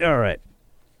 All right.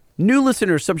 New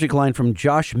listener subject line from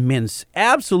Josh Mintz.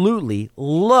 Absolutely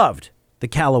loved the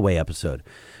Callaway episode.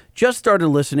 Just started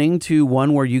listening to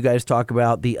one where you guys talk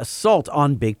about the assault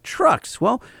on big trucks.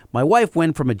 Well, my wife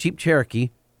went from a Jeep Cherokee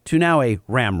to now a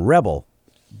Ram Rebel.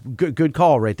 Good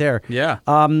call right there. Yeah.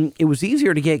 It was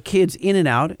easier to get kids in and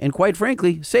out, and quite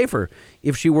frankly, safer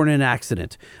if she weren't in an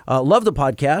accident. Love the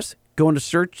podcast. Going to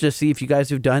search to see if you guys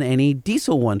have done any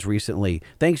diesel ones recently.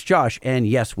 Thanks, Josh. And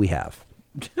yes, we have.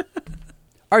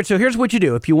 All right, so here's what you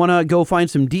do. If you want to go find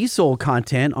some diesel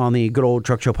content on the Good Old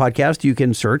Truck Show podcast, you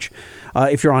can search.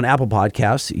 If you're on Apple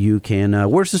Podcasts, you can...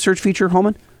 where's the search feature,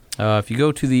 Holman? If you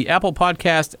go to the Apple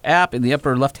Podcast app in the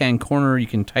upper left-hand corner, you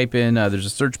can type in, there's a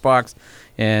search box,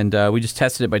 and we just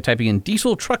tested it by typing in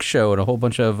Diesel Truck Show, and a whole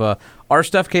bunch of our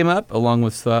stuff came up, along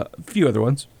with a few other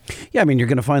ones. Yeah, I mean, you're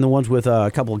going to find the ones with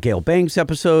a couple of Gail Banks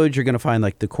episodes. You're going to find,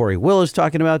 like, the Corey Willis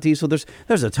talking about diesel. There's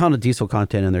a ton of diesel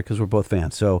content in there because we're both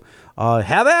fans, so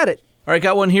have at it. All right,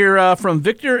 got one here from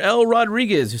Victor L.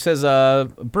 Rodriguez, who says,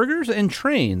 burgers and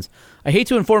trains. I hate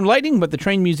to inform Lightning, but the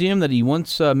train museum that he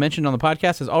once mentioned on the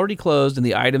podcast has already closed, and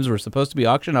the items were supposed to be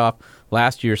auctioned off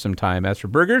last year sometime. As for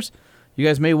burgers, you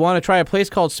guys may want to try a place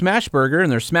called Smash Burger,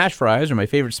 and their smash fries are my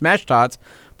favorite smash tots,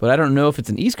 but I don't know if it's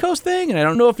an East Coast thing, and I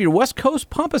don't know if your West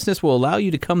Coast pompousness will allow you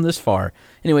to come this far.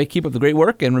 Anyway, keep up the great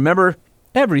work, and remember,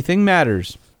 everything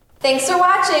matters. Thanks for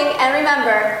watching, and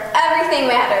remember, everything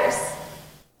matters.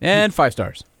 And 5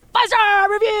 stars.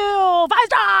 5-star review! 5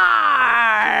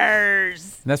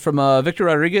 stars! And that's from Victor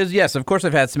Rodriguez. Yes, of course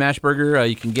I've had Smash Burger.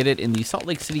 You can get it in the Salt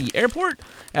Lake City Airport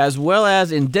as well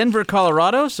as in Denver,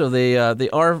 Colorado. So they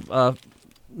are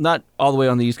not all the way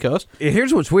on the East Coast.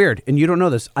 Here's what's weird, and you don't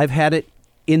know this. I've had it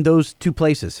in those two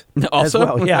places Also? as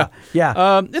well. Yeah,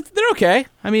 yeah. They're okay.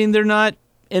 I mean, they're not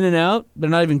in and out. They're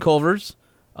not even Culver's.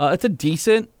 It's a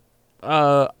decent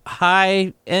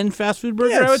high-end fast food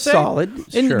burger, Yeah, I would say. solid,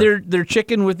 And sure. their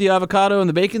chicken with the avocado and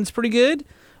the bacon's pretty good.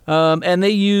 And they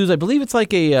use, I believe it's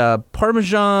like a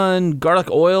Parmesan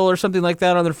garlic oil or something like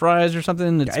that on their fries or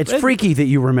something. It's freaky that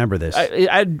you remember this.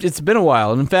 It's been a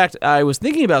while. And in fact, I was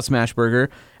thinking about Smash Burger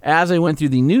as I went through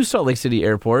the new Salt Lake City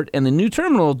Airport, and the new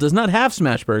terminal does not have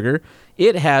Smash Burger.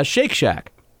 It has Shake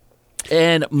Shack.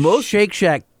 And most Shake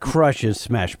Shack crushes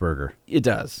Smash Burger. It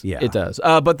does. Yeah. It does.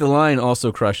 But the line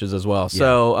also crushes as well.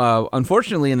 So,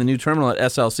 unfortunately, in the new terminal at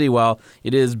SLC, while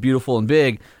it is beautiful and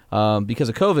big, because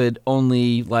of COVID,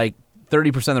 only like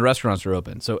 30% of the restaurants are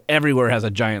open. So everywhere has a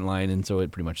giant line, and so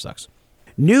it pretty much sucks.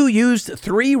 New used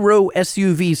 3-row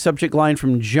SUV subject line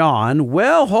from John.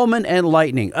 Well, Holman and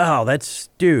Lightning. Oh, that's,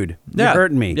 dude, you're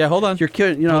hurting me. Yeah, hold on. You're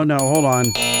kidding. No, hold on.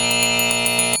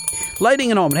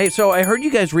 Lightning and Holman. Hey, so I heard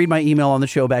you guys read my email on the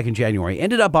show back in January.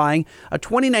 Ended up buying a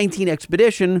 2019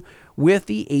 Expedition with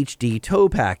the HD tow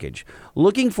package.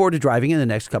 Looking forward to driving in the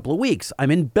next couple of weeks. I'm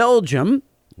in Belgium.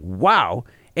 Wow.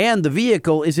 And the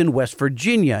vehicle is in West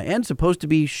Virginia and supposed to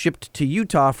be shipped to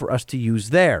Utah for us to use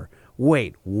there.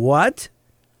 Wait, what?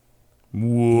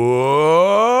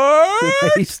 What?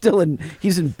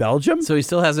 He's in Belgium? So he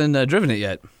still hasn't driven it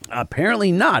yet.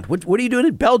 Apparently not. What are you doing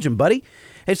in Belgium, buddy?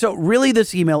 Hey, so really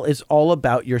this email is all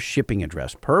about your shipping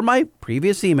address. Per my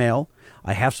previous email,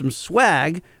 I have some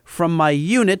swag from my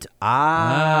unit.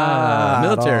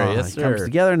 Military, yes, it comes sir.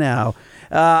 together now.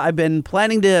 I've been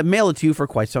planning to mail it to you for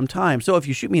quite some time. So if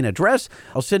you shoot me an address,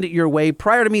 I'll send it your way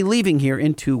prior to me leaving here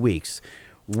in 2 weeks.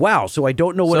 Wow, so I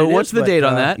don't know what it is. So what's the date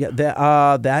on that?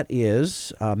 Yeah, that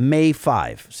is May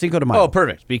 5, Cinco de Mayo. Oh,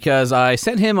 perfect, because I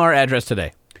sent him our address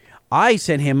today. I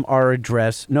sent him our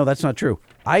address. No, that's not true.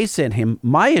 I sent him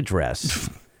my address.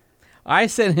 I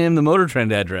sent him the Motor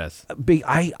Trend address.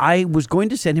 I was going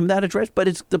to send him that address, but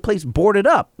it's the place boarded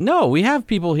up. No, we have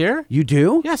people here. You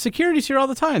do? Yeah, security's here all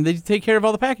the time. They take care of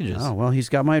all the packages. Oh, well, he's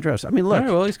got my address. I mean, look. All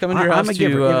right, well, he's coming to your I'm house a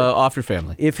giver. to off your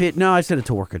family. No, I sent it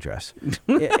to work address.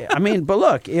 I mean, but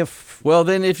look, Well,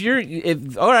 then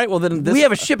all right, well, then we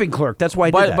have a shipping clerk. That's why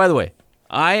I did that. By the way,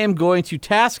 I am going to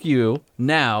task you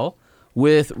now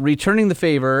with returning the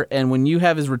favor, and when you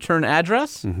have his return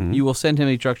address, you will send him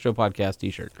a Truck Show Podcast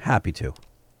t-shirt. Happy to.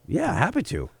 Yeah, happy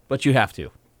to. But you have to.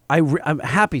 I'm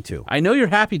happy to. I know you're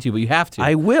happy to, but you have to.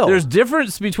 I will. There's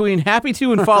difference between happy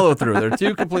to and follow through. They're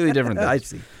two completely different things. I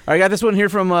see. All right, I got this one here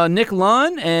from Nick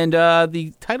Lund, and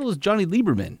the title is Johnny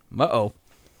Lieberman. Uh-oh.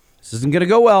 This isn't going to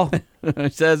go well.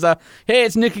 It says, hey,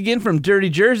 it's Nick again from Dirty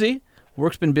Jersey.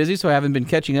 Work's been busy, so I haven't been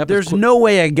catching up. There's no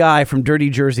way a guy from Dirty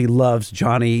Jersey loves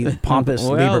Johnny Pompous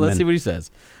Well, Lieberman. let's see what he says.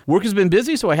 Work has been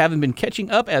busy, so I haven't been catching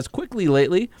up as quickly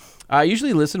lately. I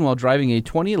usually listen while driving a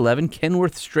 2011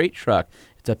 Kenworth straight truck.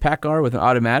 It's a PACCAR with an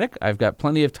automatic. I've got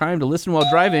plenty of time to listen while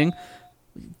driving.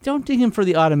 Don't ding him for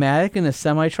the automatic in a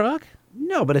semi-truck.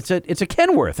 No, but it's a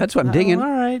Kenworth. That's what I'm digging. All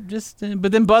right,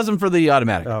 but then buzz him for the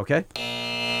automatic. Okay.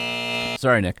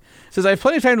 Sorry, Nick. Says, I have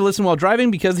plenty of time to listen while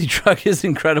driving because the truck is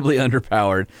incredibly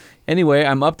underpowered. Anyway,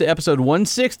 I'm up to episode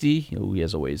 160. Oh, he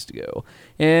has a ways to go.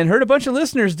 And heard a bunch of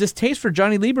listeners' distaste for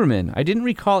Johnny Lieberman. I didn't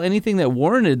recall anything that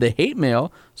warranted the hate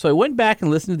mail, so I went back and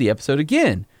listened to the episode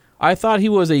again. I thought he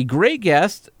was a great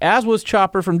guest, as was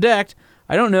Chopper from Decked.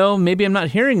 I don't know, maybe I'm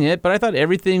not hearing it, but I thought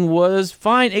everything was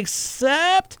fine,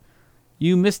 except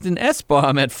you missed an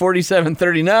S-bomb at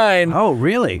 4739. Oh,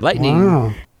 really? Lightning.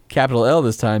 Wow. Capital L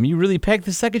this time. You really pegged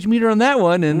the suckage meter on that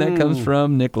one, and that comes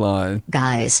from Nick Lawn.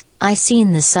 Guys, I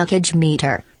seen the suckage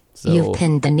meter. You've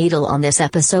pinned the needle on this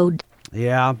episode.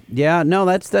 Yeah. No,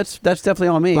 that's definitely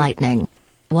on me. Lightning.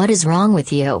 What is wrong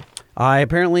with you? I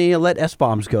apparently let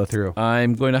S-bombs go through.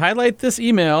 I'm going to highlight this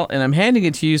email, and I'm handing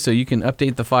it to you so you can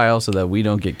update the file so that we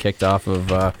don't get kicked off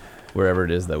of wherever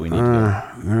it is that we need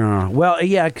to go. Well,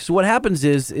 yeah, because what happens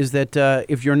is that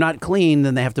if you're not clean,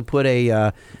 then they have to put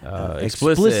a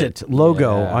explicit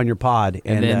logo on your pod,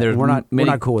 and then there's we're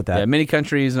not cool with that. Yeah, many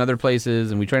countries and other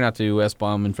places, and we try not to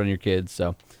S-bomb in front of your kids.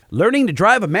 So, learning to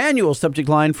drive a manual, subject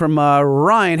line from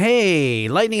Ryan. Hey,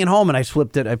 Lightning and Holman. I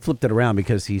flipped it around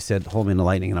because he said Holman and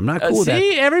Lightning, and I'm not cool with that.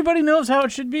 See, everybody knows how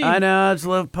it should be. I know, it's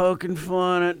love poking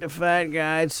fun at the fat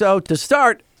guy. So to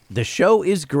start, the show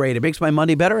is great. It makes my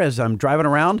Monday better as I'm driving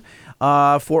around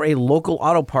for a local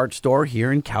auto parts store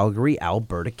here in Calgary,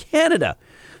 Alberta, Canada.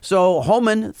 So,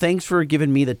 Holman, thanks for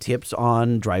giving me the tips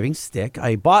on driving stick.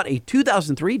 I bought a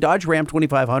 2003 Dodge Ram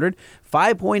 2500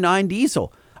 5.9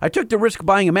 diesel. I took the risk of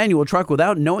buying a manual truck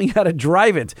without knowing how to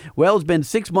drive it. Well, it's been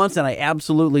 6 months, and I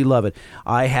absolutely love it.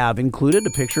 I have included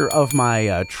a picture of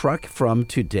my truck from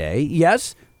today.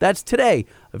 Yes, that's today.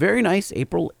 A very nice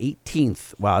April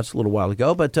 18th. Wow, it's a little while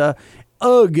ago, but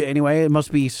anyway, it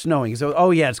must be snowing. So,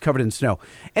 oh yeah, it's covered in snow.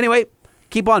 Anyway,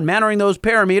 keep on mannering those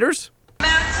parameters.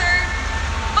 Monitor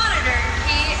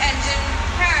key engine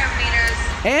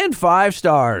parameters. And 5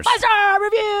 stars. 5-star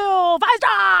review! 5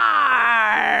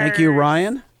 stars! Thank you,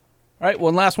 Ryan. All right,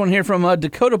 one last one here from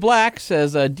Dakota Black.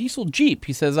 Says, Diesel Jeep.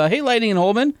 He says, hey, Lightning and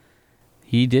Holman.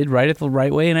 He did write it the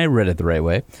right way, and I read it the right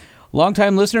way.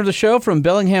 Longtime listener of the show from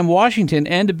Bellingham, Washington,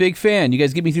 and a big fan. You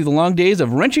guys get me through the long days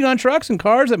of wrenching on trucks and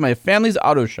cars at my family's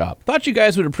auto shop. Thought you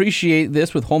guys would appreciate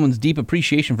this with Holman's deep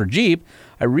appreciation for Jeep.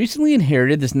 I recently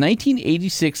inherited this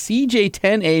 1986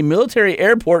 CJ10A military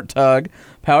airport tug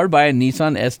powered by a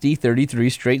Nissan SD33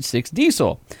 straight 6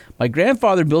 diesel. My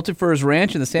grandfather built it for his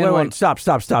ranch in the San Juan... Wait, stop.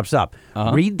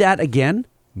 Read that again.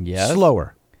 Yes.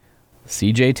 Slower.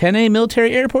 CJ10A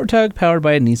military airport tug powered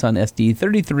by a Nissan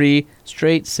SD33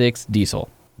 straight 6 diesel.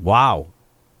 Wow.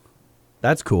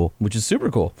 That's cool. Which is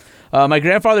super cool. My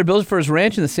grandfather built it for his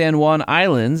ranch in the San Juan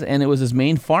Islands, and it was his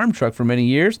main farm truck for many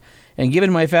years. And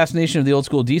given my fascination of the old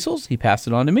school diesels, he passed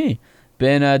it on to me.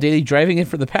 Been daily driving it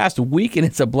for the past week, and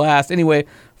it's a blast. Anyway,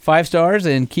 5 stars,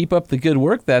 and keep up the good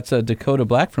work. That's Dakota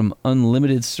Black from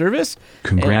Unlimited Service.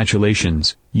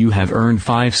 Congratulations. You have earned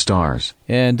 5 stars.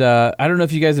 And I don't know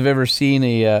if you guys have ever seen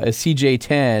a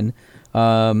CJ10.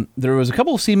 There was a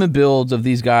couple of SEMA builds of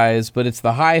these guys, but it's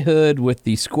the high hood with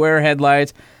the square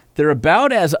headlights. They're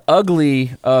about as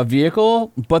ugly a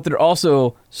vehicle, but they're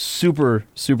also super,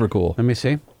 super cool. Let me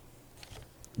see.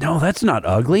 No, that's not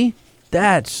ugly.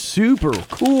 That's super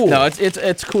cool. No,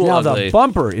 it's cool. Now ugly. the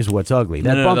bumper is what's ugly.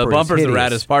 That No, bumper the bumper's is the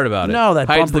hideous. raddest part about it. No, that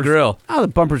hides the bumper's- grill. Oh, the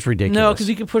bumper's ridiculous. No, because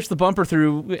you can push the bumper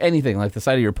through anything, like the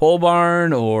side of your pole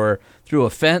barn or through a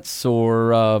fence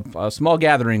or a small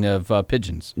gathering of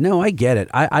pigeons. No, I get it.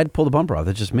 I'd pull the bumper off.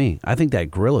 That's just me. I think that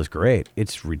grill is great.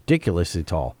 It's ridiculously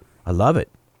tall. I love it.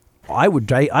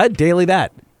 I'd daily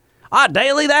that. I'd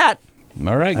daily that.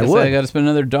 All right, I guess would. I got to spend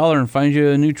another $1 and find you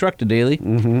a new truck to daily.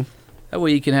 Mm-hmm. That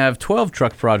way you can have 12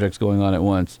 truck projects going on at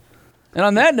once. And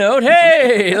on that note,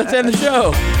 hey, let's end the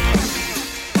show.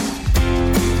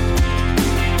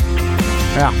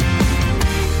 Yeah.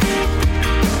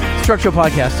 Truck Show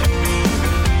Podcast.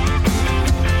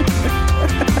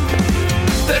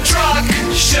 The Truck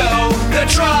Show, the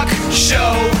Truck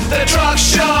Show, the Truck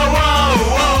Show.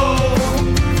 Oh,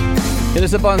 Hit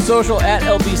us up on social at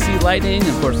LBC Lightning.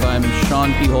 Of course, I'm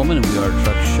Sean P. Holman, and we are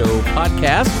Truck Show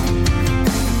Podcast.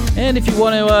 And if you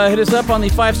want to hit us up on the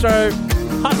 5-star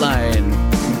hotline,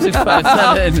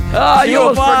 657 you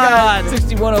almost forgot.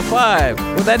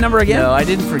 6105. With that number again? No, I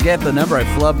didn't forget the number. I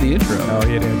flubbed the intro. Oh,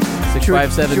 you did.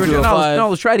 657-205. No,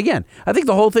 let's try it again. I think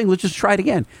the whole thing, let's just try it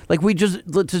again. Like let's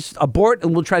just abort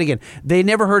and we'll try it again. They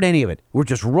never heard any of it. We're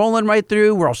just rolling right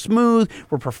through. We're all smooth.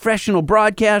 We're professional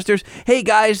broadcasters. Hey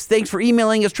guys, thanks for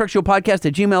emailing us,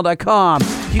 truckshowpodcast@gmail.com.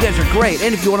 You guys are great.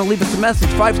 And if you want to leave us a message,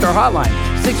 5-star hotline,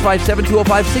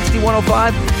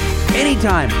 657-205-6105.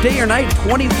 Anytime, day or night,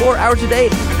 24 hours a day.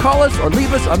 Call us or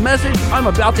leave us a message. I'm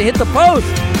about to hit the post.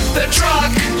 The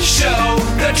Truck Show,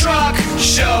 the Truck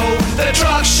Show, the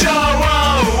Truck Show.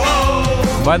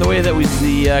 Oh, By the way, that was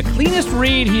the cleanest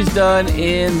read he's done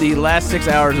in the last 6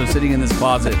 hours of sitting in this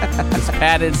closet. This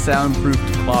padded,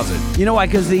 soundproofed closet. You know why?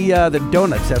 Because the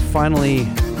donuts have finally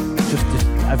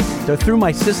they're through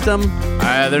my system.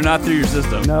 They're not through your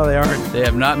system. No, they aren't. They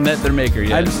have not met their maker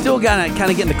yet. I'm still kind of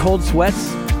getting the cold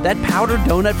sweats. That powdered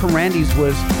donut from Randy's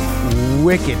was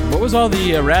wicked. What was all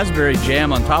the raspberry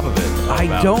jam on top of it?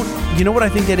 You know what I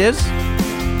think that is?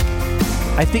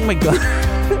 I think my gum.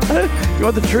 You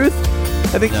want the truth?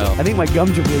 I think my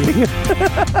gums are bleeding.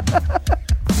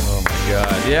 Oh my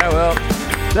God. Yeah, well.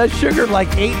 That sugar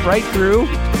ate right through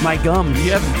my gums.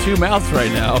 You have two mouths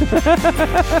right now.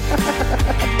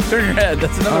 Turn your head.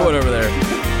 That's another one over there.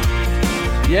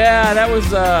 Yeah, that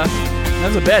was a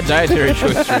bad dietary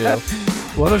choice for you.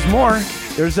 Well, there's more.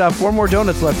 There's 4 more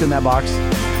donuts left in that box.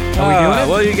 Are we doing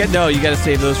it? Well, you got to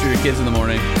save those for your kids in the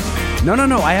morning. No.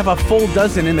 I have a full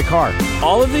dozen in the car.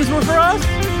 All of these were for us?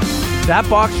 That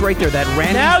box right there, that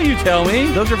Randy. Now you tell me.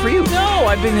 Those are for you. No,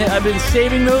 I've been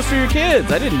saving those for your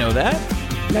kids. I didn't know that.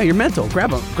 No, you're mental. Grab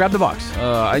them. Grab the box.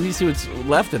 I need to see what's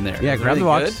left in there. Yeah, grab the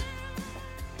box. Good?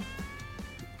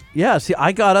 Yeah, see,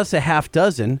 I got us a half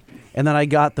dozen, and then I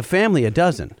got the family a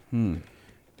dozen.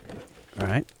 All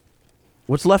right.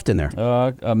 What's left in there?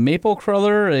 A maple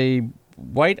cruller, a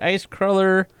white ice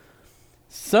cruller,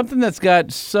 something that's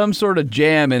got some sort of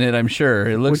jam in it, I'm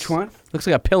sure. Which one? Looks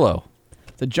like a pillow.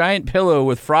 It's a giant pillow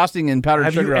with frosting and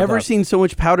powdered sugar. Have you ever seen so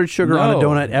much powdered sugar on a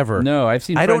donut ever? No, I've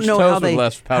seen French I don't know toast how they, with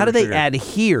less powdered how do they sugar.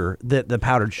 adhere the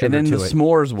powdered sugar to it? And then the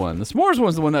s'mores one. The s'mores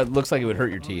one's the one that looks like it would hurt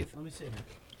your teeth. Let me see.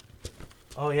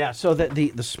 Oh, yeah. So the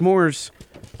s'mores,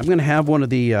 I'm going to have one of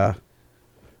the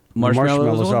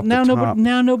marshmallows off the top.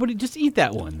 Now nobody, just eat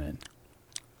that one then.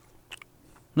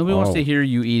 Nobody wants to hear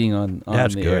you eating on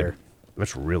That's the good. air.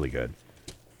 That's really good.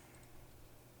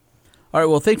 All right,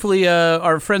 well, thankfully,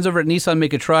 our friends over at Nissan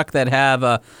make a truck that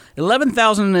have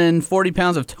 11,040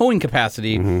 pounds of towing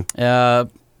capacity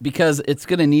because it's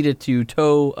going to need it to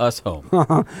tow us home.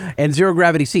 And zero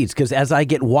gravity seats, because as I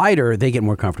get wider, they get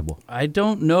more comfortable. I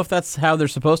don't know if that's how they're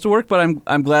supposed to work, but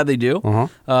I'm glad they do.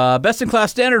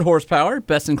 Best-in-class standard horsepower,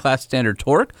 best-in-class standard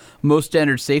torque, most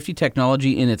standard safety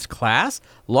technology in its class,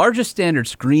 largest standard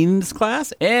screen in its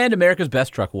class, and America's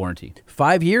best truck warranty.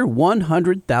 5-year,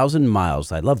 100,000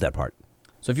 miles. I love that part.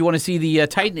 So if you want to see the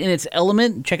Titan in its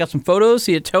element, check out some photos,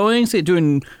 see it towing, see it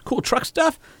doing cool truck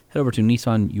stuff, head over to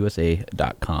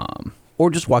NissanUSA.com.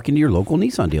 Or just walk into your local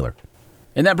Nissan dealer.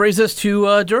 And that brings us to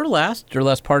Duralast.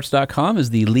 DuralastParts.com is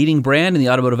the leading brand in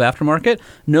the automotive aftermarket,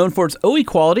 known for its OE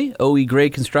quality,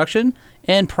 OE-grade construction,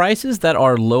 and prices that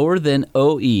are lower than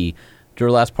OE.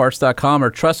 DuralastParts.com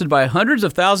are trusted by hundreds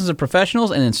of thousands of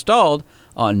professionals and installed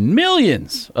on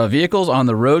millions of vehicles on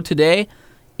the road today.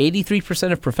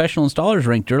 83% of professional installers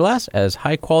rank Duralast as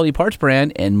high-quality parts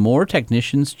brand, and more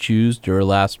technicians choose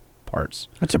Duralast parts.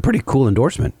 That's a pretty cool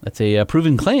endorsement. That's a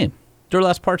proven claim.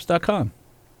 DuralastParts.com.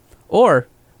 Or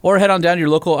head on down to your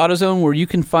local AutoZone, where you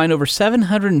can find over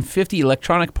 750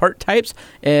 electronic part types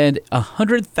and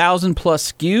 100,000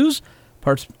 plus SKUs.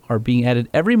 Parts are being added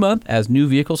every month as new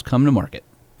vehicles come to market.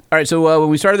 All right, so when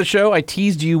we started the show, I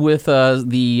teased you with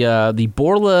the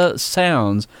Borla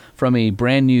sounds from a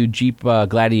brand new Jeep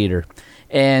Gladiator.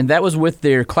 And that was with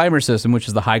their climber system, which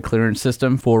is the high clearance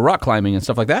system for rock climbing and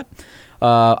stuff like that.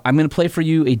 I'm going to play for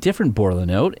you a different Borla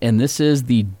note, and this is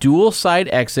the dual side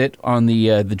exit on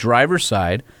the driver's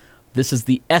side. This is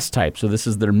the S-type, so this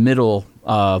is their middle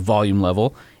volume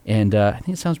level. And I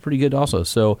think it sounds pretty good also.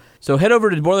 So head over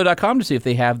to Borla.com to see if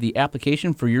they have the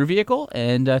application for your vehicle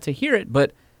and to hear it.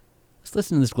 But let's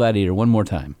listen to this Gladiator one more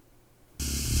time.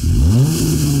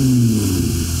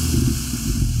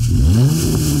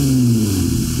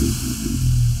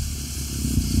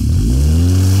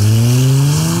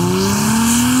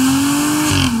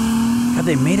 God,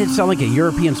 they made it sound like a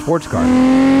European sports car.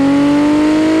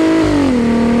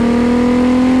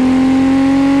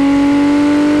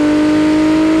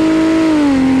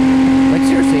 Like,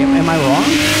 seriously, am I wrong?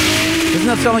 Doesn't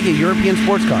that sound like a European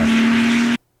sports car?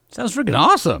 Sounds freaking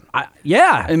awesome.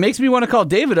 Yeah. It makes me want to call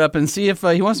David up and see if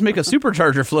he wants to make a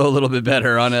supercharger flow a little bit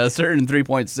better on a certain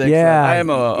 3.6. Yeah. I am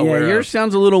aware yours of.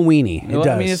 sounds a little weenie. It Well,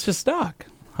 does. I mean, it's just stock.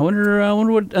 I wonder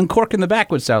what uncorking the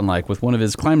back would sound like with one of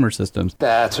his climber systems.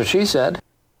 That's what she said.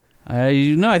 I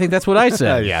think that's what I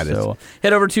said. Yeah, it is. So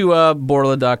head over to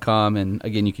Borla.com, and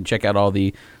again, you can check out all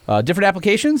the different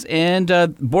applications. And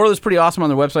Borla is pretty awesome on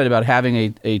their website about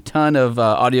having a ton of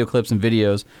audio clips and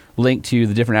videos linked to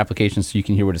the different applications so you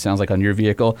can hear what it sounds like on your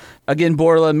vehicle. Again,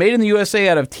 Borla, made in the USA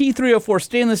out of T304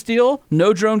 stainless steel,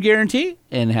 no drone guarantee,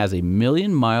 and has a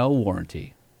 1,000,000-mile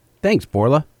warranty. Thanks,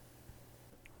 Borla.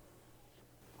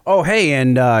 Oh, hey,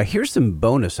 and here's some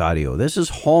bonus audio. This is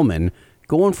Holman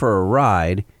going for a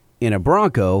ride in a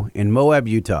Bronco in Moab,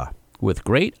 Utah. With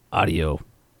great audio.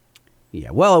 Yeah,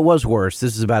 well, it was worse.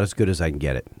 This is about as good as I can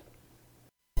get it.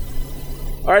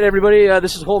 All right, everybody,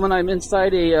 this is Holman. I'm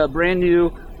inside a brand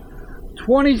new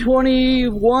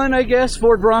 2021, I guess,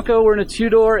 Ford Bronco. We're in a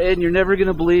two-door, and you're never going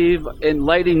to believe, and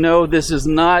Lighting, no, this is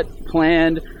not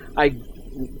planned.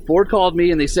 Ford called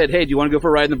me, and they said, hey, do you want to go for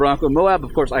a ride in the Bronco in Moab?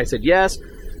 Of course, I said yes.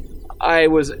 I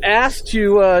was asked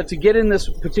to get in this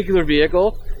particular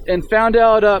vehicle and found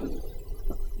out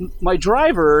my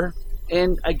driver,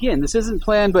 and again, this isn't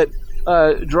planned, but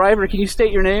driver, can you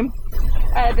state your name?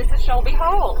 This is Shelby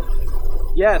Hall.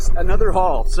 Yes, another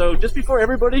Hall. So just before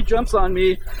everybody jumps on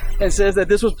me and says that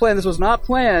this was planned, this was not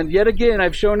planned, yet again,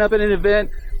 I've shown up at an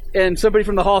event, and somebody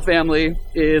from the Hall family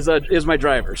is my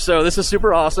driver. So this is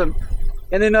super awesome.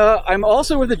 And then I'm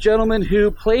also with a gentleman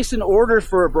who placed an order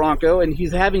for a Bronco, and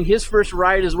he's having his first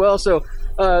ride as well. So,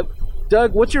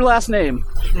 Doug, what's your last name?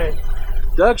 Schmidt.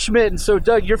 Doug Schmidt. And so,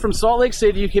 Doug, you're from Salt Lake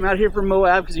City. You came out here from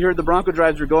Moab because you heard the Bronco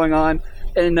drives were going on.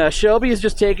 And Shelby has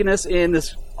just taken us in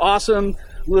this awesome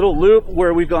little loop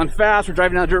where we've gone fast. We're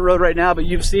driving down dirt road right now, but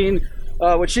you've seen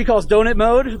what she calls donut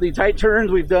mode, the tight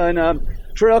turns. We've done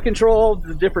trail control,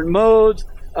 the different modes.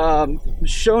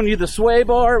 Shown you the sway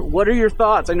bar. What are your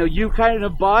thoughts? I know you kind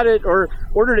of bought it or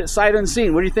ordered it sight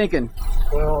unseen. What are you thinking?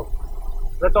 Well,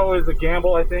 that's always a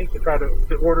gamble, I think, to try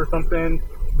to order something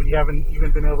when you haven't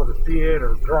even been able to see it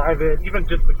or drive it. Even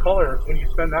just the color, when you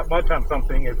spend that much on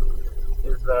something, is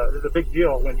a big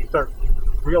deal when you start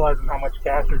realizing how much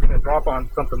cash you're going to drop on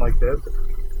something like this.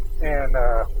 And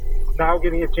now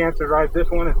getting a chance to ride this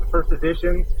one, it's the first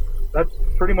edition. That's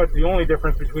pretty much the only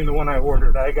difference between the one I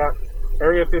ordered. I got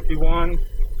Area 51,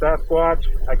 Sasquatch.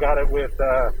 I got it with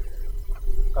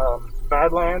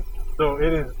Badlands. So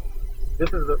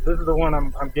this is the one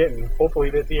I'm getting. Hopefully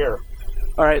this year.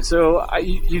 All right, so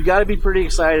you got to be pretty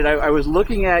excited. I was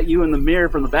looking at you in the mirror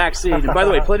from the back seat, and by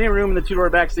the way, plenty of room in the two-door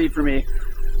back seat for me.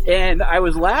 And I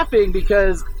was laughing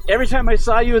because every time I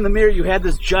saw you in the mirror, you had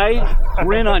this giant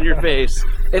grin on your face.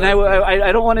 And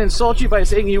I don't want to insult you by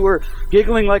saying you were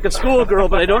giggling like a schoolgirl,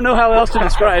 but I don't know how else to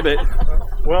describe it.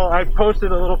 Well, I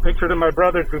posted a little picture to my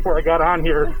brothers before I got on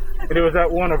here, and it was that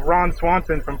one of Ron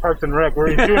Swanson from Parks and Rec where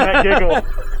he's doing that giggle.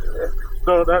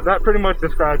 So that pretty much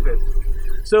describes it.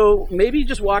 So maybe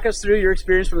just walk us through your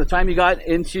experience from the time you got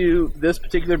into this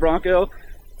particular Bronco,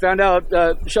 found out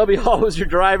Shelby Hall was your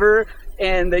driver,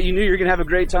 and that you knew you were going to have a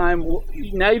great time.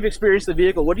 Now you've experienced the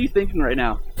vehicle. What are you thinking right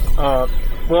now?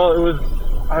 Well,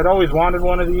 I'd always wanted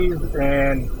one of these,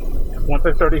 and once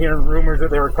I started hearing rumors that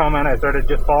they were coming, I started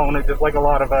just following it just like a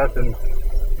lot of us. And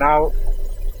now,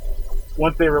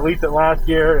 once they released it last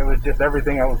year, it was just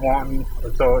everything I was wanting.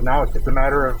 And so now it's just a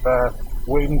matter of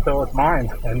waiting until it's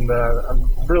mine. And I'm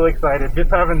really excited.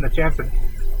 Just having the chance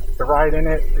to ride in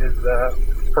it is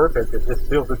perfect. It just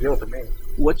seals the deal to me.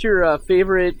 What's your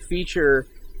favorite feature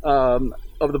of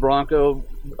the Bronco,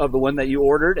 of the one that you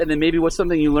ordered? And then maybe what's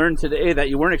something you learned today that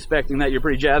you weren't expecting that you're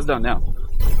pretty jazzed on now?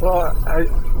 Well,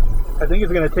 I think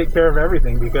it's going to take care of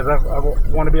everything because I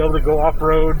want to be able to go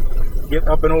off-road, get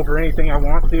up and over anything I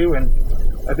want to,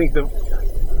 and I think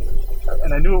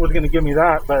and I knew it was going to give me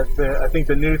that, but I think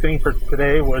the new thing for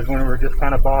today was when we were just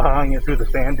kind of bahaing it through the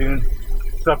sand dunes,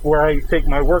 stuff where I take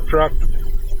my work truck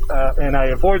and I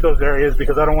avoid those areas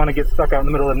because I don't want to get stuck out in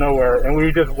the middle of nowhere, and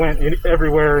we just went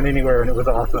everywhere and anywhere, and it was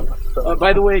awesome. So.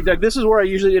 By the way, Doug, this is where I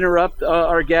usually interrupt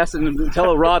our guests and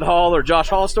tell a Rod Hall or Josh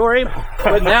Hall story,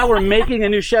 but now we're making a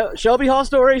new Shelby Hall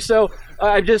story, so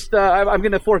I'm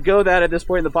going to forego that at this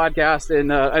point in the podcast,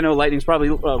 and I know Lightning's probably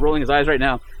rolling his eyes right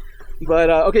now. But,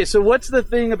 okay, so what's the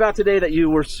thing about today that you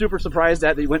were super surprised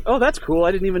at that you went, oh, that's cool,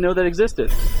 I didn't even know that existed?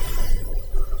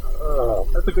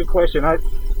 That's a good question.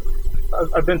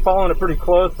 I've been following it pretty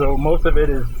close, so most of it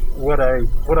is what I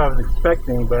was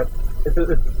expecting. But it's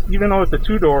even though it's a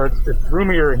two-door, it's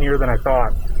roomier in here than I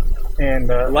thought. And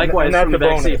likewise, and that's from the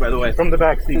back seat, by the way. From the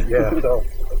back seat, yeah. So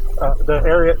the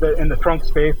area in the trunk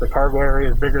space, the cargo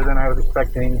area is bigger than I was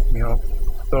expecting.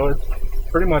 So it's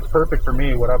pretty much perfect for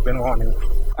me. What I've been wanting.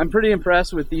 I'm pretty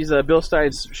impressed with these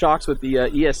Bilstein shocks with the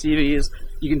ESCVs.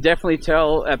 You can definitely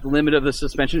tell at the limit of the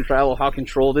suspension travel how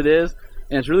controlled it is,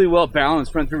 and it's really well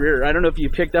balanced front to rear. I don't know if you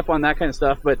picked up on that kind of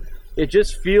stuff, but it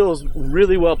just feels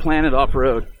really well planted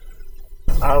off-road.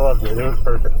 I loved it. It was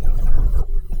perfect.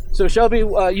 So Shelby,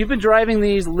 you've been driving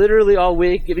these literally all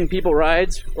week, giving people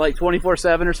rides like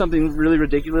 24/7 or something really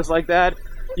ridiculous like that.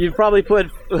 You've probably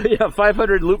put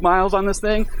 500 loop miles on this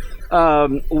thing.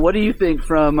 What do you think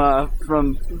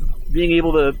from being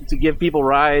able to give people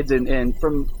rides and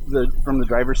from the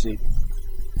driver's seat?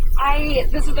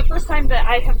 This is the first time that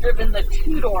I have driven the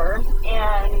 2-door,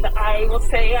 and I will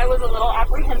say I was a little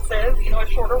apprehensive. You know, a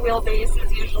shorter wheelbase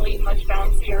is usually much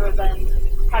bouncier than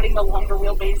having the longer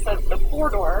wheelbase of the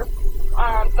 4-door.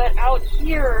 But out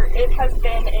here, it has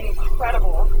been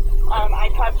incredible.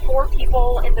 I've had 4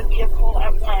 people in the vehicle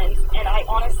at once, and I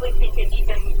honestly think it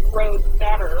even rode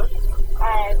better.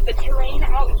 The terrain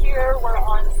out here, we're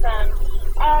on some,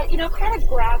 kind of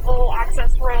gravel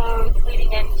access roads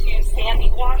leading into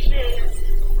sandy washes.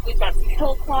 We've got some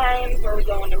hill climbs where we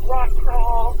go into rock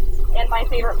crawl, and my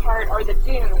favorite part are the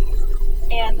dunes.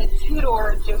 And the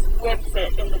 2-door just whips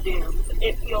it in the dunes.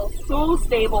 It feels so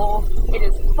stable. It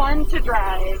is fun to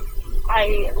drive.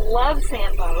 I love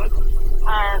sand boats.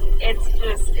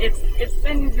 It's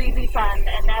been really fun,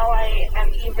 and now I am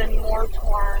even more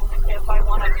torn if I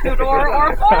want a 2-door or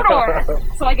a 4-door.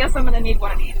 So I guess I'm going to need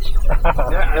one of each.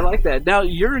 Yeah, I like that. Now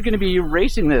you're going to be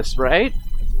racing this, right?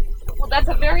 Well, that's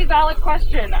a very valid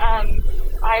question.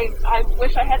 I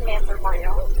wish I had an answer for you.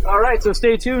 All right, so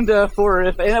stay tuned for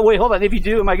if. Wait, hold on. If you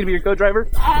do, am I going to be your co-driver?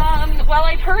 Well,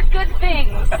 I've heard good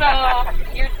things, so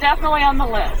you're definitely on the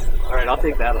list. All right, I'll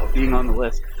take that being on the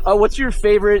list. What's your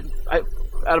favorite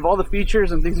out of all the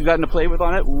features and things you've gotten to play with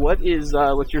on it?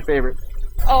 What's your favorite?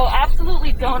 Oh,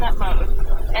 absolutely donut mode.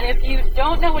 And if you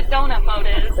don't know what donut mode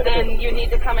is, then you need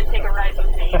to come and take a ride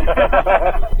with me.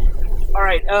 All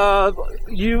right,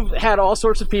 you've had all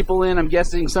sorts of people in. I'm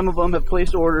guessing some of them have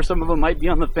placed orders, some of them might be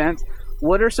on the fence.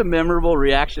 What are some memorable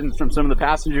reactions from some of the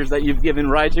passengers that you've given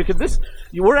rides to? Because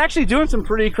we're actually doing some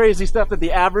pretty crazy stuff that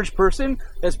the average person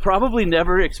has probably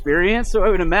never experienced, so I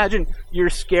would imagine you're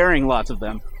scaring lots of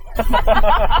them. Okay,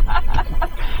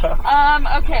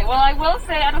 well, I will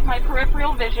say out of my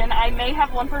peripheral vision, I may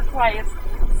have once or twice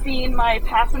seen my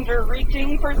passenger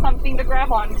reaching for something to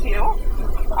grab onto.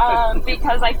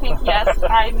 Because I think, yes,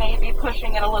 I may be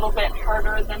pushing it a little bit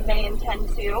harder than they intend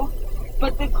to.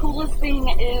 But the coolest thing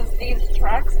is these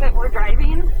trucks that we're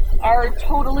driving are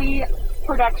totally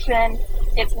production.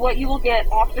 It's what you will get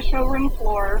off the showroom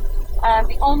floor.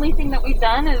 The only thing that we've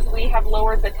done is we have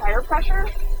lowered the tire pressure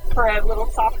for a little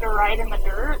softer ride in the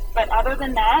dirt. But other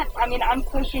than that, I'm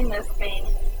pushing this thing,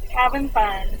 having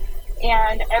fun.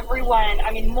 And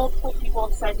multiple people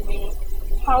have said to me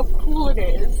how cool it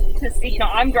is to see,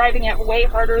 I'm driving it way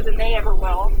harder than they ever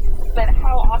will, but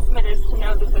how awesome it is to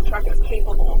know that the truck is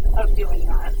capable of doing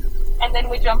that. And then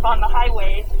we jump on the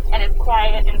highway, and it's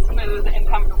quiet and smooth and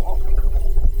comfortable.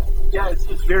 Yeah, it's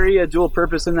very dual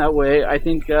purpose in that way. I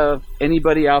think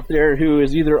anybody out there who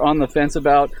is either on the fence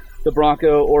about the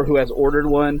Bronco or who has ordered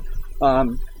one,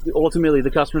 ultimately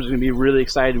the customers are going to be really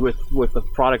excited with the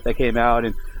product that came out.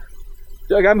 And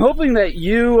Doug, I'm hoping that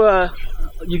you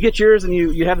get yours and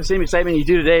you have the same excitement you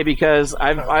do today, because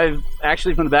I've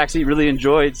actually from the backseat really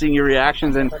enjoyed seeing your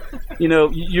reactions, and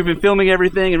you've been filming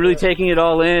everything and really taking it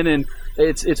all in, and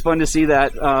it's fun to see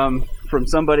that from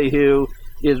somebody who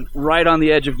is right on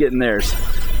the edge of getting theirs.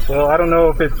 Well, I don't know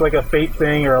if it's like a fate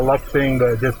thing or a luck thing,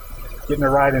 but just getting a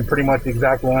ride in pretty much the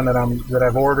exact one that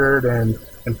I've ordered, and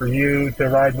for you to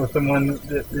ride with someone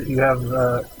that you have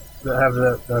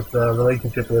that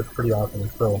relationship with, pretty awesome.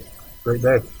 So great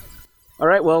day. All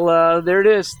right, well, there it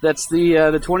is. That's the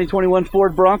 2021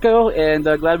 Ford Bronco, and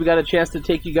glad we got a chance to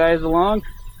take you guys along.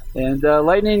 And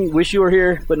Lightning, wish you were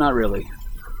here, but not really.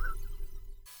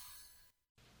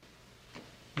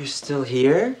 You're still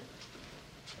here?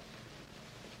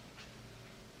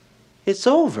 It's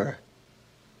over.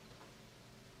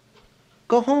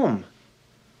 Go home.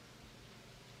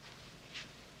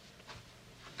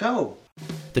 Go.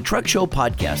 The Truck Show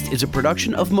Podcast is a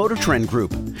production of Motor Trend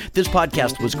Group. This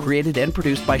podcast was created and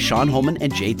produced by Sean Holman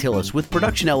and Jay Tillis, with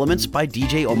production elements by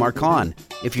DJ Omar Khan.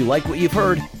 If you like what you've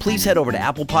heard, please head over to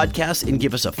Apple Podcasts and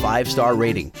give us a 5-star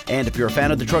rating. And if you're a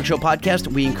fan of the Truck Show Podcast,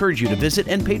 we encourage you to visit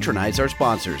and patronize our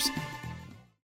sponsors.